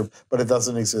future, but it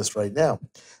doesn't exist right now.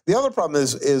 The other problem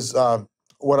is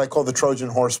what I call the Trojan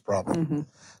horse problem. Mm-hmm.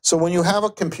 So when you have a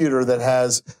computer that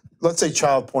has, let's say,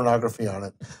 child pornography on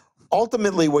it,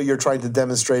 ultimately what you're trying to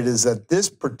demonstrate is that this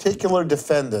particular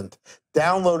defendant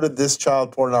downloaded this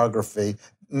child pornography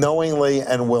knowingly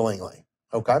and willingly,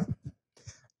 okay?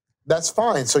 That's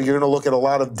fine. So you're going to look at a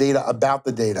lot of data about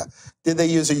the data. Did they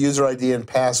use a user ID and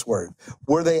password?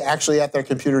 Were they actually at their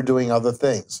computer doing other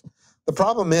things? The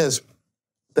problem is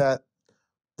that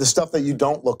the stuff that you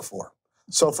don't look for.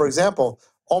 So, for example,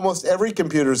 almost every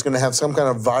computer is going to have some kind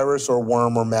of virus or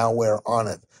worm or malware on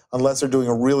it, unless they're doing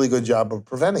a really good job of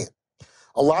preventing it.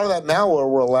 A lot of that malware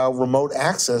will allow remote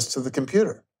access to the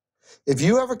computer. If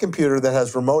you have a computer that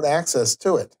has remote access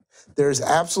to it, there's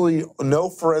absolutely no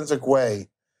forensic way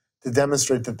to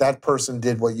demonstrate that that person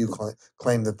did what you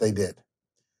claim that they did,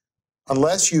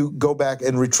 unless you go back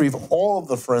and retrieve all of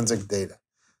the forensic data.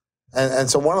 And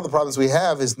so one of the problems we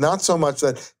have is not so much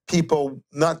that people,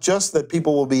 not just that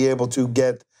people will be able to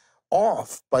get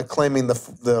off by claiming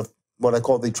the what I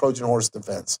call the Trojan horse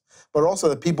defense, but also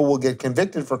that people will get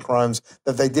convicted for crimes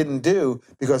that they didn't do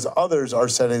because others are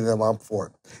setting them up for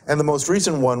it. And the most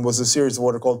recent one was a series of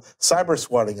what are called cyber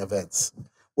swatting events,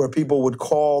 where people would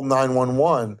call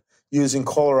 911 using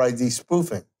caller ID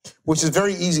spoofing, which is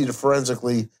very easy to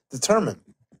forensically determine.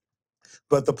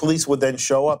 But the police would then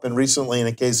show up, and recently in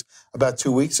a case about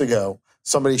 2 weeks ago,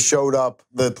 the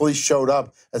police showed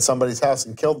up at somebody's house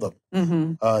and killed them,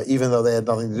 even though they had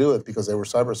nothing to do with it because they were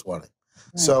cyber swatting.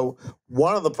 Right. So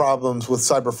one of the problems with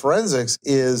cyber forensics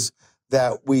is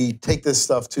that we take this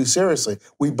stuff too seriously.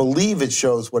 We believe it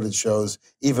shows what it shows,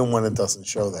 even when it doesn't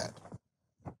show that.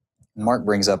 Mark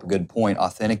brings up a good point,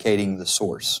 authenticating the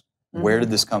source. Where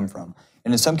did this come from?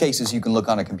 And in some cases, you can look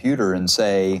on a computer and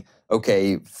say,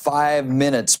 okay, 5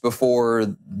 minutes before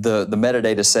the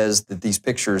metadata says that these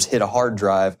pictures hit a hard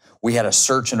drive, we had a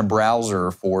search in a browser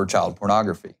for child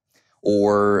pornography.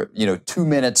 Or, 2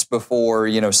 minutes before,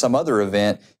 some other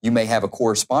event, you may have a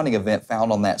corresponding event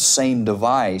found on that same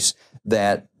device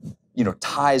that,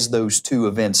 ties those two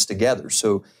events together.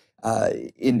 So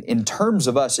in terms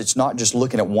of us, it's not just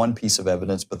looking at one piece of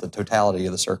evidence, but the totality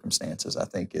of the circumstances, I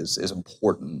think, is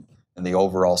important in the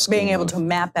overall scheme. Being able to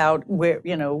map out where,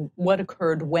 what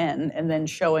occurred when, and then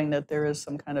showing that there is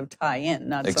some kind of tie-in,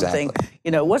 not something,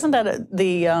 wasn't that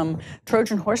the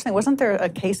Trojan horse thing? Wasn't there a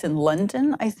case in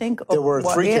London, I think? There were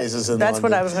three cases in London. That's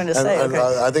what I was going to say. And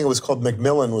I think it was called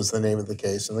Macmillan was the name of the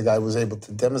case, and the guy was able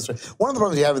to demonstrate. One of the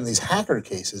problems you have in these hacker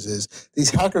cases is these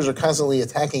hackers are constantly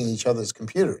attacking each other's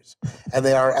computers, and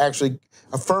they are actually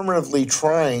affirmatively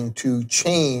trying to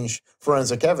change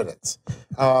forensic evidence.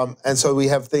 And so we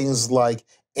have things like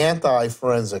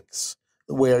anti-forensics,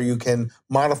 where you can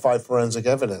modify forensic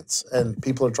evidence, and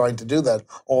people are trying to do that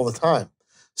all the time.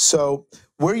 So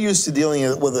we're used to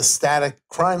dealing with a static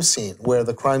crime scene, where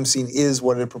the crime scene is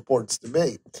what it purports to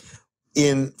be.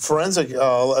 In forensic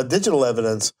digital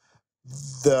evidence,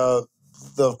 the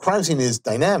crime scene is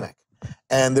dynamic,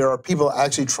 and there are people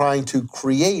actually trying to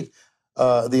create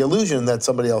the illusion that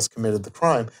somebody else committed the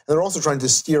crime, and they're also trying to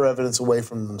steer evidence away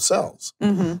from themselves.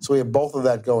 So we have both of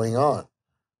that going on.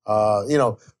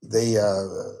 The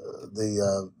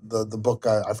book,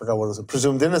 I forgot what it was,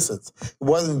 Presumed Innocence. It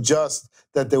wasn't just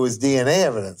that there was DNA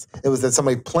evidence; it was that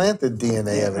somebody planted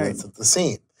DNA evidence at the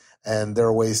scene, and there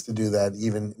are ways to do that,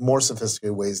 even more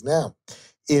sophisticated ways now.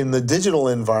 In the digital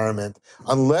environment,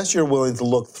 unless you're willing to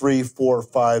look 3, 4,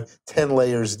 5, 10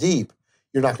 layers deep,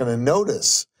 you're not going to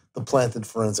notice the planted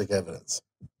forensic evidence.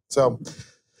 So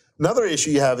another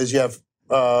issue you have is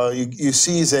you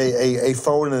seize a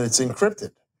phone and it's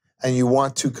encrypted, and you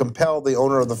want to compel the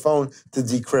owner of the phone to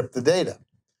decrypt the data.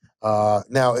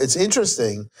 Now, it's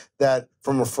interesting that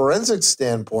from a forensic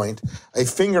standpoint, a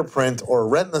fingerprint or a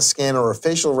retina scan or a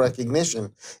facial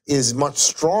recognition is much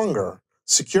stronger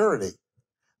security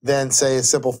than, say, a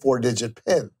simple 4-digit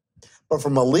PIN. But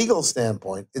from a legal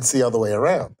standpoint, it's the other way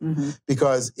around,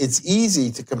 because it's easy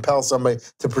to compel somebody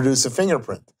to produce a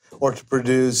fingerprint or to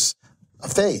produce a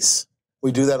face.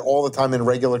 We do that all the time in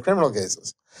regular criminal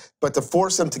cases. But to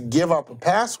force them to give up a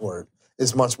password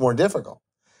is much more difficult.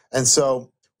 And so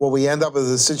what we end up with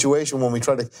is a situation when we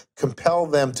try to compel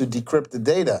them to decrypt the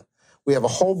data, we have a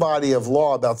whole body of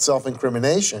law about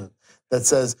self-incrimination that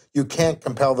says you can't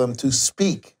compel them to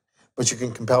speak, but you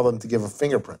can compel them to give a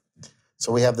fingerprint.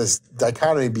 So we have this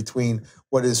dichotomy between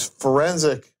what is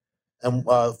forensic and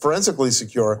forensically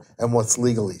secure and what's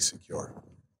legally secure.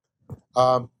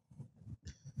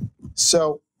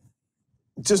 So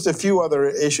just a few other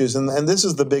issues, and this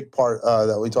is the big part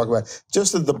that we talk about,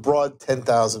 just at the broad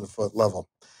 10,000-foot level.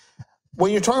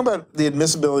 When you're talking about the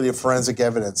admissibility of forensic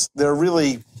evidence, there are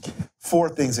really 4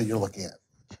 things that you're looking at.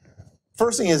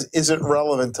 First thing is it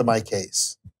relevant to my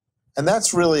case? And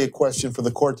that's really a question for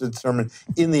the court to determine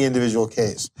in the individual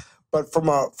case. But from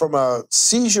a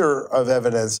seizure of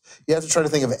evidence, you have to try to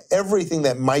think of everything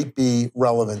that might be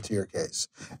relevant to your case.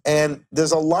 And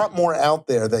there's a lot more out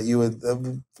there that you would,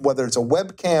 whether it's a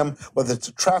webcam, whether it's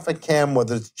a traffic cam,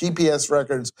 whether it's GPS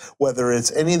records, whether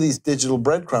it's any of these digital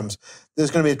breadcrumbs,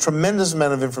 there's going to be a tremendous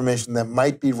amount of information that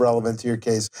might be relevant to your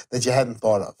case that you hadn't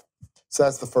thought of. So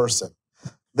that's the first thing.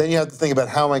 Then you have to think about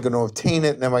how am I going to obtain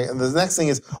it, and the next thing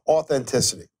is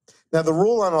authenticity. Now, the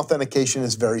rule on authentication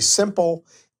is very simple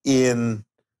in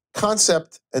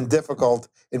concept and difficult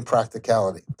in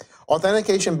practicality.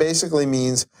 Authentication basically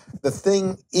means the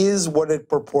thing is what it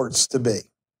purports to be.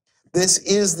 This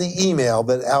is the email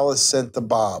that Alice sent to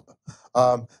Bob.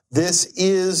 This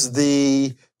is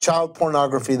the child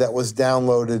pornography that was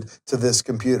downloaded to this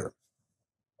computer.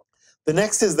 The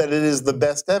next is that it is the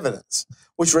best evidence,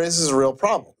 which raises a real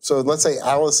problem. So let's say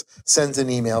Alice sends an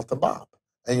email to Bob,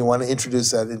 and you want to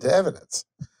introduce that into evidence.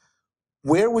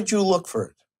 Where would you look for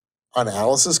it? On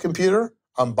Alice's computer?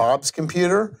 On Bob's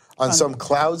computer? On some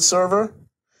cloud server?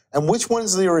 And which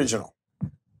one's the original?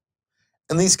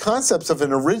 And these concepts of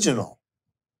an original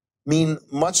mean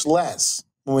much less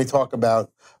when we talk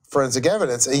about forensic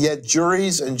evidence, and yet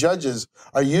juries and judges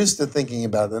are used to thinking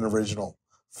about an original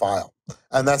file.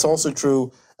 And that's also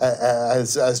true,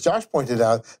 as Josh pointed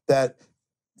out, that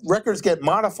records get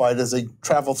modified as they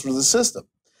travel through the system.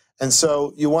 And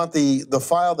so you want the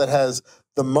file that has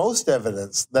the most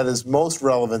evidence that is most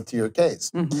relevant to your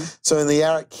case. So in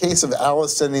the case of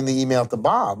Alice sending the email to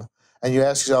Bob, and you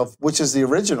ask yourself, which is the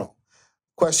original?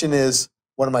 Question is,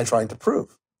 what am I trying to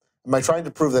prove? Am I trying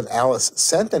to prove that Alice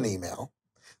sent an email?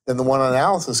 Then the one on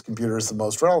Alice's computer is the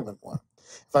most relevant one.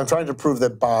 If I'm trying to prove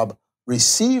that Bob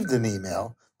received an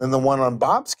email, then the one on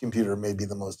Bob's computer may be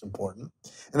the most important.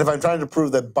 And if I'm trying to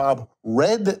prove that Bob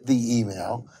read the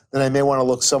email, then I may want to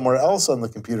look somewhere else on the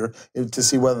computer to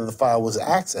see whether the file was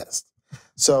accessed.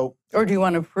 So, or do you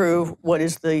want to prove what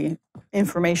is the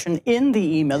information in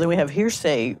the email? Then we have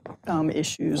hearsay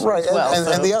issues right. as well.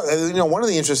 And the other, one of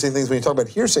the interesting things when you talk about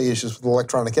hearsay issues with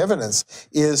electronic evidence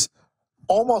is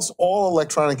almost all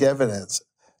electronic evidence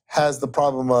has the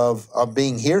problem of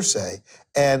being hearsay,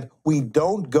 and we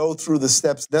don't go through the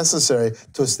steps necessary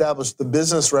to establish the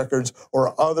business records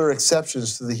or other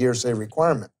exceptions to the hearsay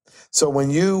requirement. So when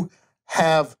you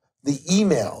have the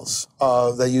emails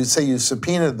that you say you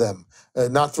subpoenaed them,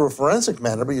 not through a forensic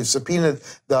manner, but you subpoenaed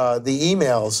the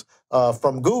emails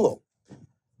from Google,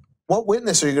 what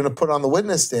witness are you going to put on the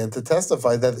witness stand to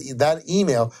testify that that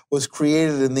email was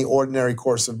created in the ordinary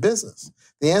course of business?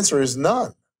 The answer is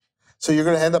none. So you're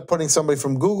going to end up putting somebody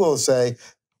from Google to say,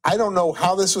 I don't know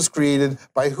how this was created,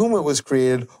 by whom it was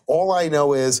created. All I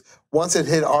know is once it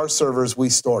hit our servers, we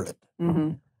stored it.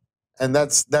 And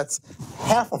that's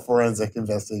half a forensic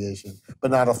investigation, but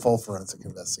not a full forensic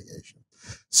investigation.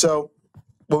 So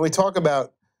when we talk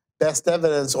about best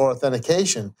evidence or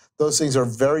authentication, those things are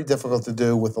very difficult to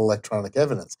do with electronic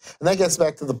evidence. And that gets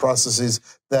back to the processes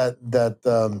that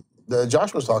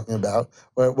Josh was talking about,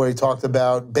 where he talked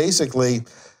about basically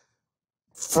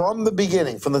from the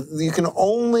beginning, you can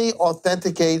only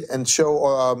authenticate and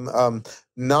show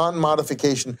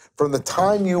non-modification from the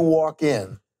time you walk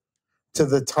in to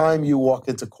the time you walk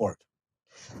into court.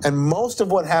 And most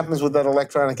of what happens with that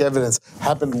electronic evidence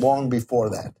happened long before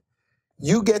that.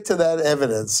 You get to that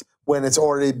evidence when it's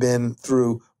already been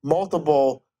through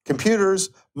multiple computers,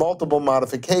 multiple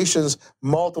modifications,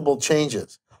 multiple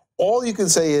changes. All you can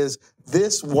say is,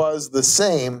 this was the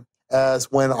same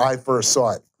as when I first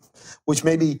saw it, which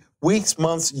may be weeks,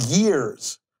 months,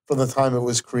 years from the time it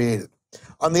was created.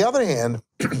 On the other hand,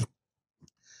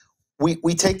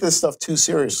 we take this stuff too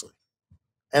seriously.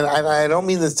 And I don't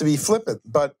mean this to be flippant,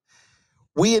 but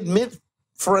we admit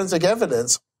forensic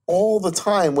evidence all the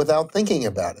time without thinking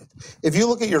about it. If you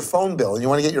look at your phone bill and you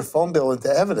want to get your phone bill into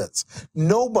evidence,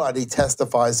 nobody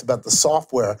testifies about the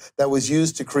software that was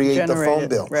used to create the phone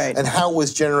bill, right, and how it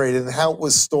was generated and how it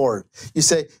was stored. You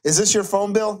say, is this your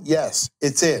phone bill? Yes,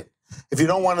 it's in. If you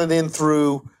don't want it in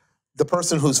through the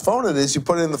person whose phone it is, you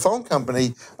put it in the phone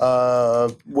company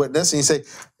witness and you say,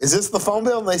 is this the phone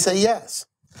bill? And they say yes.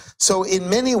 So in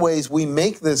many ways, we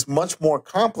make this much more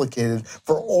complicated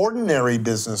for ordinary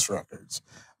business records,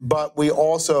 but we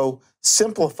also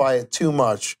simplify it too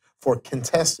much for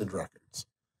contested records.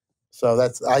 So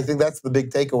I think that's the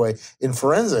big takeaway in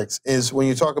forensics, is when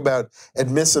you talk about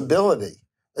admissibility,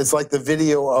 it's like the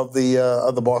video of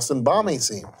the Boston bombing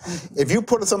scene. If you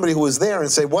put somebody who was there and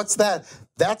say, what's that?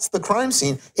 That's the crime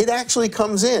scene. It actually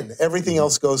comes in. Everything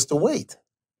else goes to wait.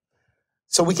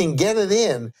 So we can get it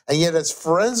in, and yet as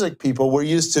forensic people, we're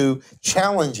used to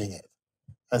challenging it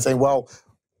and saying, well,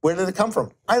 where did it come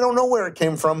from? I don't know where it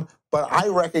came from, but I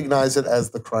recognize it as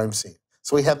the crime scene.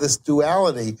 So we have this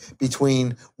duality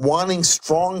between wanting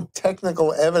strong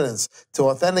technical evidence to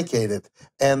authenticate it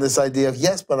and this idea of,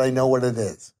 yes, but I know what it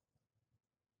is.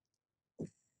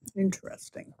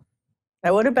 Interesting.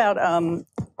 Now, what about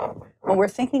when we're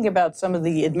thinking about some of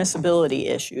the admissibility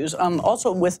issues?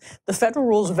 Also, with the federal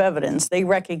rules of evidence, they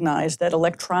recognize that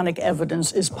electronic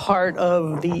evidence is part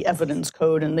of the evidence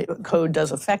code, and the code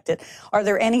does affect it. Are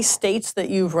there any states that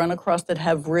you've run across that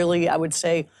have really, I would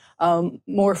say,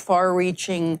 more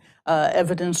far-reaching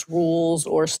evidence rules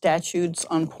or statutes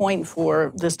on point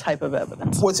for this type of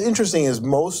evidence? What's interesting is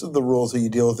most of the rules that you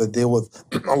deal with that deal with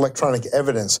electronic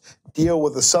evidence deal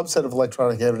with a subset of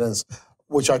electronic evidence,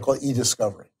 which I call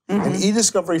e-discovery. And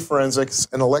e-discovery forensics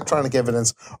and electronic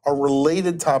evidence are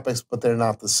related topics, but they're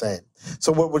not the same.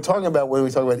 So what we're talking about when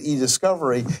we talk about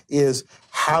e-discovery is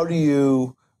how do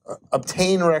you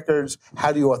obtain records,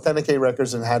 how do you authenticate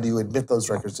records, and how do you admit those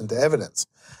records into evidence.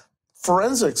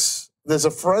 Forensics, there's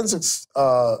a forensics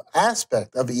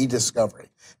aspect of e-discovery.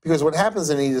 Because what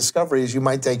happens in e-discovery is you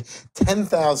might take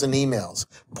 10,000 emails,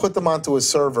 put them onto a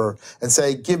server, and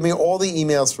say, give me all the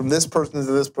emails from this person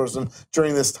to this person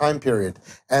during this time period.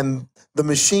 And the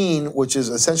machine, which is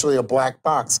essentially a black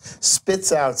box,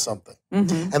 spits out something.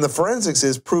 And the forensics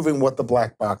is proving what the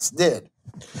black box did.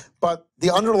 But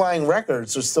the underlying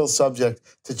records are still subject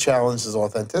to challenges of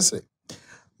authenticity.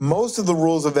 Most of the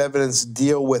rules of evidence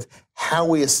deal with how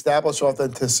we establish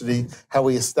authenticity, how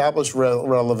we establish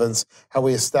relevance, how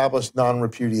we establish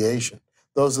non-repudiation.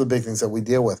 Those are the big things that we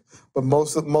deal with. But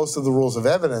most of the rules of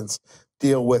evidence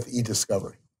deal with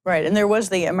e-discovery. Right, and there was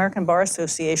the American Bar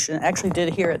Association actually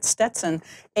did here at Stetson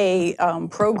a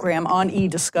program on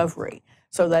e-discovery.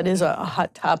 So that is a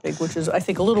hot topic, which is, I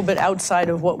think, a little bit outside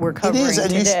of what we're covering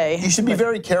today. You should be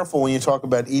very careful when you talk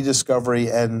about e-discovery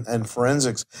and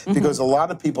forensics, because a lot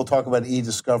of people talk about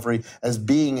e-discovery as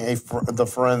being the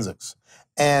forensics.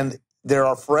 And there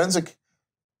are forensic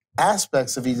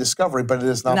aspects of e-discovery, but it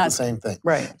is not the same thing.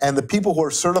 Right. And the people who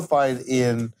are certified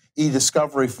in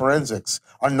e-discovery forensics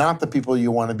are not the people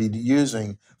you want to be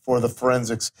using for the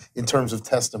forensics in terms of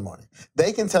testimony.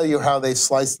 They can tell you how they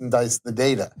sliced and diced the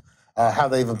data, how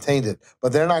they've obtained it,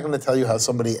 but they're not going to tell you how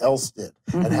somebody else did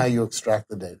and how you extract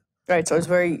the data. Right, so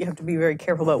you have to be very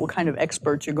careful about what kind of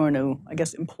experts you're going to, I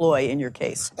guess, employ in your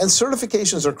case. And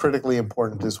certifications are critically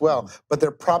important as well, but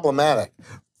they're problematic.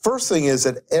 First thing is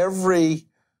that every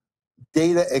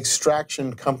data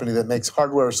extraction company that makes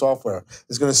hardware or software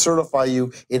is going to certify you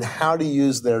in how to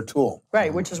use their tool.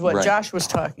 Right, which is what Josh was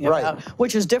talking about,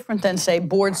 which is different than, say,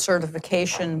 board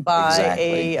certification by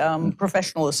a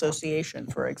professional association,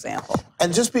 for example.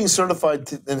 And just being certified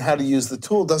in how to use the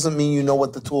tool doesn't mean you know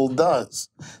what the tool does.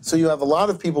 So you have a lot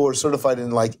of people who are certified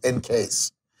in, like,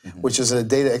 NCASE, which is a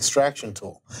data extraction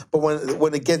tool. But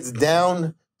when it gets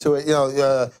down to it,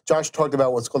 Josh talked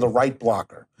about what's called a write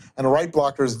blocker. And a write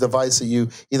blocker is a device that you,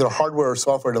 either a hardware or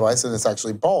software device, and it's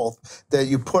actually both, that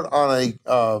you put on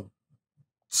a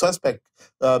suspect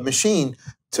machine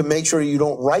to make sure you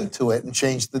don't write to it and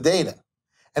change the data.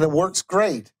 And it works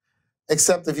great,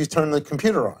 except if you turn the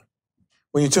computer on.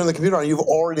 When you turn the computer on, you've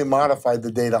already modified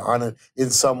the data on it in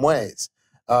some ways.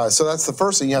 So that's the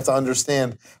first thing. You have to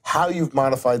understand how you've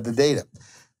modified the data.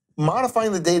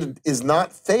 Modifying the data is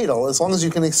not fatal as long as you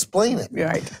can explain it.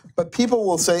 Right. But people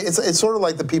will say, it's sort of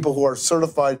like the people who are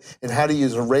certified in how to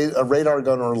use a radar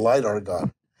gun or a LiDAR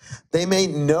gun. They may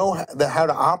know how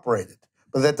to operate it,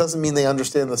 but that doesn't mean they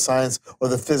understand the science or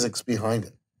the physics behind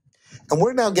it. And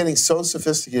we're now getting so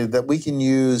sophisticated that we can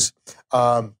use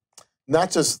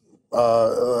not just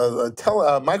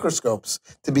microscopes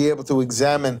to be able to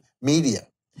examine media.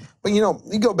 But,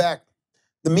 you go back,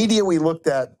 the media we looked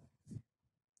at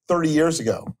 30 years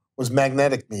ago was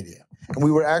magnetic media. And we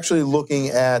were actually looking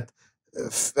at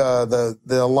the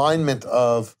alignment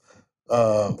of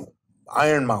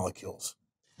iron molecules.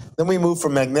 Then we moved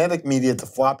from magnetic media to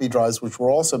floppy drives, which were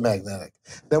also magnetic.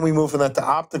 Then we moved from that to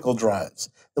optical drives.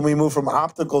 Then we moved from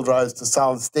optical drives to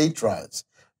solid-state drives.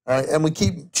 All right? And we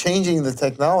keep changing the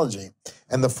technology,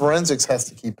 and the forensics has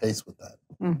to keep pace with that.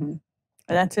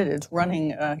 That's it. It's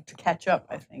running to catch up,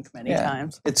 I think, many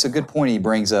times. It's a good point he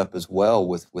brings up as well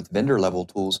with vendor-level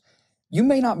tools. You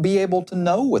may not be able to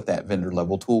know what that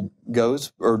vendor-level tool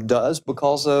goes or does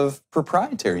because of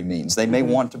proprietary means. They may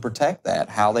want to protect that,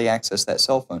 how they access that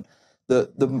cell phone.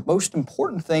 The most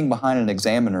important thing behind an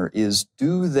examiner is,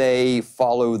 do they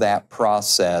follow that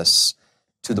process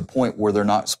to the point where they're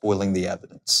not spoiling the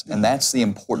evidence? And that's the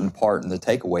important part, and the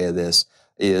takeaway of this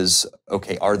is,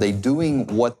 okay, are they doing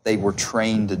what they were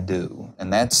trained to do?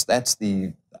 And that's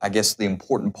the, I guess, the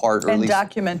important part. Or and at least,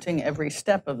 documenting every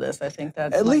step of this, I think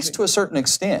that's... At least to a certain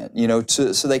extent,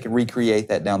 so they can recreate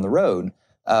that down the road.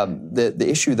 The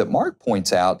issue that Mark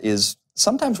points out is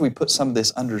sometimes we put some of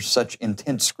this under such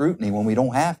intense scrutiny when we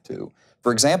don't have to.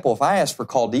 For example, if I ask for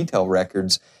call detail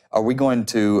records, are we going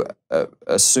to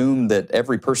assume that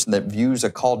every person that views a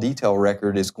call detail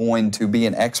record is going to be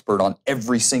an expert on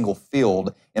every single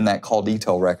field in that call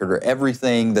detail record or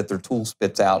everything that their tool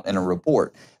spits out in a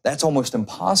report? That's almost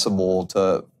impossible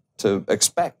to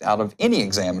expect out of any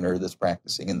examiner that's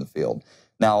practicing in the field.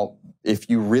 Now, if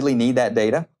you really need that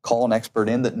data, call an expert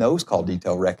in that knows call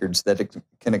detail records, that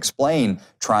can explain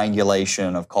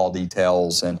triangulation of call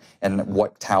details and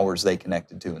what towers they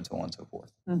connected to and so on and so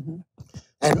forth.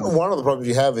 And one of the problems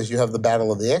you have is you have the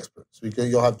battle of the experts, because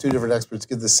you'll have two different experts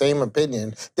give the same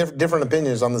opinion, different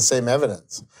opinions on the same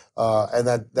evidence. And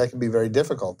that can be very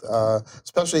difficult,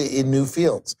 especially in new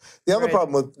fields. The other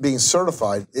problem with being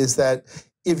certified is that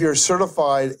if you're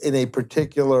certified in a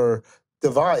particular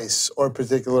device or a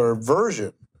particular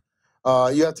version,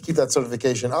 you have to keep that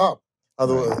certification up.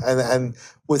 Otherwise, and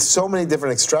with so many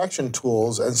different extraction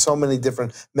tools and so many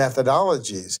different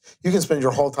methodologies, you can spend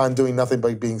your whole time doing nothing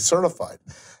but being certified.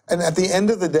 And at the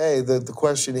end of the day, the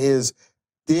question is,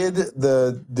 did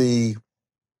the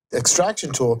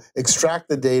extraction tool extract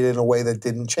the data in a way that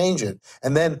didn't change it?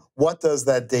 And then what does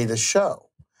that data show?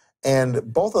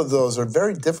 And both of those are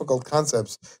very difficult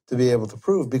concepts to be able to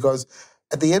prove, because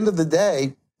at the end of the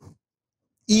day,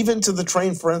 even to the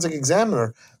trained forensic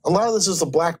examiner, a lot of this is a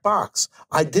black box.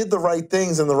 I did the right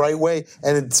things in the right way,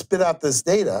 and it spit out this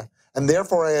data, and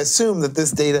therefore I assume that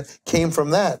this data came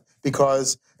from that,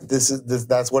 because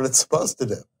that's what it's supposed to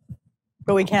do.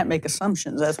 But we can't make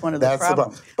assumptions. That's one of the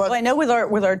problems. Well, I know with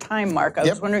our time, Mark, I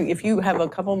was wondering if you have a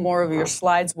couple more of your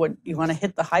slides, what you want to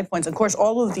hit the high points. Of course,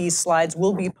 all of these slides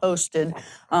will be posted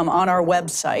on our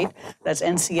website. That's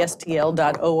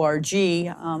ncstl.org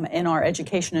in our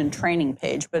education and training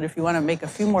page. But if you want to make a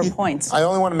few more points. I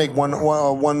only want to make one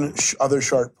other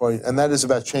short point, and that is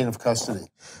about chain of custody.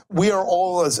 We are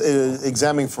all, as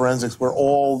examining forensics, we're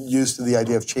all used to the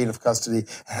idea of chain of custody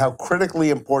and how critically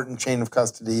important chain of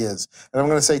custody is. And I'm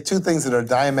going to say two things that are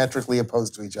diametrically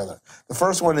opposed to each other. The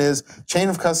first one is chain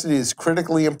of custody is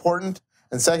critically important,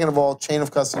 and second of all, chain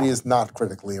of custody is not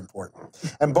critically important.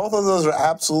 And both of those are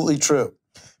absolutely true,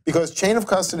 because chain of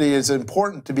custody is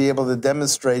important to be able to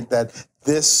demonstrate that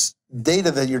this data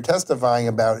that you're testifying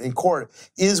about in court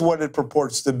is what it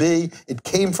purports to be. It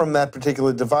came from that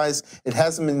particular device. It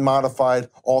hasn't been modified,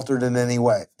 altered in any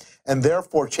way. And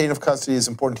therefore, chain of custody is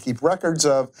important to keep records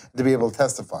of, to be able to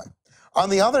testify. On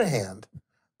the other hand,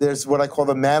 there's what I call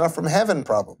the manna from heaven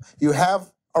problem. You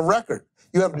have a record.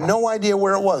 You have no idea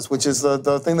where it was, which is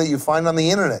the thing that you find on the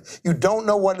internet. You don't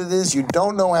know what it is. You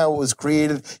don't know how it was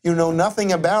created. You know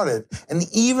nothing about it. And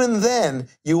even then,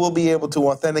 you will be able to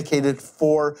authenticate it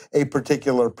for a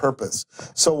particular purpose.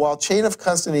 So while chain of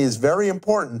custody is very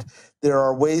important, there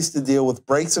are ways to deal with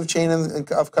breaks of chain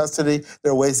of custody.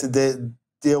 There are ways to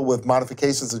deal with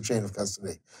modifications of chain of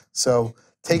custody. So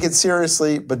take it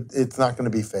seriously, but it's not going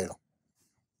to be fatal.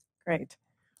 Great.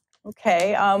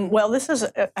 Okay. Well, this is,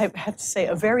 I have to say,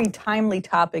 a very timely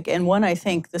topic, and one I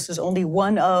think this is only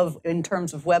one of, in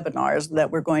terms of webinars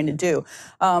that we're going to do.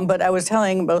 But I was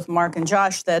telling both Mark and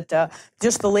Josh that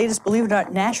just the latest, believe it or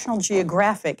not, National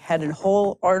Geographic had a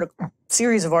whole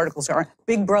series of articles on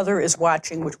Big Brother is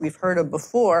watching, which we've heard of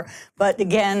before. But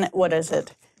again, what is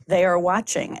it? They are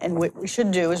watching, and what we should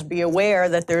do is be aware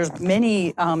that there's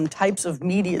many types of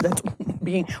media that's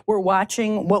we're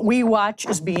watching. What we watch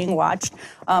is being watched,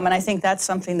 and I think that's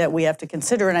something that we have to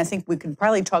consider. And I think we could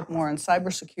probably talk more on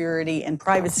cybersecurity and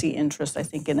privacy interests, I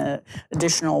think, in an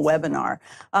additional webinar.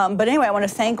 But anyway, I want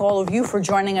to thank all of you for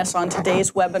joining us on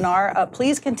today's webinar.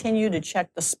 Please continue to check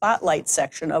the Spotlight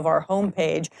section of our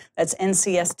homepage. That's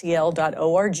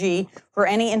ncstl.org for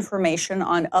any information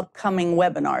on upcoming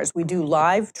webinars. We do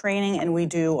live training and we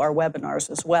do our webinars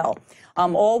as well.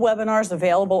 All webinars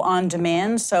available on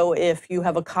demand, so if you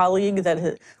have a colleague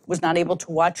that was not able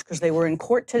to watch because they were in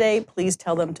court today, please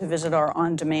tell them to visit our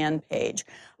on-demand page.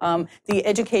 The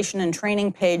education and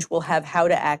training page will have how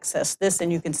to access this,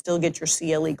 and you can still get your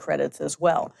CLE credits as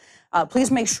well. Please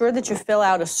make sure that you fill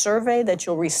out a survey that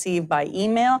you'll receive by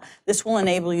email. This will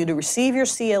enable you to receive your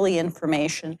CLE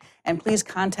information, and please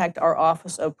contact our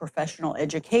Office of Professional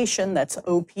Education, that's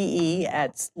OPE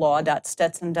at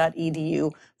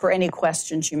law.stetson.edu, for any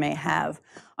questions you may have.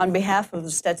 On behalf of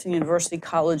the Stetson University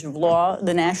College of Law,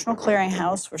 the National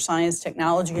Clearinghouse for Science,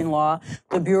 Technology, and Law,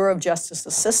 the Bureau of Justice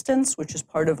Assistance, which is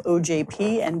part of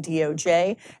OJP and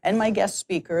DOJ, and my guest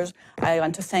speakers, I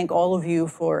want to thank all of you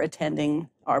for attending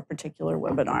our particular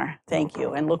webinar. Thank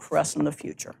you, and look for us in the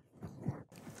future.